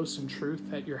logos and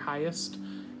truth at your highest,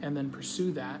 and then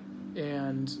pursue that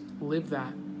and live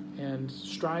that and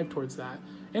strive towards that.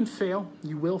 And fail.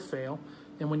 You will fail.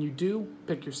 And when you do,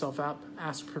 pick yourself up,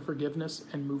 ask for forgiveness,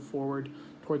 and move forward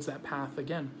towards that path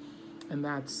again. And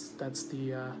that's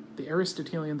the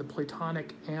Aristotelian, the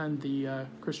Platonic, and the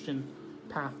Christian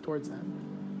path towards that.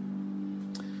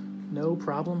 No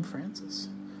problem, Francis.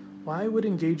 Why would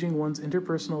engaging one's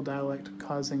interpersonal dialect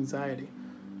cause anxiety?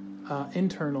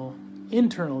 Internal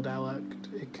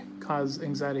dialectic cause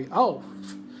anxiety. Oh,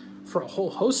 for a whole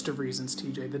host of reasons,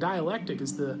 TJ. The dialectic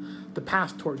is the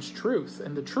path towards truth,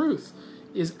 and the truth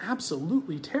is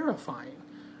absolutely terrifying.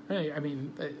 I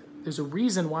mean, there's a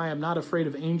reason why I'm not afraid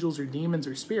of angels or demons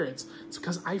or spirits. It's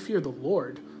because I fear the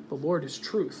Lord. The Lord is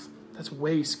truth. That's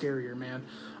way scarier, man.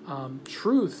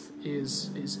 Truth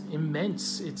is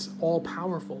immense. It's all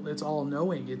powerful. It's all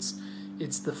knowing. It's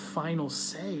the final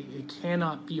say. It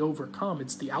cannot be overcome.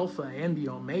 It's the Alpha and the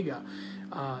Omega.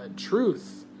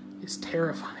 Truth is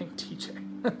terrifying, TJ.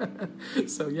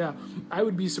 So yeah, I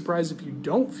would be surprised if you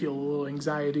don't feel a little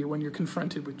anxiety when you're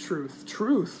confronted with truth.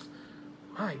 Truth,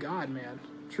 my God, man,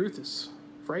 truth is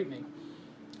frightening.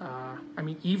 I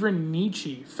mean, even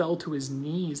Nietzsche fell to his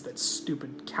knees, that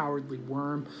stupid, cowardly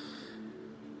worm,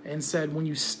 and said, when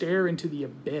you stare into the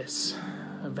abyss,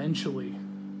 eventually,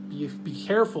 be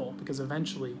careful, because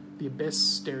eventually the abyss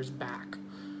stares back.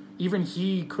 Even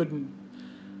he couldn't,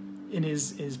 in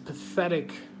his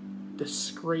pathetic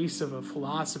disgrace of a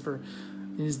philosopher,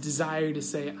 in his desire to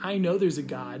say, I know there's a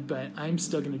God, but I'm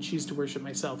still going to choose to worship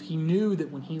myself. He knew that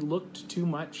when he looked too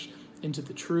much into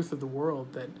the truth of the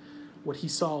world, that what he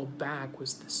saw back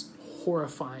was this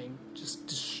horrifying, just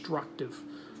destructive,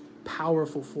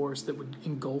 powerful force that would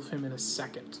engulf him in a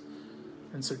second.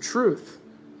 And so truth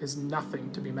is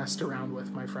nothing to be messed around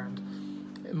with, my friend.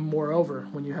 And moreover,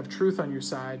 when you have truth on your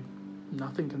side,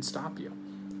 nothing can stop you.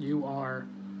 You are...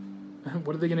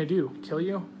 What are they going to do? Kill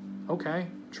you? Okay.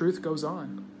 Truth goes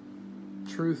on.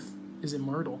 Truth is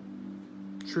immortal.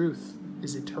 Truth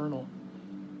is eternal.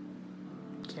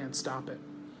 Can't stop it.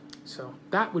 So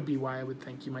that would be why I would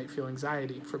think you might feel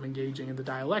anxiety from engaging in the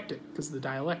dialectic, because the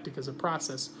dialectic is a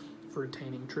process for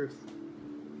attaining truth.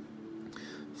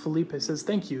 Felipe says,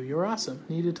 thank you. You're awesome.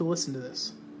 Needed to listen to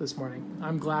this morning.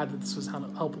 I'm glad that this was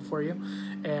helpful for you.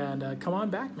 And come on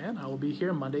back, man. I will be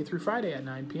here Monday through Friday at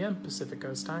 9 p.m. Pacific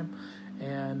Coast time.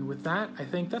 And with that, I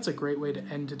think that's a great way to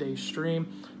end today's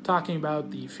stream, talking about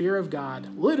the fear of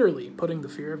God, literally putting the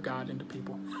fear of God into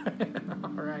people. All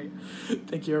right.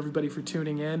 Thank you, everybody, for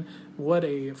tuning in. What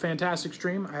a fantastic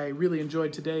stream. I really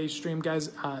enjoyed today's stream, guys.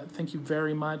 Thank you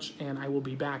very much. And I will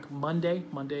be back Monday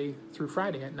through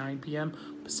Friday at 9 p.m.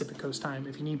 Pacific Coast time.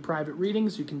 If you need private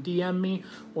readings, you can DM me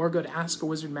or go to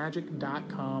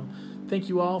askawizardmagic.com. Thank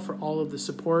you all for all of the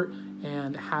support,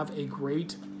 and have a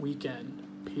great weekend.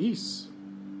 Peace.